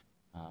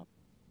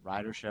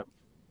 ridership.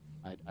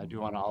 I do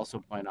want to also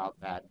point out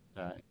that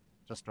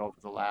just over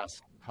the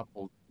last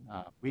couple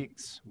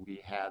weeks, we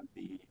had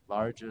the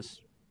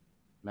largest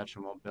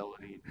Metro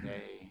Mobility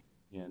day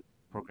in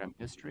program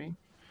history.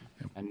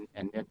 And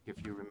Nick,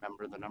 if you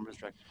remember the numbers,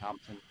 Director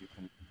Thompson, you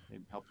can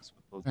maybe help us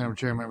with those. Madam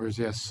Chair, members,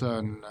 yes,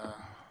 on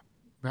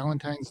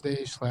Valentine's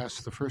Day /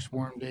 the first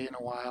warm day in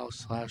a while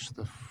 /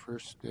 the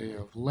first day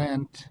of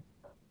Lent,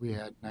 we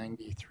had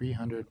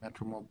 9,300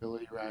 Metro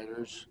Mobility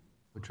riders,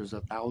 which was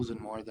 1,000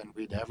 more than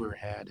we'd ever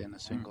had in a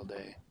single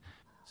day.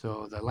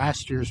 So the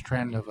last year's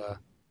trend of a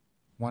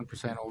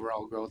 1%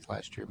 overall growth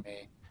last year,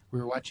 we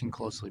were watching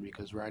closely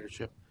because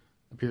ridership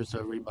appears to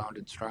have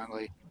rebounded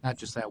strongly, not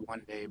just that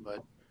one day,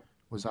 but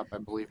was up, I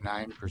believe,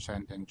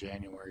 9% in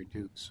January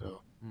too.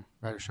 So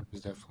ridership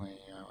is definitely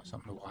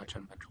something to watch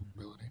on Metro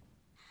Mobility.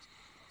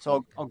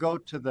 So I'll go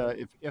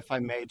to if I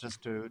may,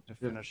 just to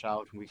finish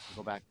out, and we can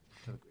go back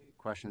to the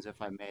questions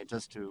if I may,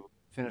 just to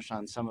finish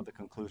on some of the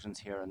conclusions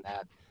here, and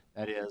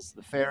that is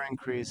the fare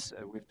increase,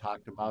 we've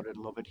talked about it a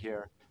little bit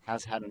here,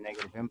 has had a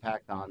negative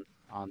impact on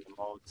the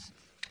modes.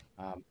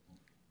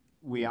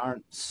 We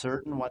aren't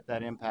certain what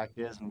that impact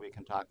is, and we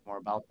can talk more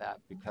about that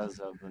because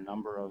of the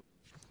number of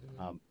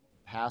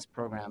past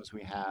programs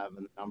we have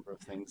and the number of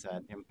things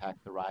that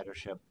impact the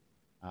ridership.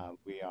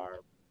 We are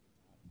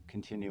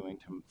continuing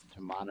to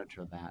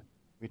monitor that.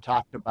 We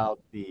talked about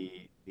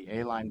the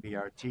A-Line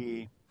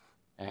BRT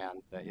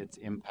and its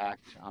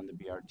impact on the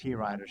BRT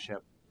ridership.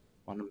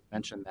 I want to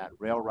mention that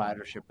rail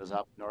ridership is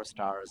up, North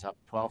Star is up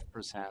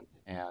 12%,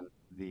 and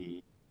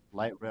the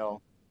light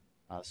rail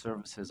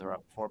services are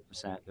up 4%,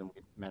 and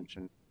we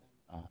mentioned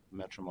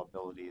Metro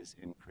Mobility's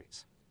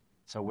increase.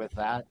 So with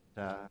that,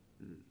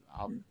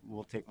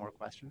 we'll take more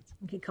questions.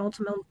 Okay,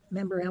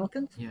 Councilmember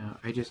Elkins? Yeah,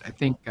 I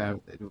think I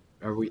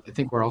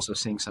think we're also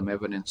seeing some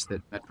evidence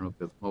that Metro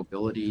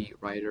Mobility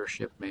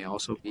ridership may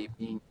also be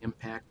being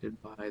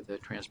impacted by the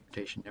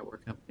transportation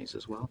network companies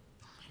as well.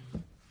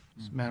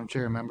 Madam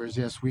Chair, members,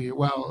 yes, at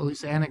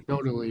least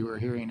anecdotally, we're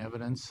hearing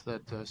evidence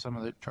that some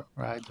of the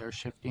rides are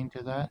shifting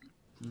to that.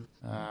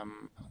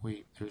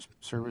 There's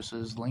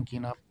services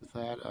linking up with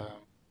that.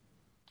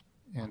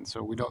 And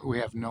so we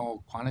have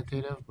no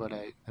quantitative, but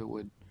it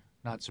would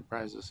not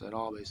surprise us at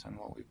all based on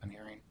what we've been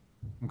hearing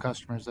from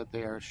customers that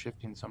they are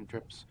shifting some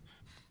trips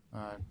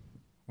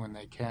when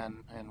they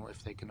can and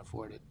if they can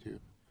afford it to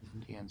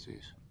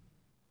TNCs.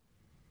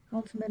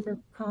 Councilmember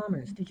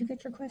Commerce, did you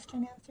get your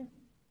question answered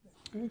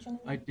originally?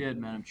 I did,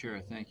 Madam Chair.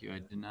 Thank you. I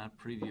did not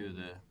preview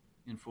the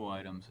info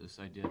items as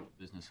I did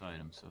business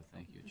items, so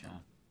thank you, John.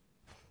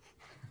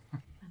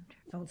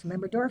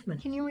 Councilmember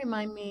Dorfman. Can you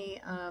remind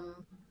me,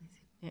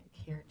 Nick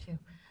here too,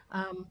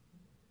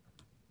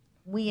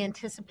 we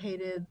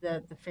anticipated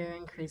that the fare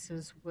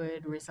increases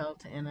would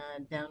result in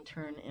a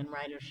downturn in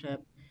ridership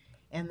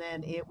and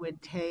that it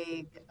would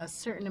take a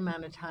certain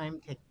amount of time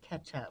to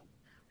catch up.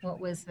 What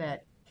was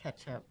that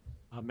catch up?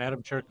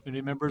 Madam Chair,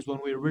 committee members, when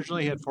we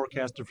originally had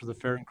forecasted for the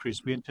fare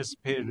increase, we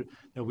anticipated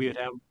that we would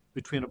have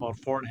between about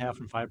 4.5%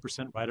 and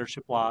 5%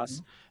 ridership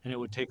loss, and it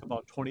would take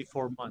about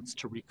 24 months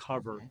to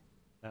recover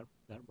that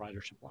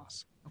ridership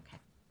loss. Okay,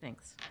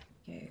 thanks.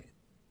 Okay.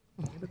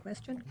 You have a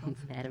question?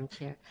 Madam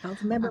Chair.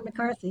 Councilmember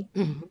McCarthy.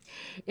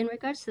 In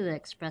regards to the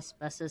express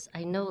buses,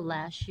 I know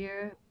last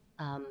year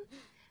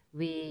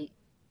we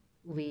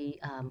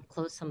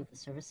closed some of the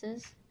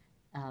services,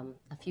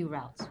 a few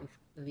routes.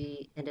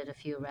 We ended a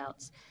few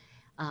routes.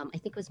 I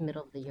think it was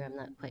middle of the year. I'm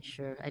not quite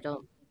sure. I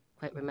don't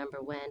quite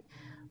remember when.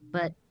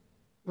 But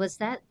was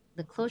that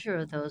the closure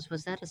of those?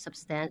 Was that a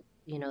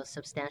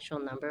substantial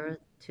number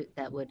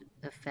that would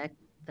affect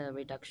the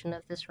reduction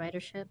of this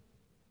ridership?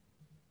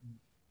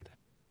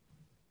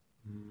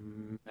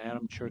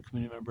 Madam Chair,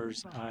 committee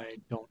members, I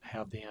don't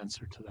have the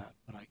answer to that,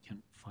 but I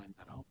can find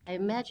that out. I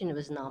imagine it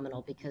was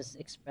nominal because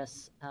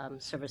express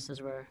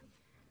services were,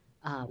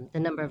 the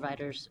number of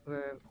riders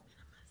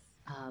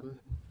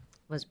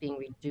was being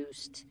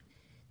reduced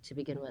to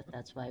begin with.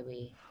 That's why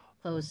we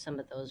closed some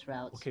of those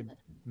routes. Okay,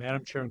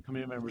 Madam Chair and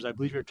committee members, I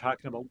believe you're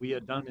talking about we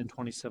had done in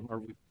 27, or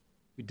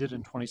we did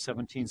in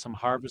 2017 some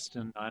harvest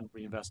and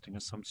non-reinvesting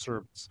of some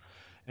service.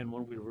 And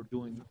when we were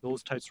doing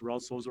those types of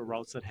routes, those are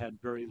routes that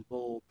had very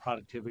low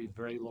productivity,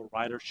 very low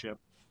ridership.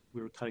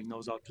 We were cutting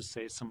those out to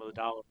save some of the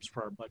dollars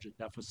for our budget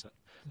deficit.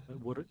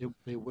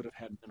 They would have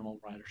had minimal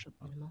ridership.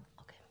 Minimal?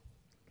 Okay.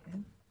 Okay.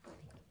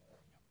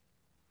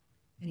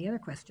 Any other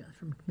questions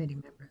from committee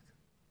members?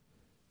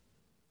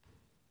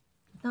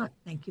 If not,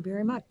 thank you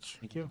very much.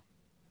 Thank you.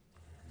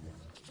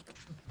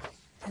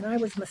 And I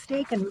was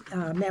mistaken,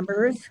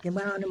 members. I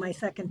went on to my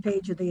second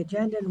page of the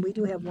agenda, and we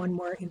do have one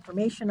more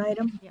information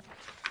item. Yep.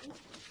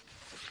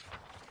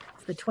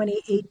 It's the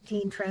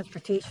 2018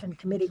 Transportation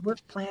Committee Work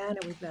Plan,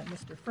 and we've got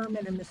Mr.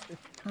 Furman and Mr.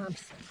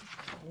 Thompson.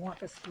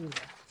 Walk us through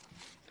that.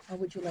 How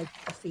would you like to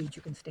proceed?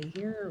 You can stay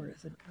here, or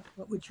is it,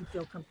 what would you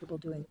feel comfortable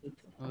doing?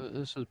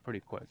 This is pretty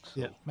quick.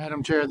 So. Yeah,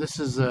 Madam Chair, this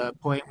is a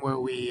point where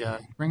we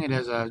bring it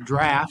as a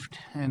draft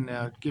and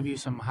give you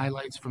some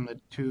highlights from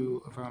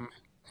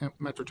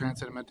Metro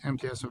Transit and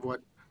MTS of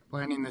what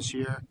planning this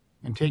year,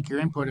 and take your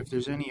input if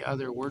there's any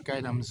other work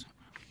items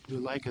you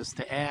would like us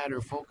to add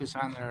or focus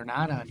on that are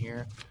not on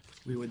here.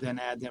 We would then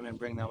add them and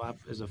bring them up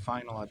as a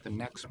final at the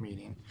next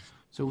meeting.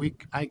 So we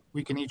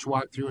can each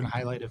walk through and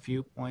highlight a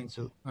few points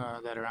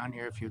that are on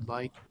here if you'd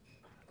like.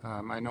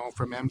 I know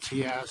from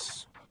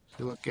MTS, if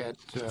you look at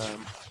the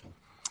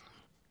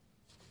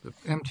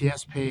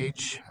MTS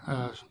page,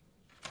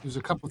 there's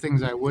a couple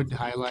things I would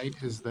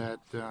highlight is that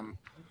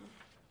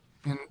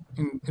in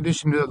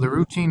addition to the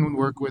routine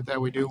work that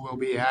we do, we'll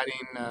be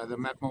adding the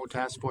METMO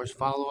Task Force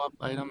follow-up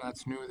item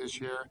that's new this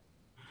year.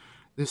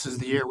 This is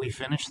the year we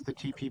finished the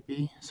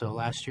TPP. So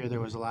last year there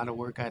was a lot of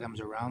work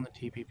items around the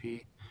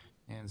TPP.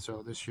 And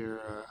so this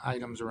year,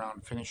 items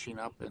around finishing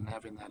up and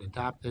having that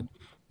adopted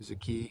is a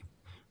key.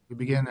 We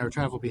begin our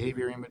travel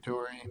behavior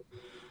inventory.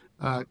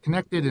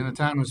 Connected and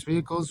autonomous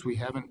vehicles, we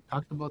haven't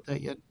talked about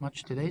that yet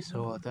much today,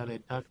 so I thought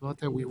I'd talk about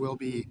that.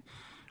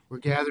 We're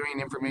gathering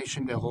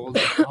information to hold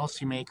a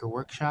policymaker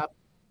workshop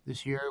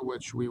this year,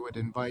 which we would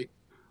invite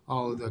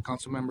all of the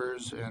council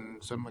members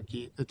and some of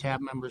the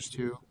TAB members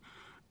to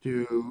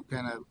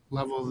kind of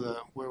level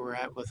where we're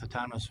at with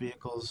autonomous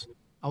vehicles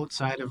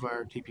outside of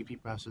our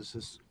TPP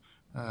processes.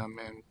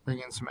 And bring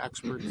in some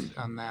experts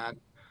on that.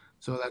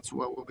 So that's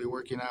what we'll be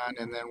working on.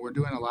 And then we're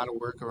doing a lot of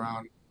work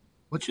around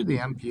what should the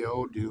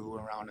MPO do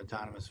around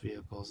autonomous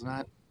vehicles.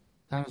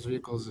 Autonomous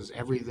vehicles is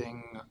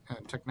everything,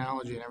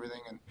 technology and everything,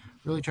 and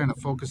really trying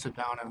to focus it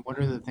down on what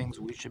are the things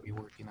we should be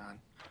working on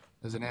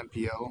as an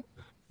MPO.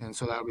 And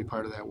so that'll be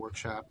part of that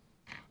workshop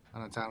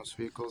on autonomous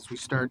vehicles. We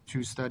start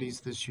 2 studies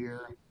this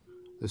year,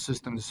 the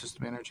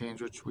system-to-system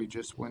interchange, which we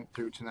just went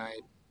through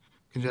tonight.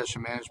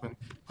 Congestion management,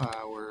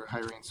 we're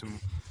hiring some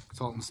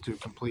consultants to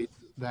complete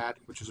that,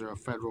 which is a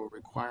federal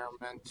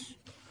requirement.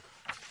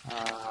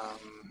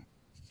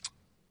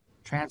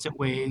 Transit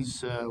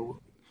ways,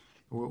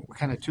 we're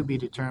kind of to be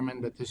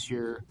determined, but this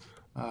year,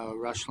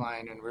 Rush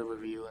Line and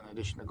Riverview, in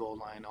addition to Gold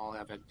Line, all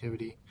have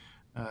activity.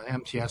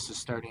 MTS is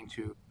starting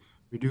to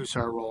reduce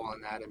our role in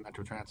that, and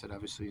Metro Transit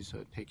obviously is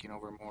taking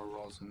over more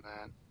roles in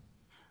that.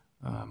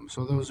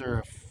 So those are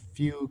a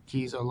few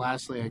keys.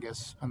 Lastly, I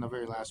guess on the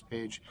very last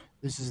page,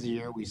 this is the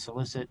year we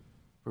solicit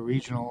for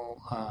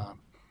regional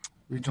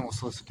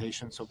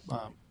solicitation, so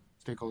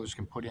stakeholders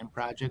can put in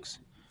projects.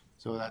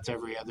 So that's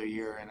every other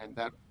year, and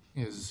that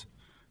is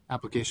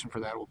application for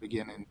that will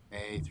begin in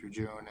May through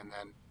June, and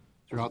then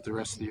throughout the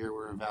rest of the year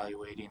we're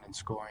evaluating and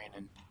scoring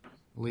and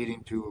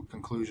leading to a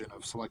conclusion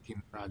of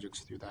selecting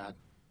projects through that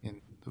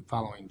in the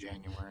following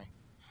January.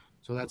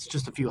 So that's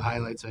just a few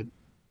highlights.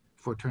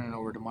 Before turning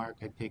over to Mark,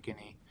 I'd take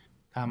any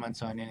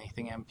comments on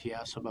anything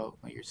MTS about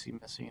what you see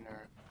missing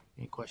or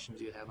any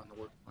questions you have on the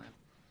work plan.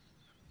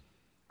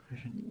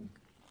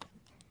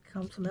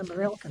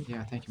 Councilmember Elkin.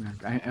 Yeah, thank you,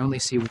 Madam. I only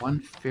see one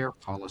fare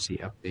policy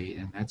update,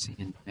 and that's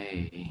in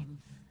May.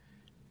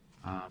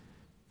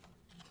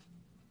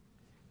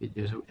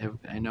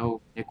 I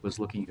know Nick was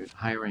looking at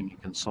hiring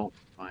a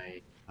consultant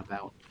by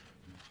about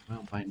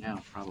Well, by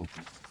now, probably.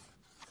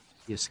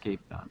 He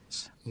escaped on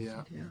us.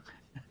 Yeah.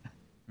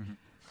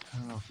 I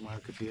don't know if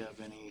Mark, if you have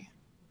any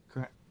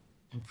current,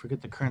 I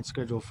forget the current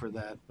schedule for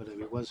that, but if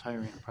it was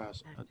hiring a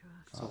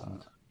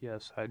consultant.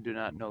 Yes, I do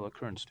not know the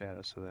current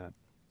status of that.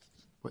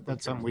 But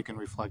that's something we can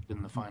reflect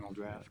in the final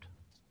draft.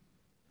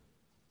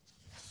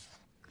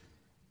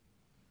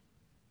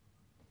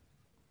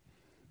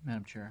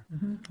 Madam Chair.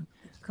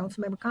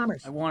 Councilmember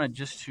Commerce. I wanted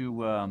just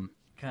to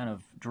kind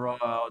of draw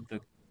out the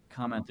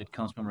comment that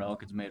Councilmember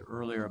Elkins made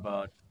earlier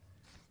about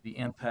the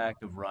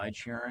impact of ride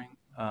sharing.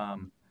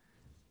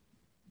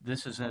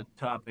 This is a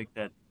topic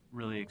that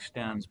really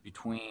extends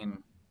between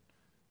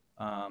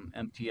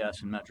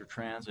MTS and Metro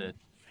Transit.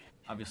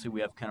 Obviously,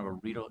 we have kind of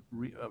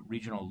a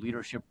regional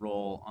leadership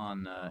role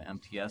on the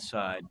MTS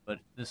side, but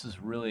this is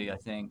really, I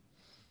think,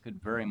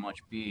 could very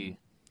much be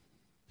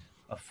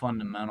a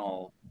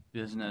fundamental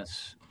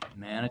business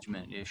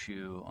management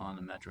issue on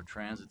the Metro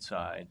Transit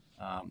side.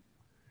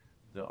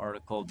 The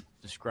article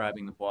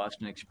describing the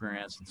Boston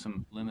experience and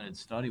some limited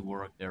study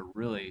work there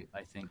really,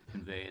 I think,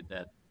 conveyed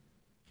that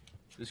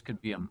this could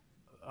be a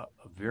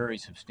very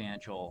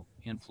substantial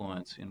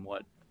influence in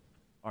what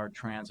our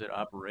transit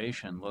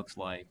operation looks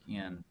like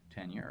in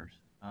 10 years.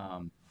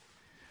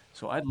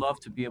 So I'd love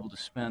to be able to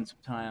spend some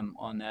time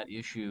on that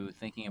issue,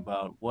 thinking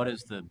about what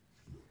is the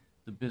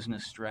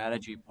business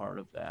strategy part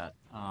of that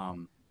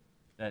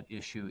that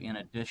issue, in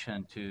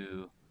addition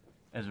to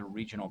as a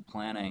regional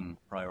planning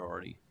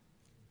priority.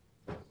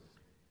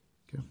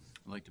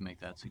 I'd like to make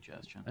that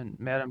suggestion. And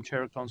Madam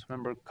Chair,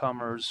 Councilmember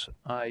Cummers,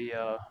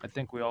 I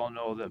think we all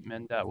know that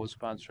MnDOT was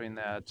sponsoring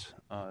that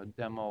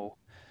demo,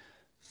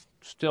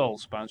 still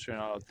sponsoring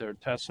out their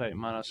test site in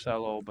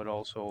Monticello, but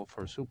also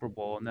for Super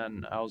Bowl. And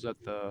then I was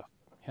at the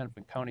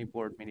Hennepin County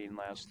Board meeting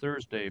last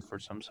Thursday for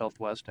some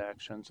Southwest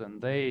actions,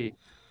 and they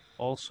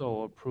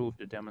also approved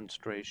a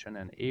demonstration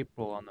in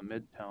April on the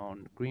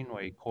Midtown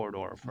Greenway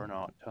corridor for an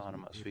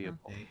autonomous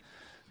vehicle.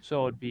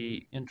 So it'd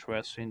be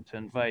interesting to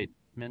invite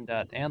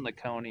MnDOT and the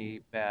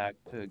county back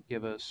to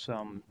give us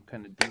some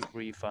kind of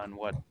debrief on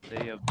what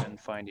they have been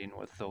finding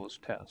with those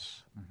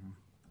tests.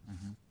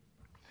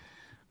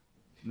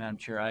 Madam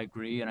Chair, I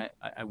agree, and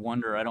I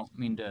wonder, I don't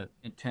mean to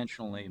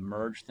intentionally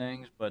merge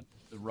things, but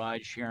the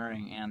ride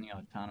sharing and the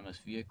autonomous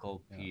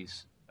vehicle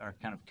piece are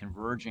kind of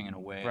converging in a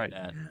way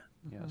that,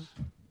 yes,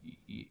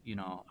 you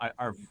know,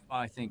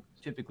 I think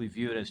typically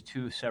viewed as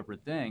two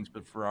separate things,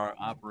 but for our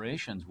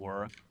operations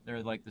work,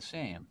 they're like the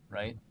same,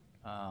 right?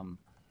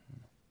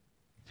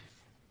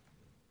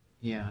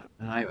 Yeah,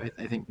 and I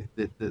think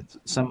that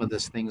some of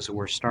these things that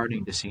we're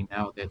starting to see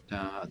now that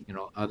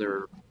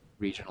other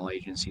regional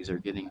agencies are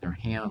getting their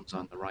hands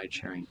on the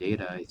ride-sharing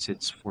data.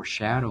 It's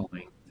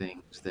foreshadowing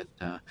things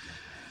that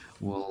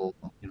will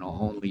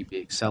only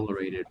be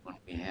accelerated when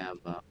we have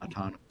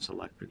autonomous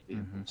electric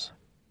vehicles.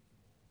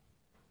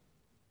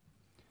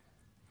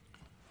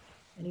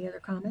 Any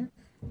other comments?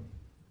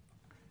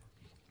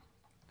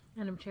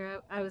 Madam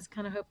Chair, I was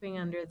kind of hoping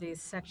under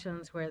these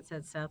sections where it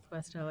said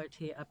Southwest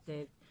LRT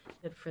update,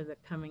 that for the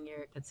coming year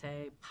it could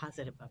say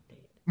positive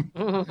update.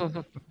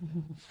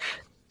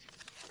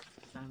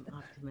 So I'm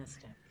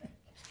optimistic.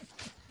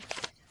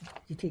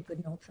 You take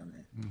good notes on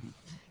that.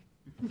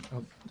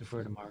 I'll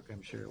defer to Mark,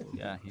 I'm sure.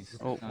 Yeah, he's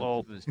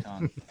well,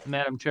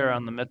 Madam Chair,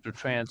 on the Metro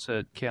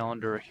Transit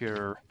calendar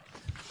here,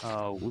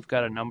 we've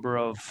got a number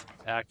of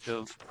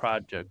active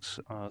projects,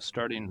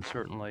 starting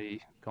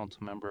certainly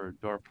Councilmember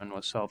Dorfman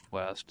with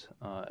Southwest,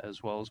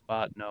 as well as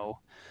Botno.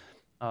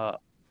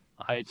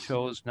 I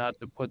chose not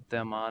to put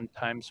them on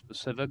time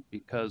specific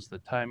because the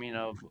timing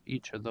of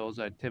each of those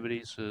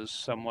activities is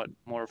somewhat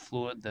more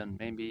fluid than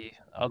maybe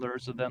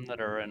others of them that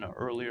are in an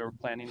earlier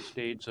planning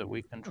stage that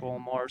we control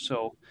more.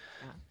 So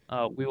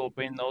we will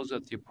bring those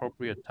at the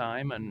appropriate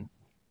time, and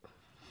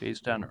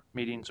based on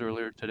meetings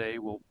earlier today,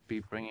 we'll be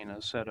bringing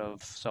a set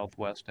of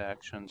Southwest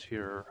actions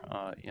here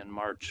in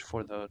March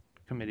for the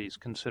committee's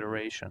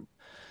consideration.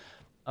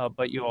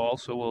 But you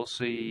also will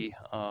see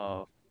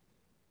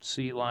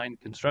C-line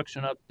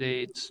construction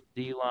updates,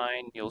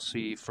 D-line, you'll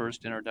see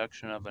first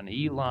introduction of an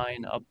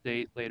E-line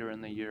update later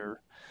in the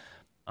year.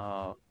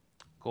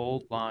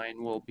 Gold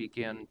line will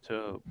begin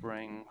to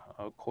bring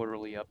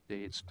quarterly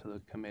updates to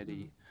the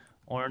committee.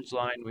 Orange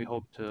line, we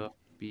hope to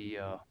be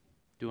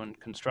doing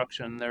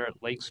construction there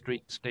at Lake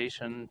Street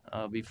Station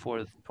before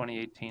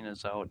 2018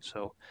 is out.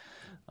 So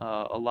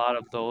a lot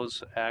of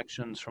those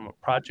actions from a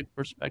project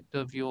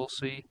perspective you'll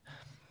see.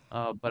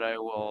 But I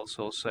will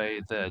also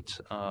say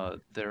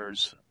that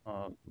there's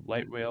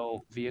light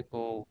rail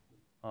vehicle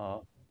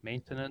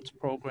maintenance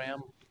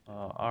program.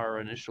 Our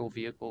initial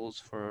vehicles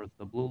for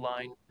the Blue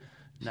Line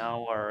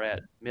now are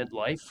at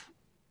midlife.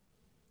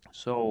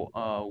 So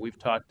we've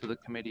talked to the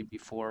committee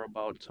before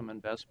about some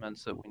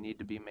investments that we need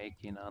to be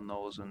making on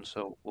those, and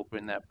so we'll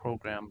bring that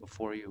program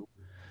before you.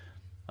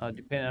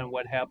 Depending on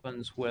what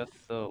happens with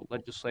the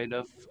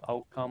legislative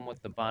outcome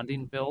with the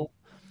bonding bill,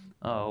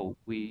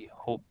 we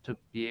hope to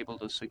be able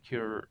to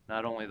secure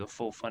not only the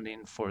full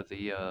funding for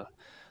the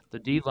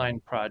D-line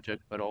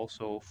project, but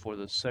also for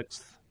the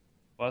 6th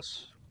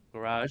bus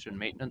garage and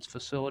maintenance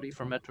facility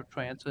for Metro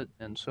Transit.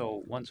 And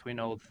so once we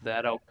know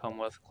that outcome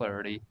with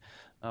clarity,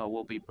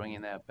 we'll be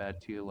bringing that back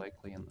to you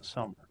likely in the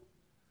summer.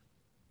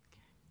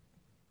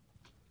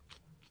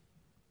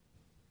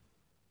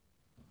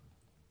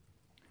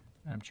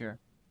 Madam Chair.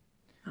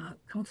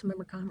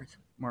 Councilmember Commerce.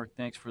 Mark,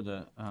 thanks for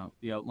the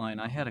outline.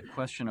 I had a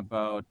question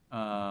about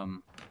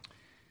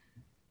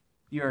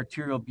your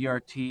arterial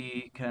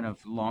BRT kind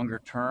of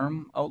longer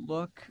term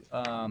outlook.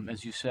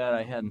 As you said,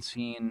 I hadn't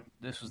seen,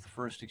 this was the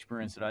first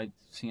experience that I'd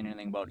seen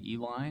anything about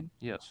E-line.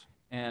 Yes.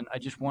 And I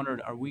just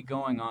wondered, are we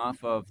going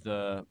off of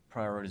the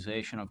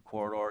prioritization of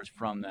corridors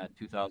from that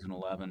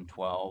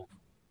 2011-12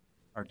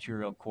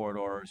 arterial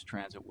corridors,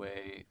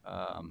 transitway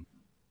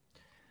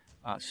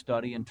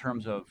study in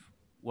terms of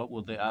what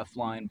will the F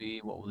line be,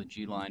 what will the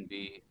G line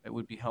be? It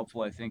would be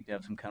helpful, I think, to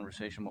have some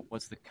conversation about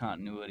what's the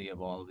continuity of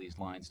all of these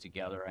lines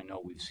together. I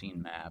know we've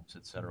seen maps,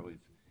 et cetera.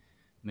 We've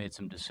made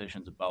some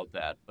decisions about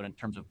that. But in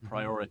terms of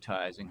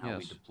prioritizing how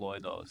we deploy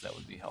those, that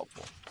would be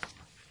helpful.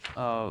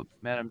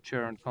 Madam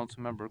Chair and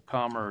Councilmember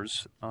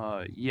Commerce,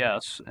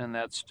 yes, and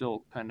that's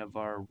still kind of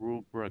our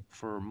rubric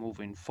for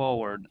moving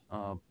forward.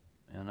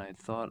 And I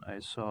thought I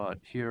saw it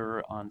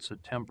here on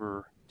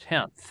September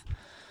 10th.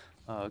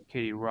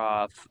 Katie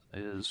Roth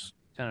is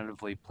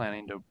tentatively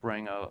planning to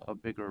bring a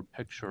bigger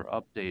picture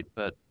update,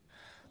 but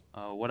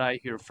what I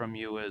hear from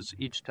you is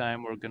each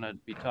time we're going to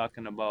be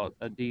talking about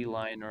a D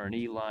line or an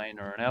E line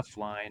or an F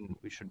line,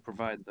 we should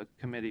provide the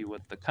committee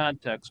with the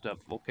context of,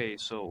 okay,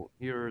 so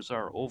here's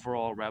our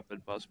overall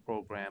rapid bus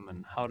program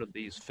and how do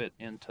these fit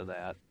into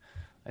that?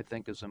 I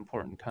think is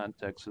important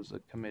context as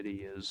the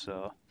committee is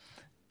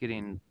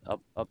getting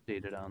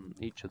updated on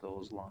each of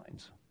those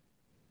lines.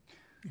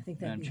 I think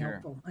that'd be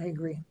helpful. I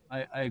agree.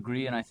 I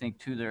agree, and I think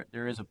too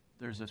there's a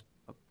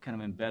kind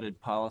of embedded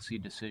policy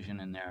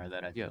decision in there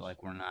that I feel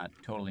like we're not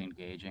totally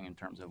engaging in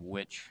terms of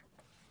which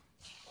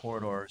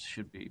corridors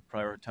should be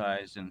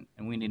prioritized, and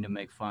we need to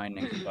make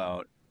findings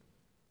about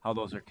how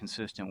those are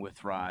consistent with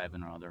Thrive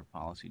and our other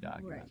policy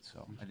documents.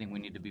 Right. So I think we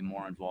need to be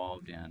more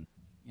involved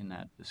in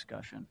that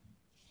discussion.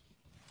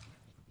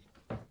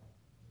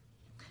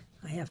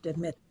 I have to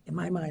admit, in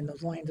my mind,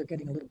 those lines are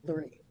getting a little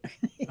blurry.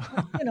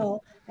 You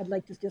know, I'd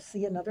like to just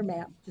see another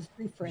map, just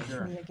refresh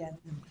me again.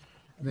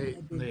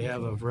 They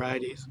have a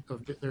variety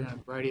they're in a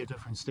variety of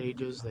different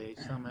stages.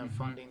 Some have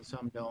funding,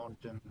 some don't,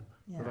 and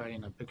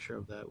providing a picture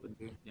of that would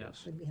be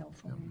would be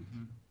helpful.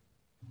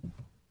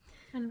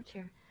 Madam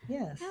Chair.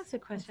 Yes. That's a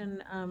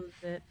question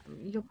that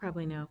you'll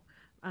probably know.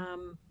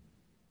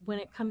 When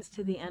it comes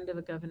to the end of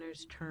a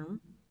governor's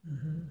term,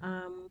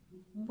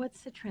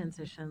 what's the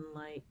transition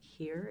like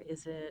here?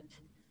 Is it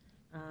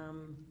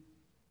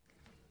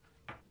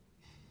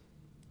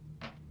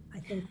I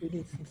think we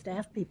need some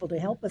staff people to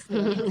help us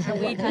with what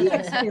we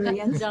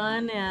experience.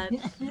 Done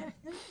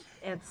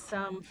at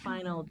some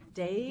final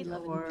date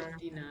or?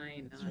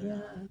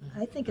 Yeah,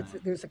 I think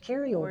there's a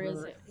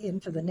carryover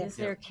into the next. Is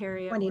there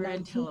carryover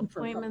until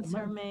appointments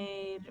are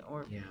made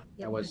or?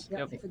 It's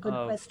a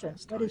good question.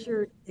 What is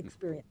your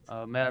experience?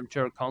 Madam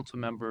Chair, council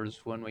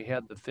members, when we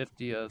had the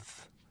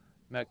 50th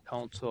Met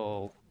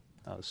Council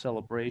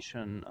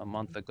celebration a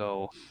month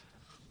ago,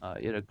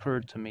 it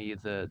occurred to me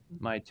that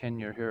my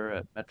tenure here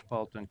at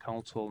Metropolitan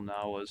Council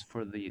now is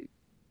for the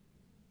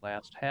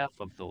last half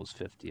of those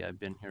 50. I've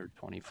been here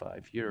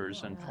 25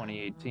 years in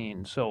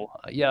 2018. So,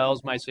 yeah, that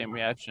was my same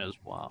reaction as,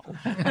 wow.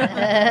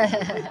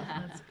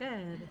 That's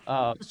good.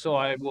 So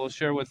I will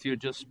share with you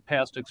just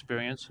past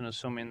experience, and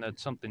assuming that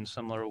something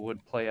similar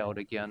would play out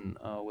again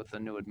with the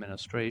new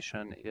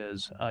administration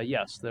is,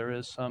 yes, there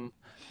is some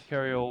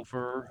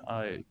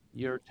carryover.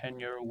 Your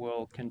tenure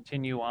will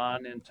continue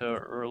on into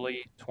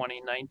early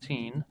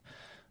 2019.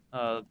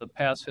 The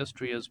past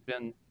history has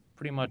been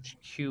pretty much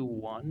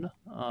Q1.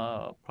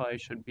 Probably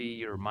should be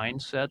your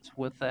mindset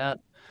with that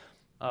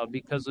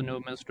because the new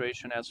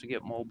administration has to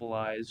get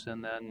mobilized,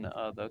 and then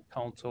the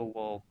council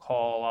will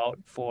call out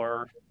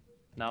for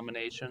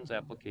nominations,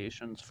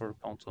 applications for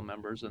council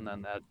members, and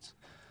then that's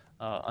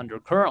under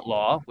current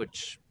law,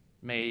 which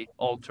may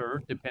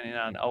alter depending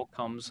on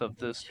outcomes of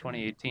this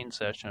 2018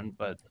 session,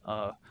 but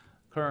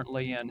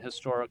currently and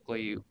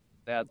historically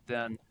that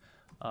then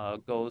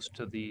goes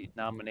to the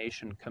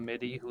nomination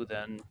committee, who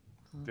then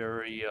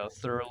very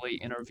thoroughly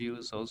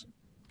interviews those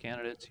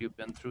candidates. You've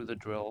been through the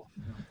drill.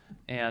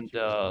 And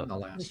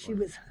she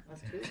was.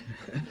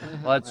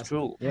 Well, that's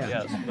true. Yeah.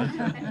 Yes,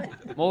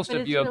 but most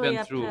of you have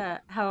been through. To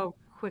how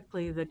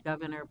quickly the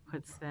governor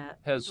puts that,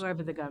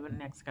 whoever the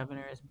next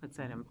governor is, puts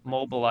that in place.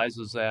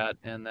 Mobilizes that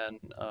and then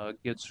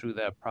gets through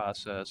that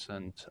process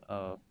and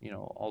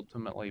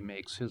ultimately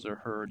makes his or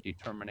her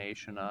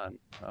determination on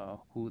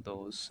who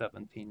those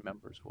 17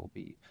 members will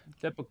be.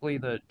 Typically,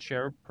 the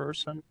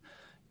chairperson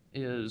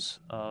is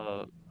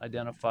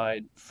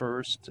identified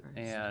first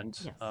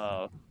and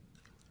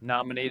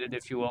nominated,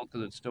 if you will,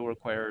 because it still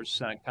requires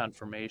Senate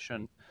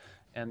confirmation,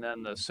 and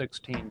then the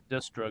 16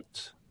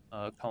 districts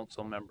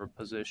council member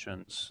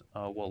positions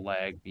will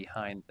lag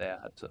behind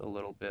that a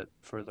little bit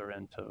further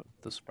into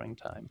the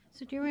springtime.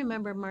 So do you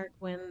remember, Mark,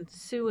 when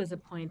Sue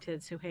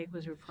Haig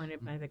was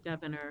appointed by the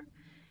governor,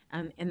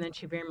 and then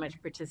she very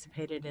much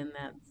participated in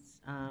that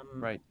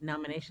Right.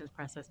 nominations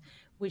process.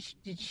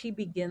 Did she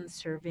begin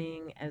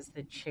serving as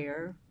the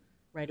chair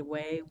right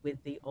away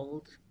with the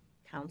old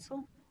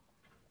council?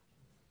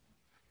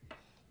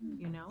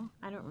 You know,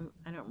 I don't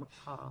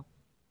recall.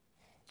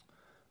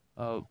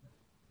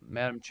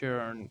 Madam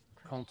Chair and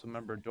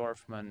Councilmember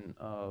Dorfman,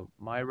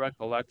 my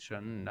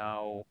recollection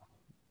now,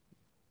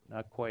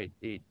 not quite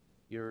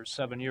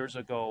 7 years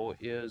ago,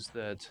 is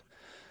that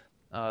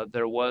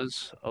there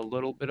was a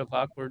little bit of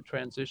awkward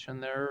transition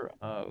there.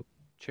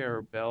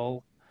 Chair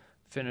Bell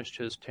finished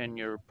his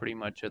tenure pretty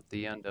much at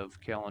the end of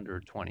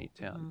calendar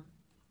 2010.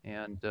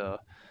 And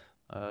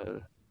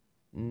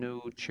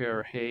new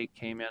Chair Haig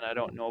came in. I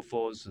don't know if it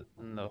was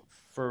in the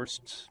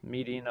first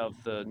meeting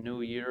of the new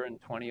year in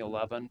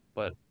 2011,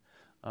 but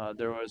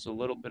there was a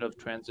little bit of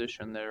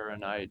transition there.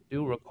 And I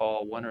do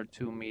recall 1 or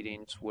 2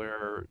 meetings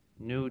where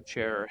new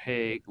Chair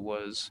Haig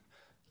was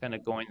kind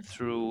of going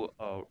through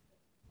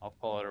I'll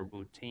call it a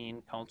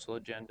routine council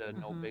agenda,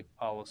 no big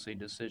policy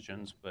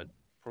decisions, but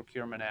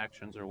procurement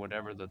actions or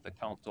whatever that the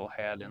council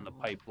had in the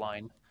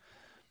pipeline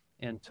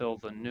until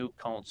the new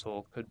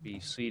council could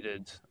be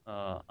seated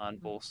on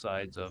both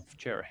sides of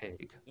Chair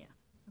Haig. Yeah.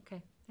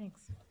 Okay.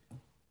 Thanks.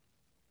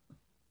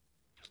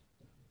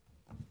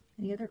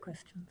 Any other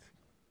questions?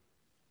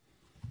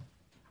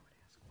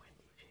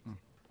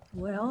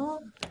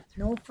 Well,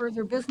 no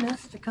further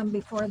business to come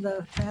before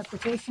the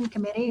Transportation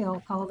Committee. I'll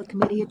call the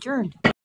committee adjourned.